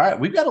Mickey's. All right,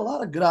 we've got a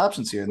lot of good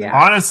options here. Yeah.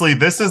 Honestly,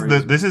 this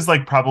is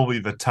like probably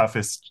the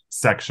toughest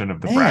section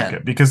of the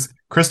bracket because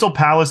Crystal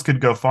Palace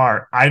could go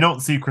far. I don't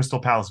see Crystal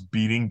Palace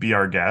beating Be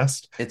Our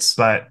Guest,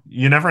 but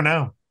you never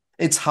know.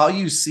 It's how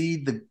you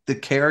see the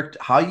character,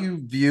 how you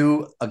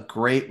view a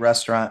great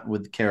restaurant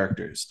with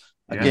characters.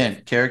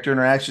 Again, character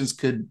interactions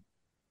could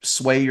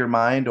sway your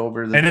mind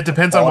over and it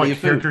depends on what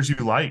characters you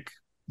like,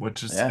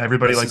 which is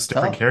everybody likes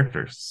different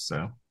characters.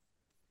 So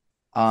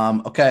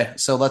okay,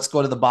 so let's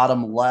go to the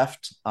bottom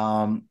left.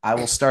 I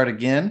will start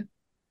again.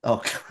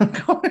 Oh,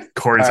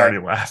 Corey's already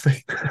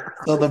laughing.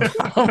 So the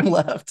bottom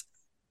left,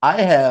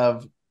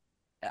 I'm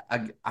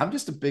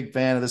just a big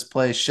fan of this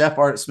place. Chef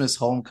Art Smith's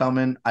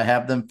Homecoming. I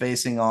have them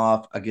facing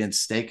off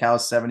against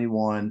Steakhouse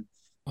 71.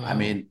 Wow. I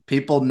mean,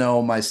 people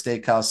know my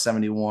Steakhouse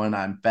 71.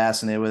 I'm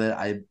fascinated with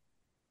it.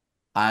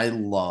 I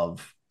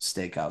love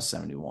Steakhouse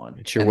 71.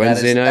 It's your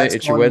Wednesday night.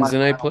 It's your Wednesday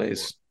night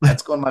place.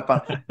 That's going to my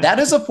final. That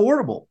is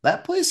affordable.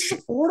 That place is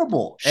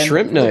affordable. And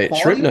shrimp night,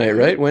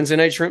 right? Wednesday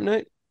night shrimp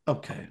night.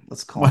 Okay,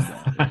 let's call it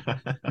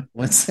that.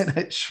 Wednesday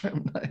night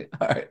shrimp night.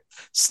 All right,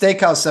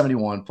 Steakhouse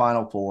 71,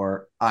 final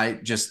four. I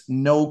just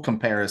no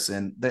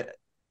comparison. The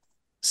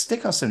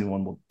Steakhouse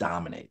 71 will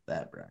dominate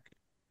that bracket.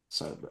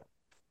 So.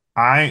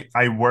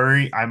 I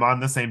worry. I'm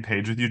on the same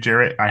page with you,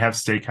 Jarrett. I have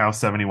Steakhouse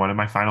 71 in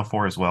my final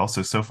four as well.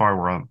 So far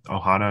we're on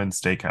Ohana and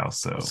Steakhouse.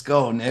 So let's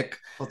go, Nick.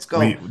 Let's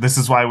go. This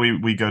is why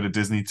we go to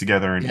Disney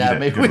together and eat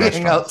maybe we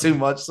hang out too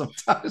much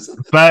sometimes.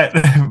 but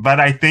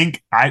I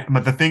think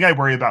but the thing I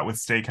worry about with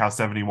Steakhouse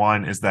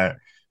 71 is that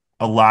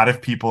a lot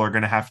of people are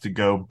going to have to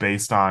go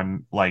based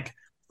on like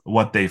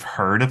what they've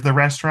heard of the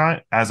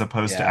restaurant as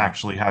opposed to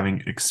actually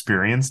having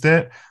experienced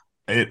it.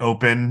 It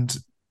opened.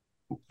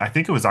 I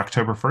think it was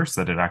October 1st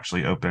that it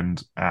actually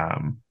opened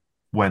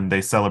when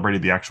they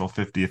celebrated the actual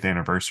 50th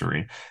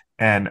anniversary.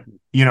 And,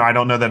 I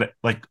don't know that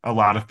like a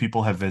lot of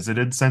people have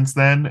visited since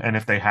then. And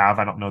if they have,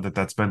 I don't know that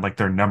that's been like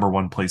their number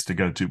one place to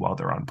go to while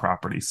they're on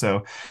property.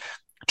 So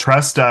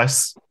Trust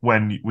us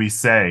when we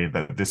say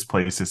that this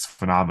place is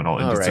phenomenal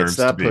and All right, deserves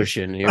stop to be.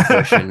 pushing. You're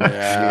pushing.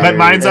 But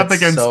mine's up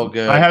against. so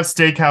good. I have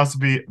Steakhouse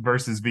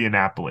versus Via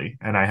Napoli,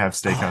 and I have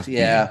Steakhouse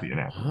yeah. beating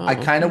Via Napoli. I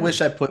kind of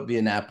wish I put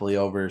Via Napoli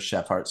over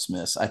Chef Hart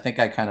Smith's. I think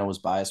I kind of was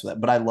biased with that,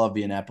 but I love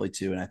Via Napoli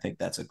too, and I think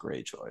that's a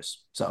great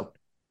choice. So,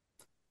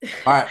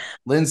 all right,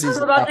 Lindsay's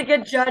I'm about to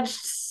get judged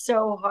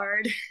so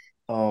hard.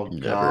 Oh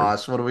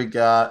gosh, what do we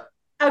got?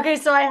 Okay,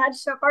 so I had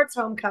Chef Hart's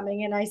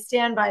Homecoming, and I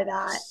stand by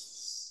that.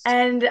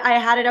 And I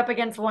had it up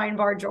against Wine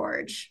Bar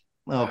George.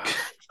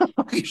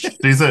 Okay.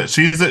 she's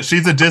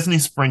a Disney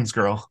Springs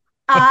girl.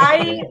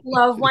 I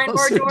love Wine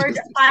Bar George.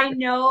 I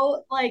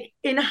know, like,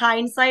 in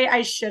hindsight,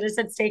 I should have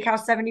said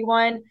Steakhouse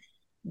 71,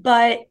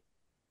 but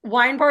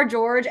Wine Bar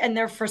George and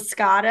their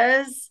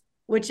Frascatas,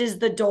 which is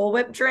the Dole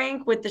Whip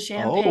drink with the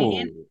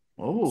champagne.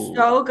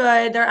 So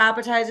good. Their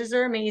appetizers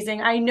are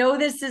amazing. I know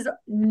this is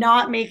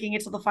not making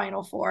it to the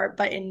Final Four,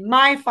 but in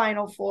my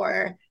Final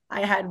Four,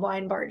 I had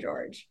Wine Bar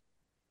George.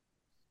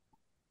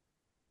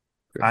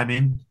 I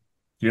mean,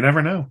 you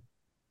never know.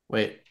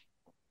 Wait.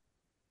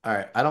 All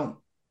right.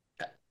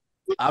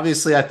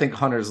 Obviously, I think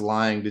Hunter's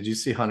lying. Did you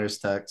see Hunter's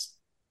text?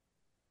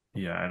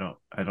 Yeah,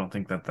 I don't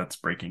think that's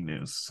breaking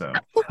news. So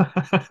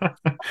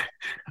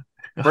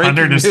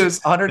Breaking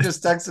news. Hunter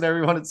just texted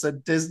everyone and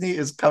said Disney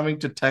is coming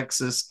to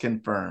Texas,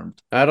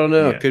 confirmed. I don't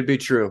know. Yeah. It could be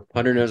true.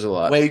 Hunter knows a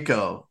lot.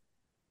 Waco.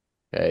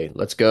 Hey,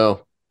 let's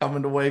go.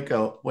 Coming to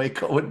Waco.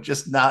 Waco would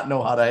just not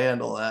know how to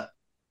handle that.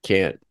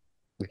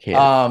 We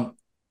can't.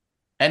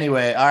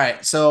 Anyway, all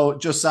right. So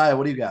Josiah,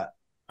 what do you got?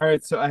 All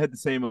right, so I had the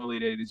same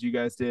Elite Eight as you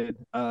guys did,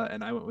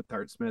 and I went with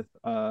Hart Smith.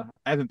 I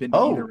haven't been to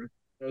either,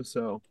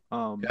 so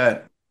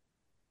good.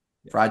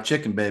 Fried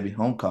chicken, baby,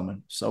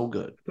 Homecoming, so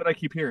good. That's what I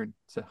keep hearing.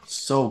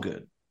 So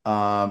good.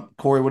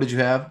 Corey, what did you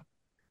have?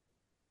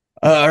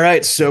 All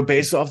right, so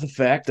based off the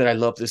fact that I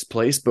love this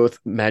place, both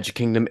Magic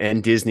Kingdom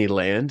and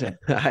Disneyland,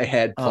 I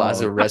had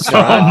Plaza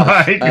Restaurant. Oh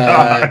my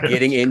god!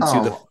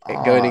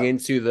 Going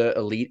into the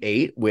Elite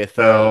Eight with.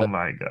 Oh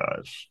my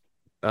gosh!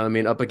 I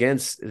mean, up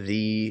against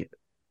the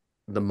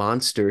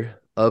monster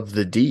of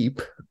the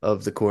deep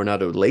of the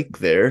Coronado Lake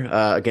there,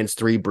 against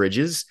Three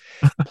Bridges.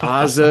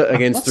 Plaza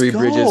against Three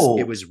Bridges.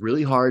 It was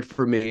really hard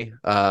for me,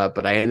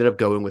 but I ended up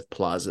going with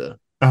Plaza.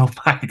 Oh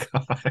my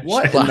gosh.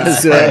 What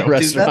Plaza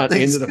Restaurant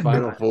into the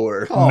Final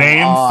Four.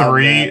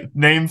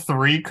 Name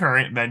three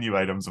current menu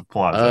items of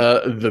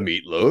Plaza. The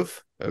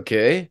meatloaf.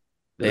 Okay.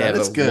 They have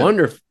a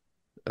wonderful.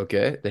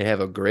 Okay. They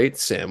have a great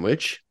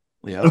sandwich.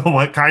 Yeah.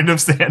 What kind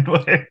of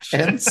sandwich?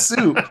 And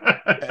soup.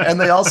 And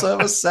they also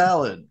have a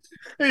salad.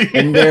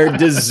 And their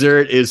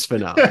dessert is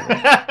phenomenal.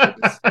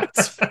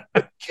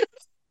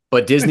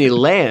 But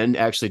Disneyland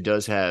actually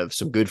does have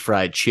some good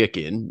fried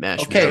chicken,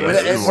 mashed potatoes.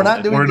 Okay, we're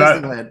not doing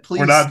Disneyland. Please,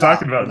 we're not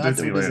talking about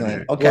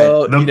Disneyland. Okay,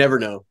 well, you never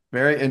know.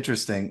 Very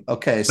interesting.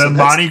 Okay, so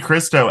Monte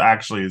Cristo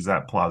actually is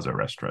at Plaza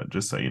Restaurant.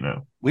 Just so you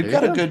know, we've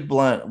got a good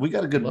blend. We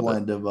got a good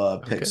blend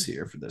of picks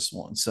here for this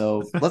one.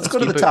 So let's go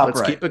to the top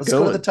right. Let's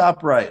go to the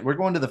top right. We're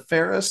going to the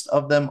fairest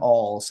of them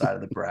all side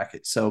of the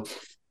bracket. So,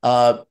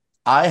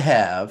 I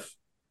have.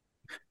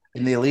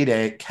 In the Elite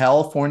Eight,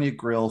 California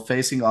Grill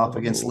facing off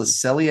against Le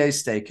Cellier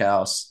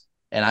Steakhouse,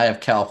 and I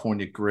have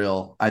California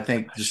Grill. I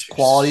think just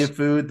quality of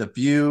food, the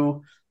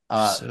view,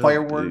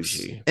 fireworks.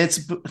 Bougie.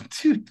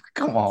 Dude,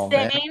 come on,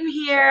 Same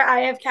here. I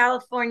have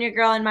California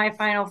Grill in my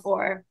Final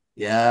Four.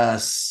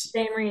 Yes.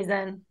 Same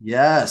reason.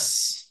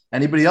 Yes.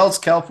 Anybody else?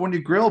 California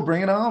Grill,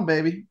 bring it on,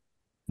 baby.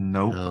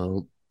 Nope.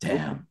 No.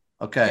 Damn.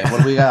 Okay,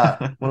 what do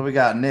we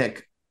got?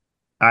 Nick?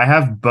 I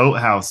have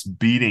Boathouse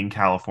beating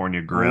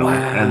California Grill,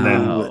 and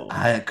then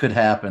it could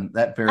happen.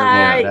 That very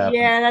well could happen.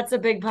 Yeah, that's a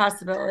big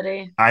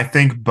possibility. I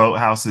think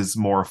Boathouse is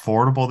more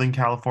affordable than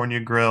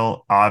California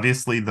Grill.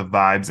 Obviously, the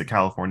vibes at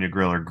California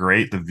Grill are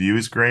great. The view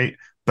is great,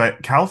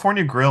 but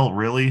California Grill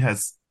really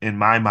has, in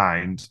my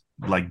mind,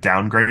 like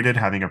downgraded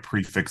having a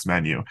prefix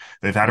menu.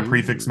 They've had a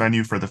prefix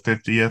menu for the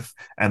 50th,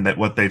 and that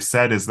what they've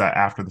said is that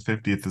after the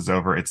 50th is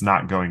over, it's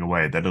not going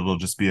away, that it'll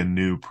just be a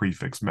new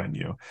prefix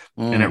menu.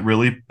 And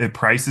it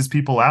prices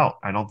people out.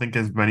 I don't think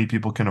as many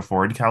people can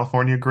afford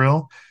California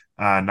Grill,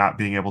 not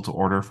being able to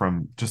order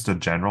from just a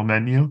general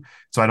menu.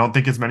 So I don't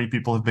think as many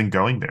people have been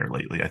going there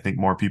lately. I think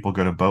more people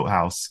go to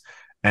Boathouse,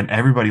 and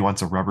everybody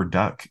wants a rubber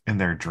duck in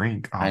their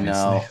drink, obviously.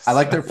 I know. I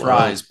like their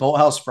fries.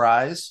 Boathouse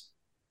fries.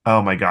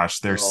 Oh my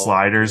gosh, their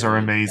sliders are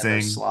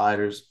amazing.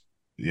 Sliders.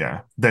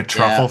 Yeah. The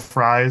truffle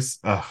fries.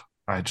 Ugh,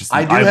 I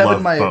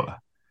love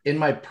in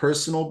my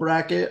personal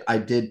bracket, I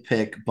did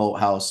pick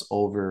Boathouse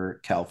over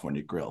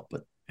California Grill,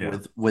 but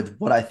with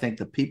what I think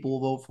the people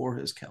will vote for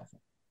is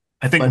California.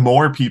 I think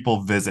more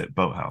people visit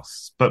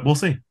Boathouse, but we'll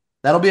see.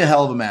 That'll be a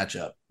hell of a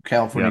matchup.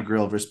 California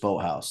Grill versus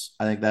Boathouse.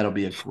 I think that'll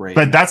be a great.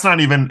 But that's not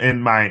even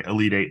in my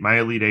Elite Eight. My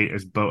Elite Eight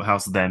is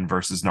Boathouse then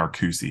versus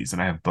Narcoossee's,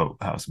 and I have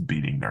Boathouse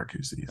beating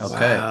Narcoossee's.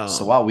 Okay,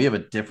 so we have a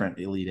different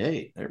Elite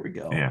Eight. There we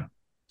go. Yeah.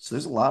 So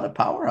there's a lot of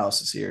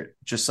powerhouses here.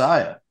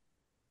 Josiah.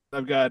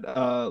 I've got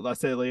Le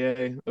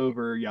Cellier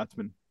over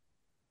Yachtsman.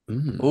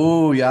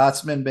 Ooh,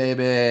 Yachtsman,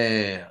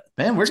 baby.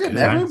 Man, we're getting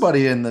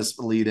everybody in this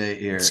Elite Eight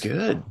here. It's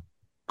good.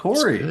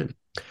 Corey.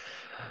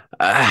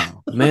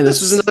 Man,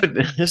 this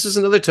is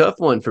another tough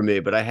one for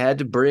me, but I had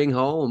to bring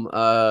home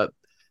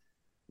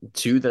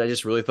two that I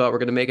just really thought were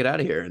going to make it out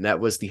of here, and that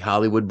was the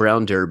Hollywood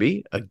Brown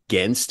Derby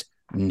against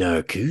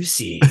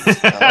Narcoossee.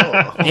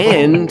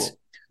 And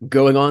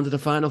going on to the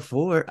Final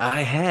Four,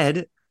 I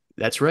had,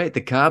 that's right,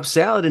 the Cobb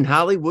salad and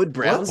Hollywood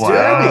Brown's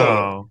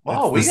Derby.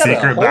 Wow, we got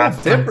secret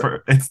bathroom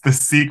it's the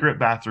secret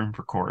bathroom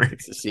for Corey.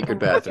 It's the secret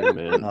bathroom,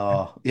 man.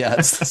 Oh, yeah,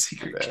 it's the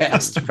secret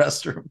cast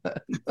restroom.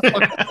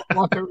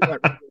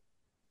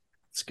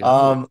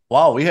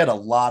 Wow, we had a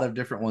lot of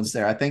different ones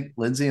there. I think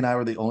Lindsay and I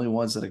were the only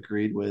ones that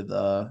agreed with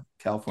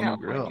California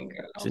Grill.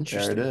 It's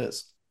interesting. There it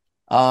is.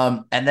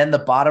 And then the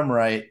bottom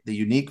right, the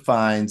unique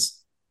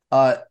finds.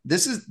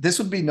 This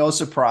would be no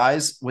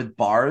surprise with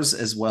bars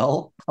as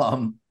well.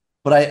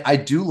 But I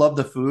do love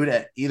the food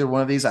at either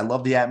one of these. I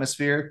love the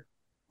atmosphere.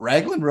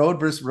 Raglan Road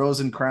versus Rose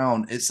and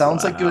Crown. It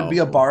sounds like it would be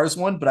a bars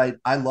one, but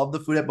I love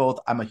the food at both.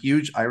 I'm a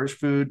huge Irish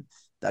food.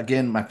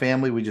 Again, my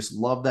family, we just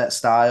love that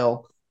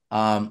style.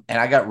 And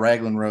I got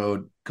Raglan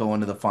Road going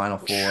to the Final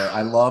Four.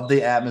 I love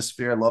the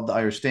atmosphere. I love the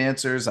Irish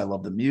dancers. I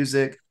love the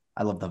music.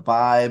 I love the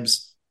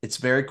vibes. It's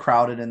very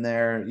crowded in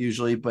there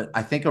usually, but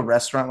I think a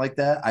restaurant like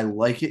that, I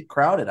like it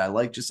crowded. I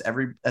like just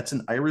that's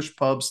an Irish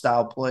pub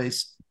style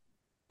place.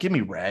 Give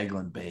me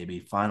Raglan, baby.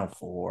 Final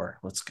Four.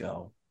 Let's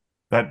go.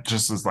 That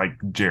just is like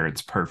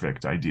Jared's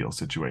perfect ideal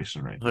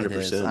situation, right?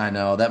 100%. I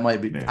know that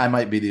might be. Yeah. I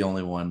might be the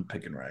only one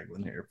picking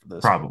Raglan here for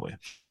this. Probably.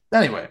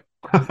 Anyway,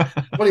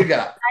 what do you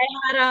got?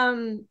 I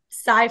had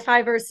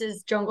Sci-Fi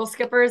versus Jungle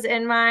Skippers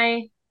in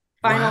my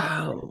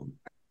final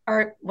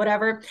or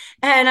whatever,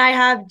 and I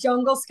have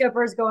Jungle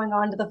Skippers going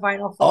on to the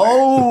Final Four.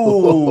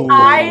 Oh,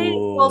 I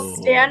will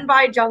stand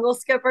by Jungle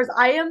Skippers.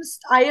 I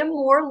am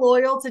more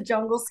loyal to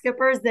Jungle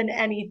Skippers than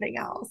anything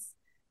else.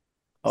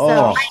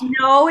 So I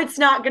know it's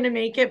not going to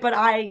make it, but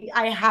I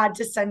had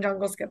to send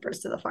Jungle Skippers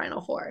to the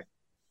Final Four.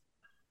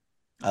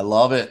 I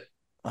love it.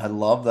 I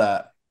love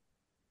that.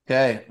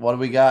 Okay, what do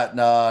we got?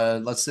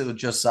 Let's sit with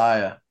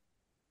Josiah.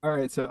 All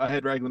right, so I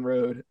had Raglan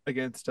Road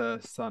against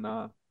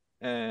Sana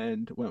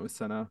and went with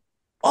Sana.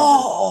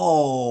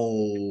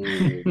 Oh,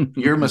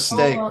 your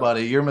mistake,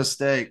 buddy. Your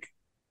mistake.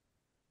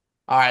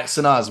 All right,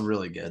 Sana is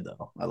really good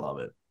though. I love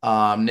it.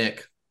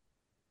 Nick.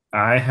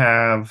 I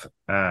have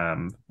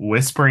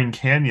Whispering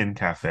Canyon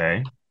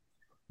Cafe.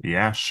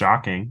 Yeah,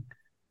 shocking.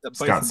 It's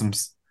got some.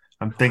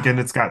 I'm thinking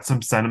it's got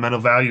some sentimental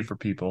value for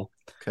people.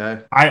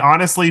 Okay. I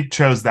honestly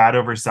chose that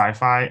over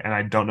Sci-Fi, and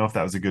I don't know if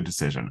that was a good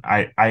decision.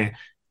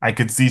 I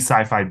could see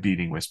Sci-Fi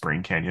beating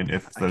Whispering Canyon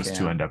if those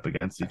two end up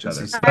against each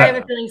other. I have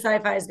a feeling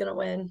Sci-Fi is going to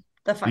win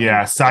the final.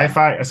 Yeah,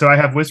 Sci-Fi. So I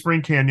have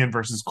Whispering Canyon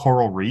versus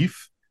Coral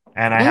Reef,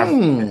 and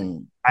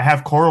I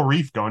have Coral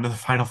Reef going to the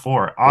Final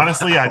Four.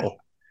 Honestly,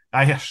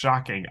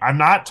 shocking. I'm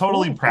not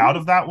totally proud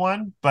of that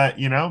one, but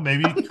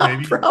maybe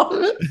proud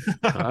of it.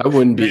 I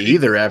wouldn't be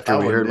either after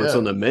we heard what's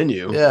on the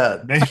menu. Yeah,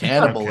 maybe,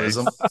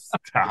 cannibalism.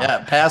 Okay.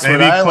 Yeah,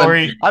 Password Island.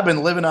 Corey, I've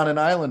been living on an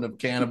island of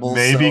cannibals.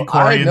 Maybe so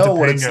Corey I know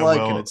what it's like,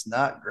 and it's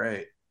not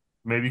great.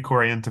 Maybe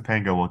Corey and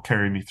Topanga will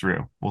carry me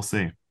through. We'll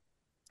see.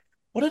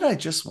 What did I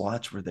just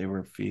watch where they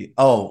were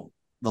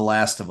The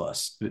Last of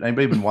Us.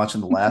 Anybody been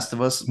watching The Last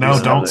of Us? No,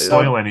 don't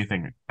spoil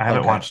anything. I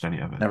haven't watched any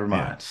of it. Never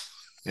mind.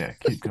 Yeah,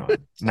 keep going.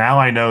 Now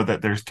I know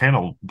that there's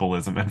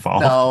cannibalism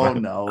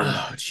involved. No.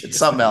 It's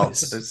something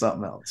else. There's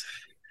something else.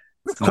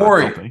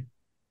 Corey.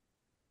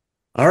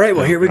 All right,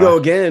 well, here we go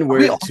again.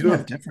 Where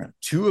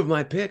two of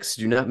my picks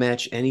do not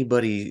match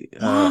anybody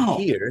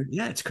here.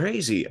 Yeah, it's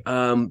crazy.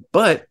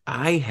 But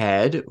I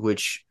had,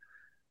 which,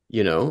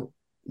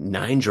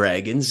 Nine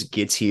Dragons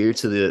gets here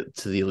to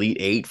the Elite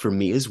Eight for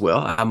me as well.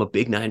 I'm a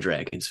big Nine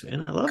Dragons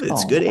fan. I love it.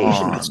 It's good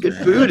Asian. It's good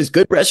food. It's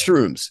good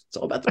restrooms. It's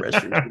all about the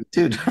restrooms.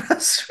 Dude,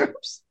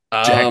 restrooms.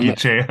 Jackie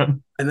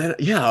Chan. And then,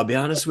 I'll be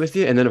honest with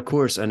you. And then, of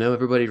course, I know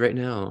everybody right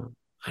now.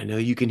 I know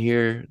you can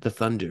hear the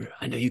thunder.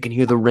 I know you can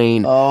hear the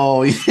rain.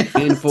 Oh, yeah.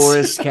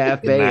 Rainforest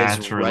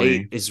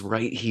Cafe is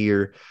right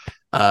here.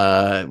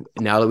 Now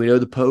that we know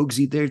the Pogues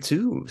eat there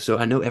too. So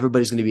I know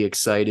everybody's going to be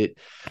excited.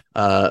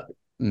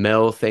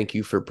 Mel, thank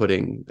you for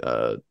putting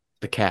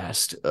the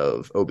cast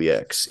of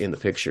OBX in the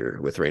picture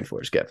with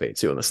Rainforest Cafe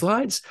too on the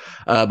slides.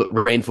 But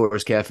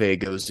Rainforest Cafe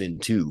goes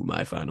into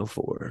my Final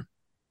Four.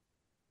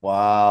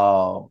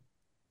 Wow.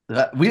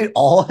 We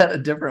all had a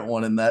different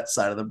one in that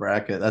side of the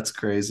bracket. That's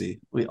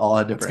crazy. We all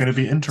had different. It's going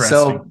to be interesting.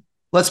 So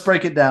let's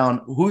break it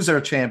down. Who's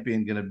our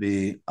champion going to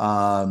be?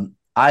 I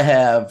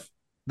have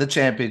the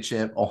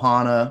championship,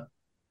 Ohana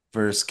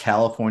versus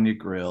California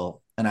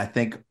Grill. And I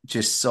think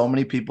just so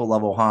many people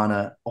love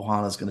Ohana.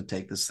 Ohana's going to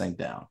take this thing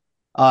down.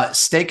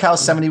 Steakhouse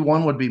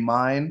 71 would be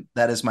mine.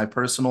 That is my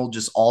personal,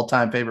 just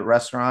all-time favorite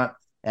restaurant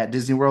at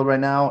Disney World right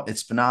now.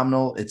 It's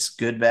phenomenal. It's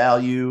good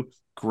value,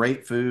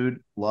 great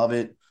food. Love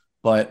it.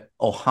 But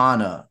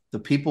Ohana, the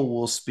people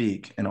will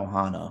speak, and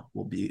Ohana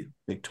will be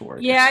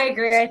victorious. Yeah, I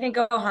agree. I think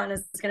Ohana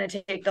is going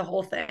to take the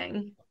whole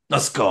thing.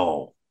 Let's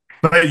go.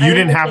 But you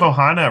didn't have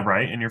Ohana,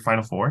 right, in your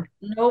Final Four?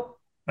 Nope.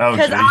 Oh,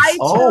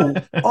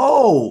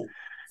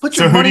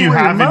 So who do you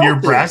have in your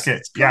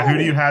bracket? Yeah, who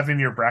do you have in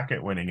your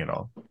bracket winning it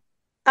all?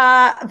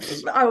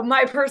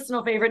 My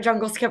personal favorite,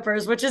 Jungle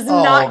Skippers, which is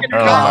not going to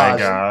Oh my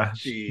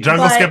gosh.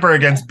 Jungle Skipper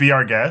against Be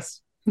Our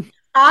Guest.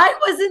 I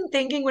wasn't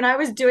thinking when I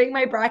was doing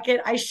my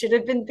bracket, I should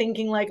have been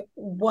thinking like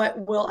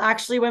what will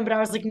actually win, but I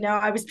was like, no,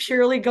 I was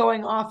purely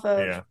going off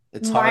of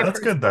it's hard. That's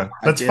good though.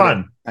 That's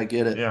fun. I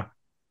get it. Yeah.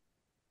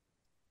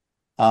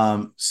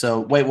 So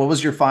wait, what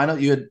was your final?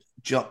 You had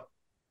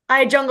I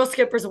had Jungle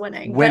Skippers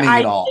winning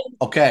it all.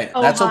 Okay,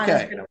 that's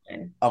okay.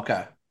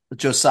 Okay,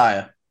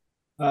 Josiah.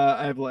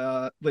 I have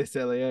Les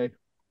Alliés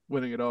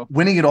winning it all.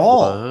 Winning it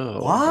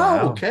all.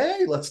 Wow.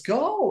 Okay, let's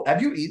go.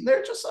 Have you eaten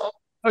there, Josiah?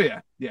 Oh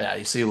yeah.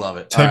 You see, you love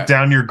it. Took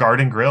down your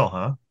Garden Grill,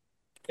 huh?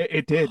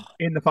 It did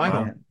in the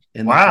final. Wow.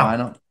 In the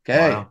final.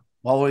 Okay. Wow.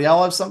 Well, we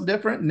all have something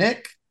different.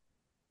 Nick.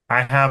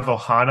 I have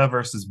Ohana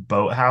versus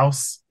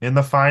Boathouse in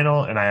the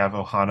final, and I have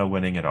Ohana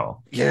winning it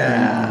all.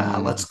 Yeah,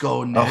 let's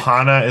go, Nick.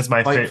 Ohana is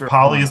my favorite.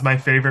 Poly is my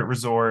favorite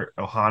resort.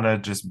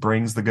 Ohana just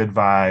brings the good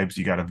vibes.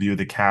 You got a view of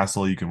the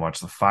castle. You can watch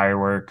the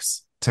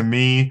fireworks. To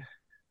me,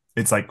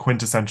 it's like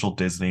quintessential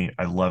Disney.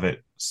 I love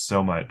it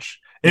so much.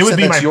 It would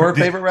be your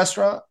favorite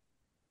restaurant?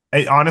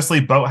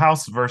 Honestly,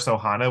 Boathouse versus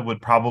Ohana would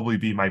probably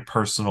be my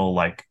personal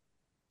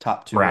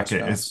top 2 bracket.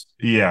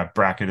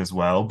 Bracket as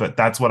well. But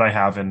that's what I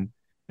have in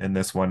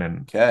this one,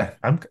 and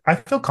I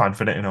feel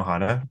confident in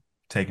Ohana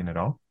taking it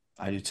all.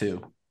 I do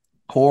too.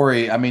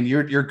 Corey, I mean,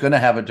 you're gonna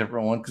have a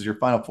different one because your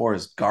final 4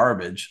 is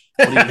garbage.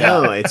 What do you got?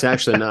 No, it's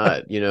actually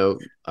not.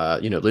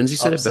 Lindsay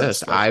said it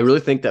best. I really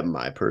think that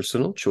my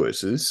personal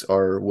choices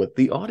are what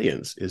the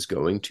audience is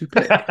going to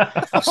pick.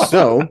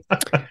 So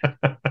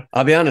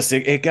I'll be honest,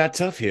 it got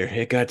tough here.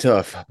 It got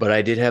tough, but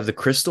I did have the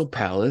Crystal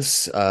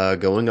Palace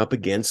going up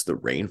against the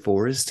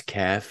Rainforest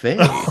Cafe.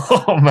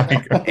 Oh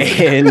my god!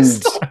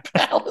 And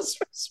Palace,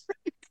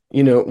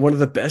 one of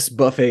the best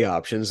buffet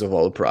options of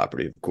all the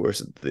property, of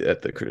course,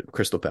 at the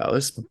Crystal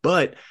Palace.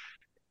 But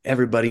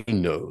everybody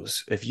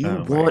knows if you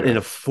want an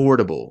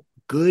affordable,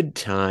 good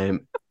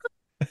time,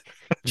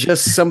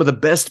 just some of the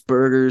best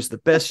burgers, the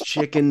best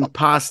chicken,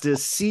 pasta,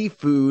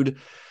 seafood.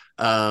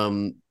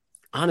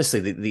 Honestly,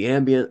 the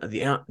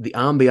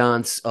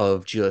ambiance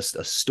of just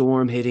a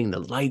storm hitting, the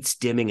lights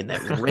dimming, and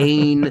that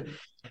rain,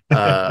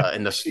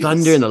 and the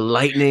thunder and the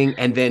lightning,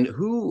 and then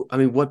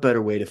what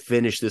better way to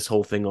finish this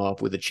whole thing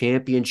off with a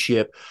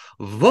championship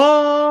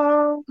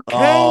volcano?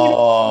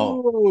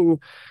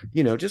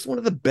 Just one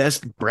of the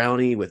best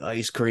brownie with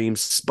ice cream,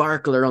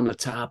 sparkler on the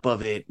top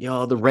of it. The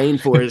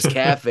Rainforest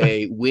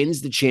Cafe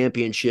wins the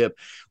championship,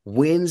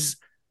 wins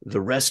the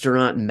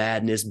Restaurant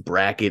Madness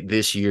bracket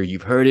this year.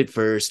 You've heard it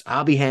first.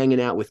 I'll be hanging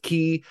out with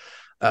Key,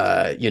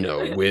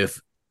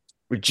 with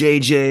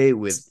JJ,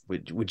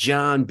 with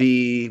John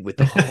B, with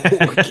the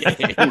whole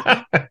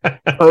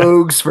gang.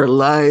 Oaks for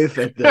life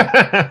at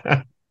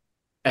the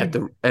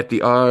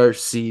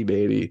RC,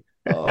 baby.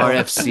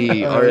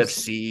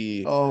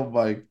 RFC. Oh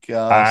my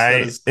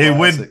gosh.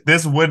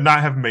 This would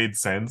not have made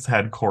sense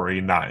had Corey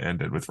not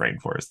ended with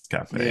Rainforest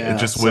Cafe. It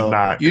just would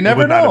not. You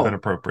never know. Not have been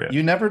appropriate.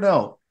 You never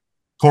know.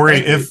 Corey,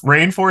 if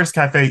Rainforest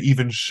Cafe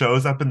even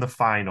shows up in the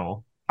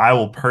final, I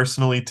will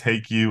personally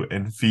take you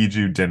and feed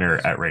you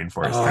dinner at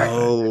Rainforest Cafe.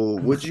 Oh,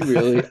 would you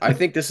really? I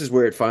think this is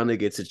where it finally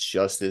gets its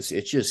justice.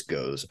 It just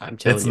goes. I'm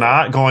telling you. It's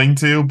not going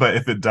to, but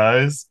if it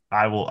does,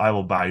 I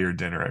will buy your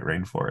dinner at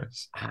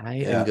Rainforest. I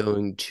am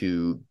going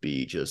to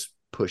be just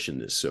pushing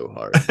this so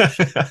hard.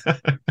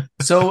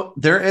 So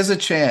there is a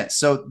chance.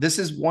 So this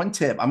is one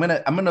tip. I'm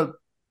gonna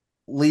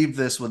leave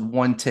this with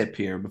one tip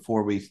here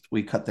before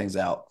we cut things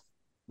out.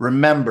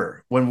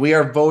 Remember, when we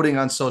are voting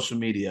on social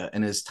media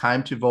and it's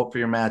time to vote for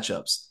your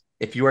matchups,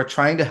 if you are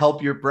trying to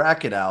help your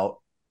bracket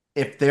out,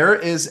 if there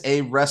is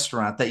a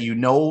restaurant that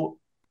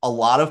a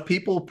lot of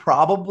people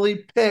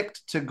probably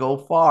picked to go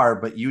far,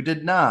 but you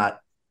did not,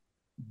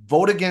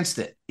 vote against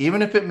it.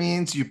 Even if it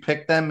means you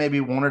pick them maybe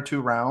 1 or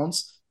 2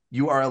 rounds,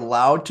 you are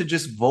allowed to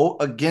just vote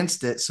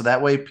against it. So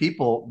that way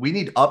we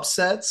need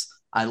upsets.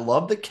 I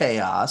love the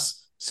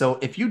chaos. So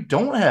if you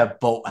don't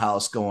have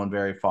Boathouse going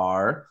very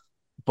far,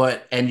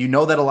 and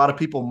that a lot of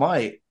people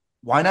might,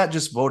 why not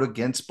just vote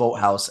against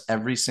Boathouse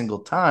every single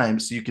time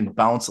so you can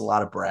bounce a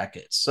lot of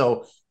brackets?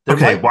 So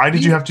why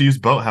did you have to use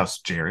Boathouse,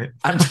 Jarrett?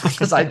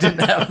 Because I didn't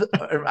have,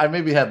 I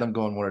maybe had them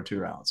going 1 or 2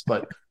 rounds.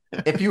 But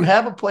if you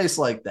have a place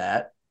like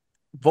that,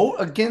 vote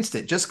against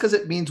it. Just because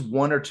it means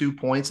 1 or 2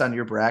 points on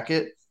your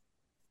bracket,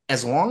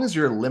 as long as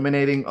you're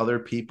eliminating other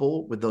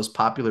people with those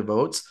popular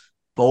votes,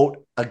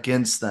 vote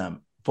against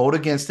them. Vote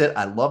against it.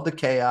 I love the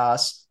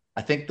chaos.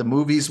 I think the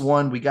movies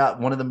won. We got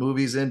one of the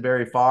movies in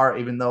very far,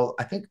 even though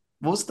I think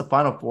what was the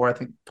final 4? I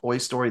think Toy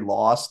Story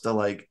lost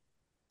to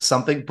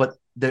something, but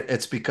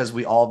it's because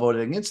we all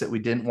voted against it. We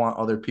didn't want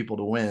other people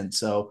to win.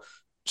 So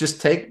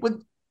just take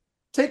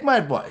my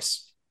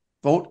advice.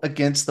 Vote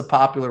against the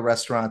popular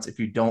restaurants if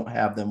you don't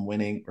have them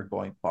winning or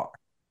going far.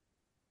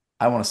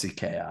 I want to see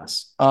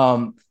chaos.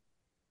 All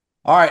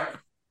right.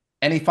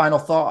 Any final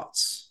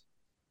thoughts?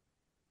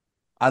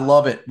 I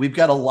love it. We've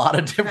got a lot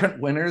of different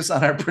winners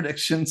on our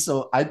predictions.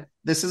 So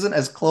this isn't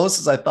as close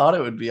as I thought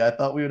it would be. I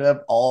thought we would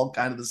have all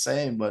kind of the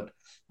same, but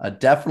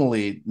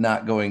definitely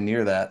not going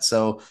near that.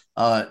 So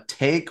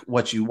take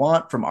what you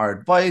want from our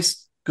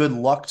advice. Good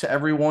luck to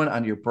everyone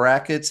on your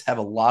brackets. Have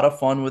a lot of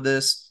fun with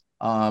this.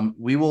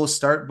 We will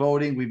start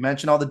voting. We've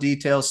mentioned all the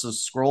details. So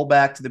scroll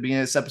back to the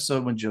beginning of this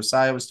episode when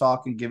Josiah was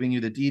talking, giving you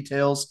the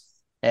details.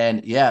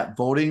 And yeah,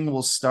 voting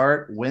will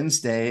start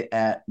Wednesday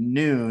at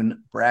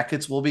noon.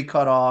 Brackets will be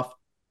cut off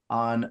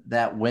on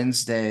that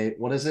Wednesday.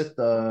 What is it?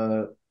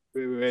 The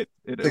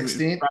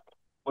 16th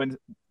or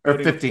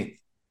 15th?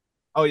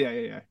 Oh,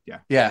 yeah.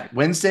 Yeah,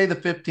 Wednesday the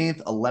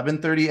 15th,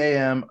 11:30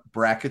 a.m.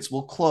 Brackets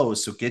will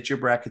close. So get your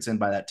brackets in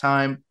by that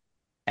time.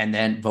 And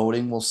then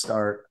voting will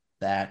start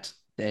that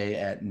day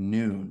at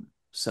noon.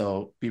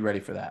 So be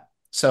ready for that.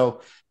 So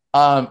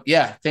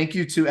thank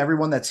you to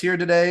everyone that's here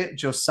today.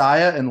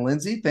 Josiah and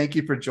Lindsay, thank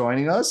you for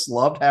joining us.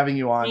 Loved having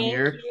you on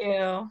here. Thank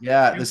you.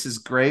 Yeah, this is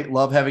great.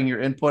 Love having your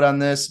input on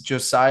this.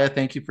 Josiah,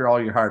 thank you for all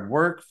your hard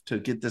work to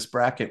get this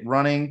bracket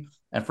running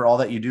and for all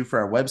that you do for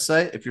our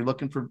website. If you're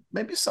looking for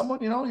maybe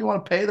someone, you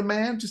want to pay the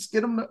man, just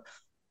hit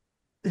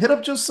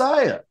up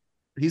Josiah.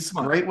 He's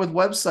great with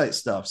website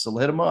stuff, so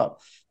hit him up.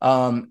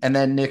 And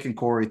then Nick and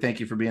Corey, thank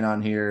you for being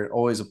on here.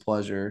 Always a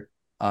pleasure.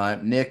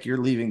 Nick, you're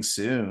leaving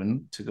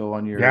soon to go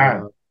on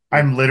your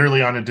I'm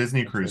literally on a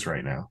Disney cruise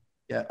right now.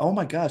 Yeah. Oh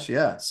my gosh.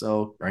 Yeah.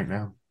 So right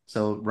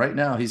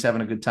now he's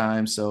having a good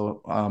time.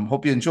 So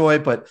hope you enjoy.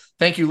 But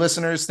thank you,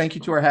 listeners. Thank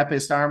you to our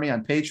Happiest Army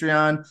on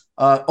Patreon.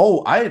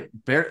 I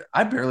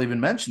barely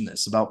even mentioned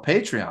this about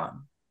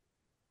Patreon.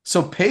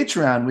 So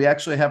Patreon, we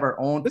actually have our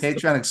own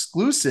Patreon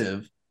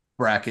exclusive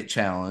bracket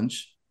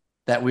challenge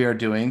that we are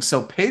doing.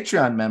 So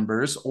Patreon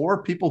members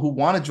or people who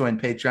want to join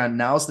Patreon,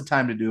 now's the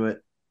time to do it.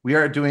 We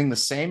are doing the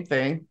same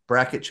thing,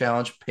 bracket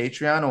challenge,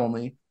 Patreon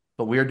only.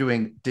 But we are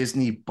doing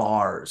Disney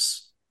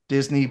bars.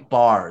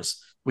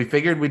 We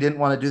figured we didn't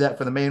want to do that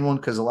for the main one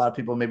because a lot of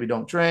people maybe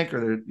don't drink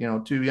or they're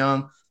too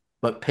young.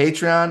 But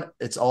Patreon,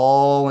 it's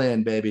all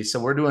in, baby. So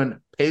we're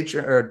doing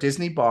Patreon or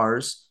Disney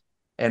bars,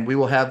 and we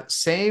will have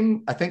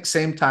same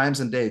times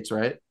and dates,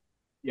 right?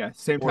 Yeah,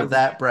 same for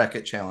that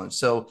bracket challenge.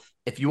 So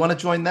if you want to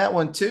join that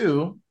one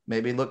too,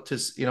 maybe look to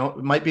it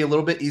might be a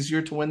little bit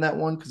easier to win that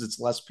one because it's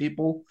less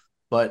people,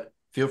 but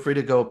feel free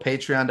to go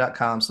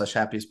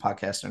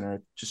patreon.com/happiestpodcast on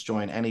earth. Just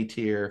join any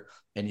tier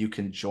and you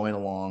can join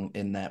along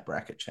in that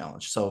bracket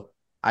challenge. So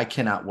I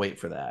cannot wait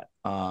for that.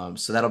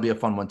 So that'll be a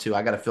fun one too.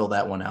 I got to fill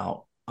that one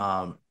out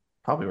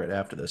probably right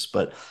after this.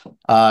 But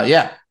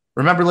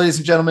remember, ladies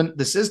and gentlemen,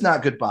 this is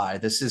not goodbye.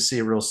 This is see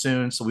you real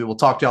soon. So we will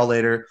talk to y'all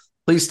later.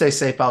 Please stay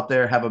safe out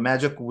there. Have a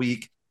magic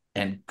week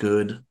and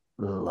good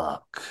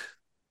luck.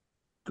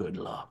 Good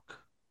luck.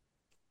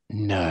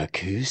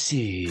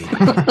 Nakusi.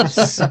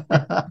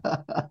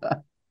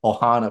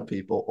 Ohana,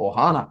 people.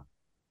 Ohana.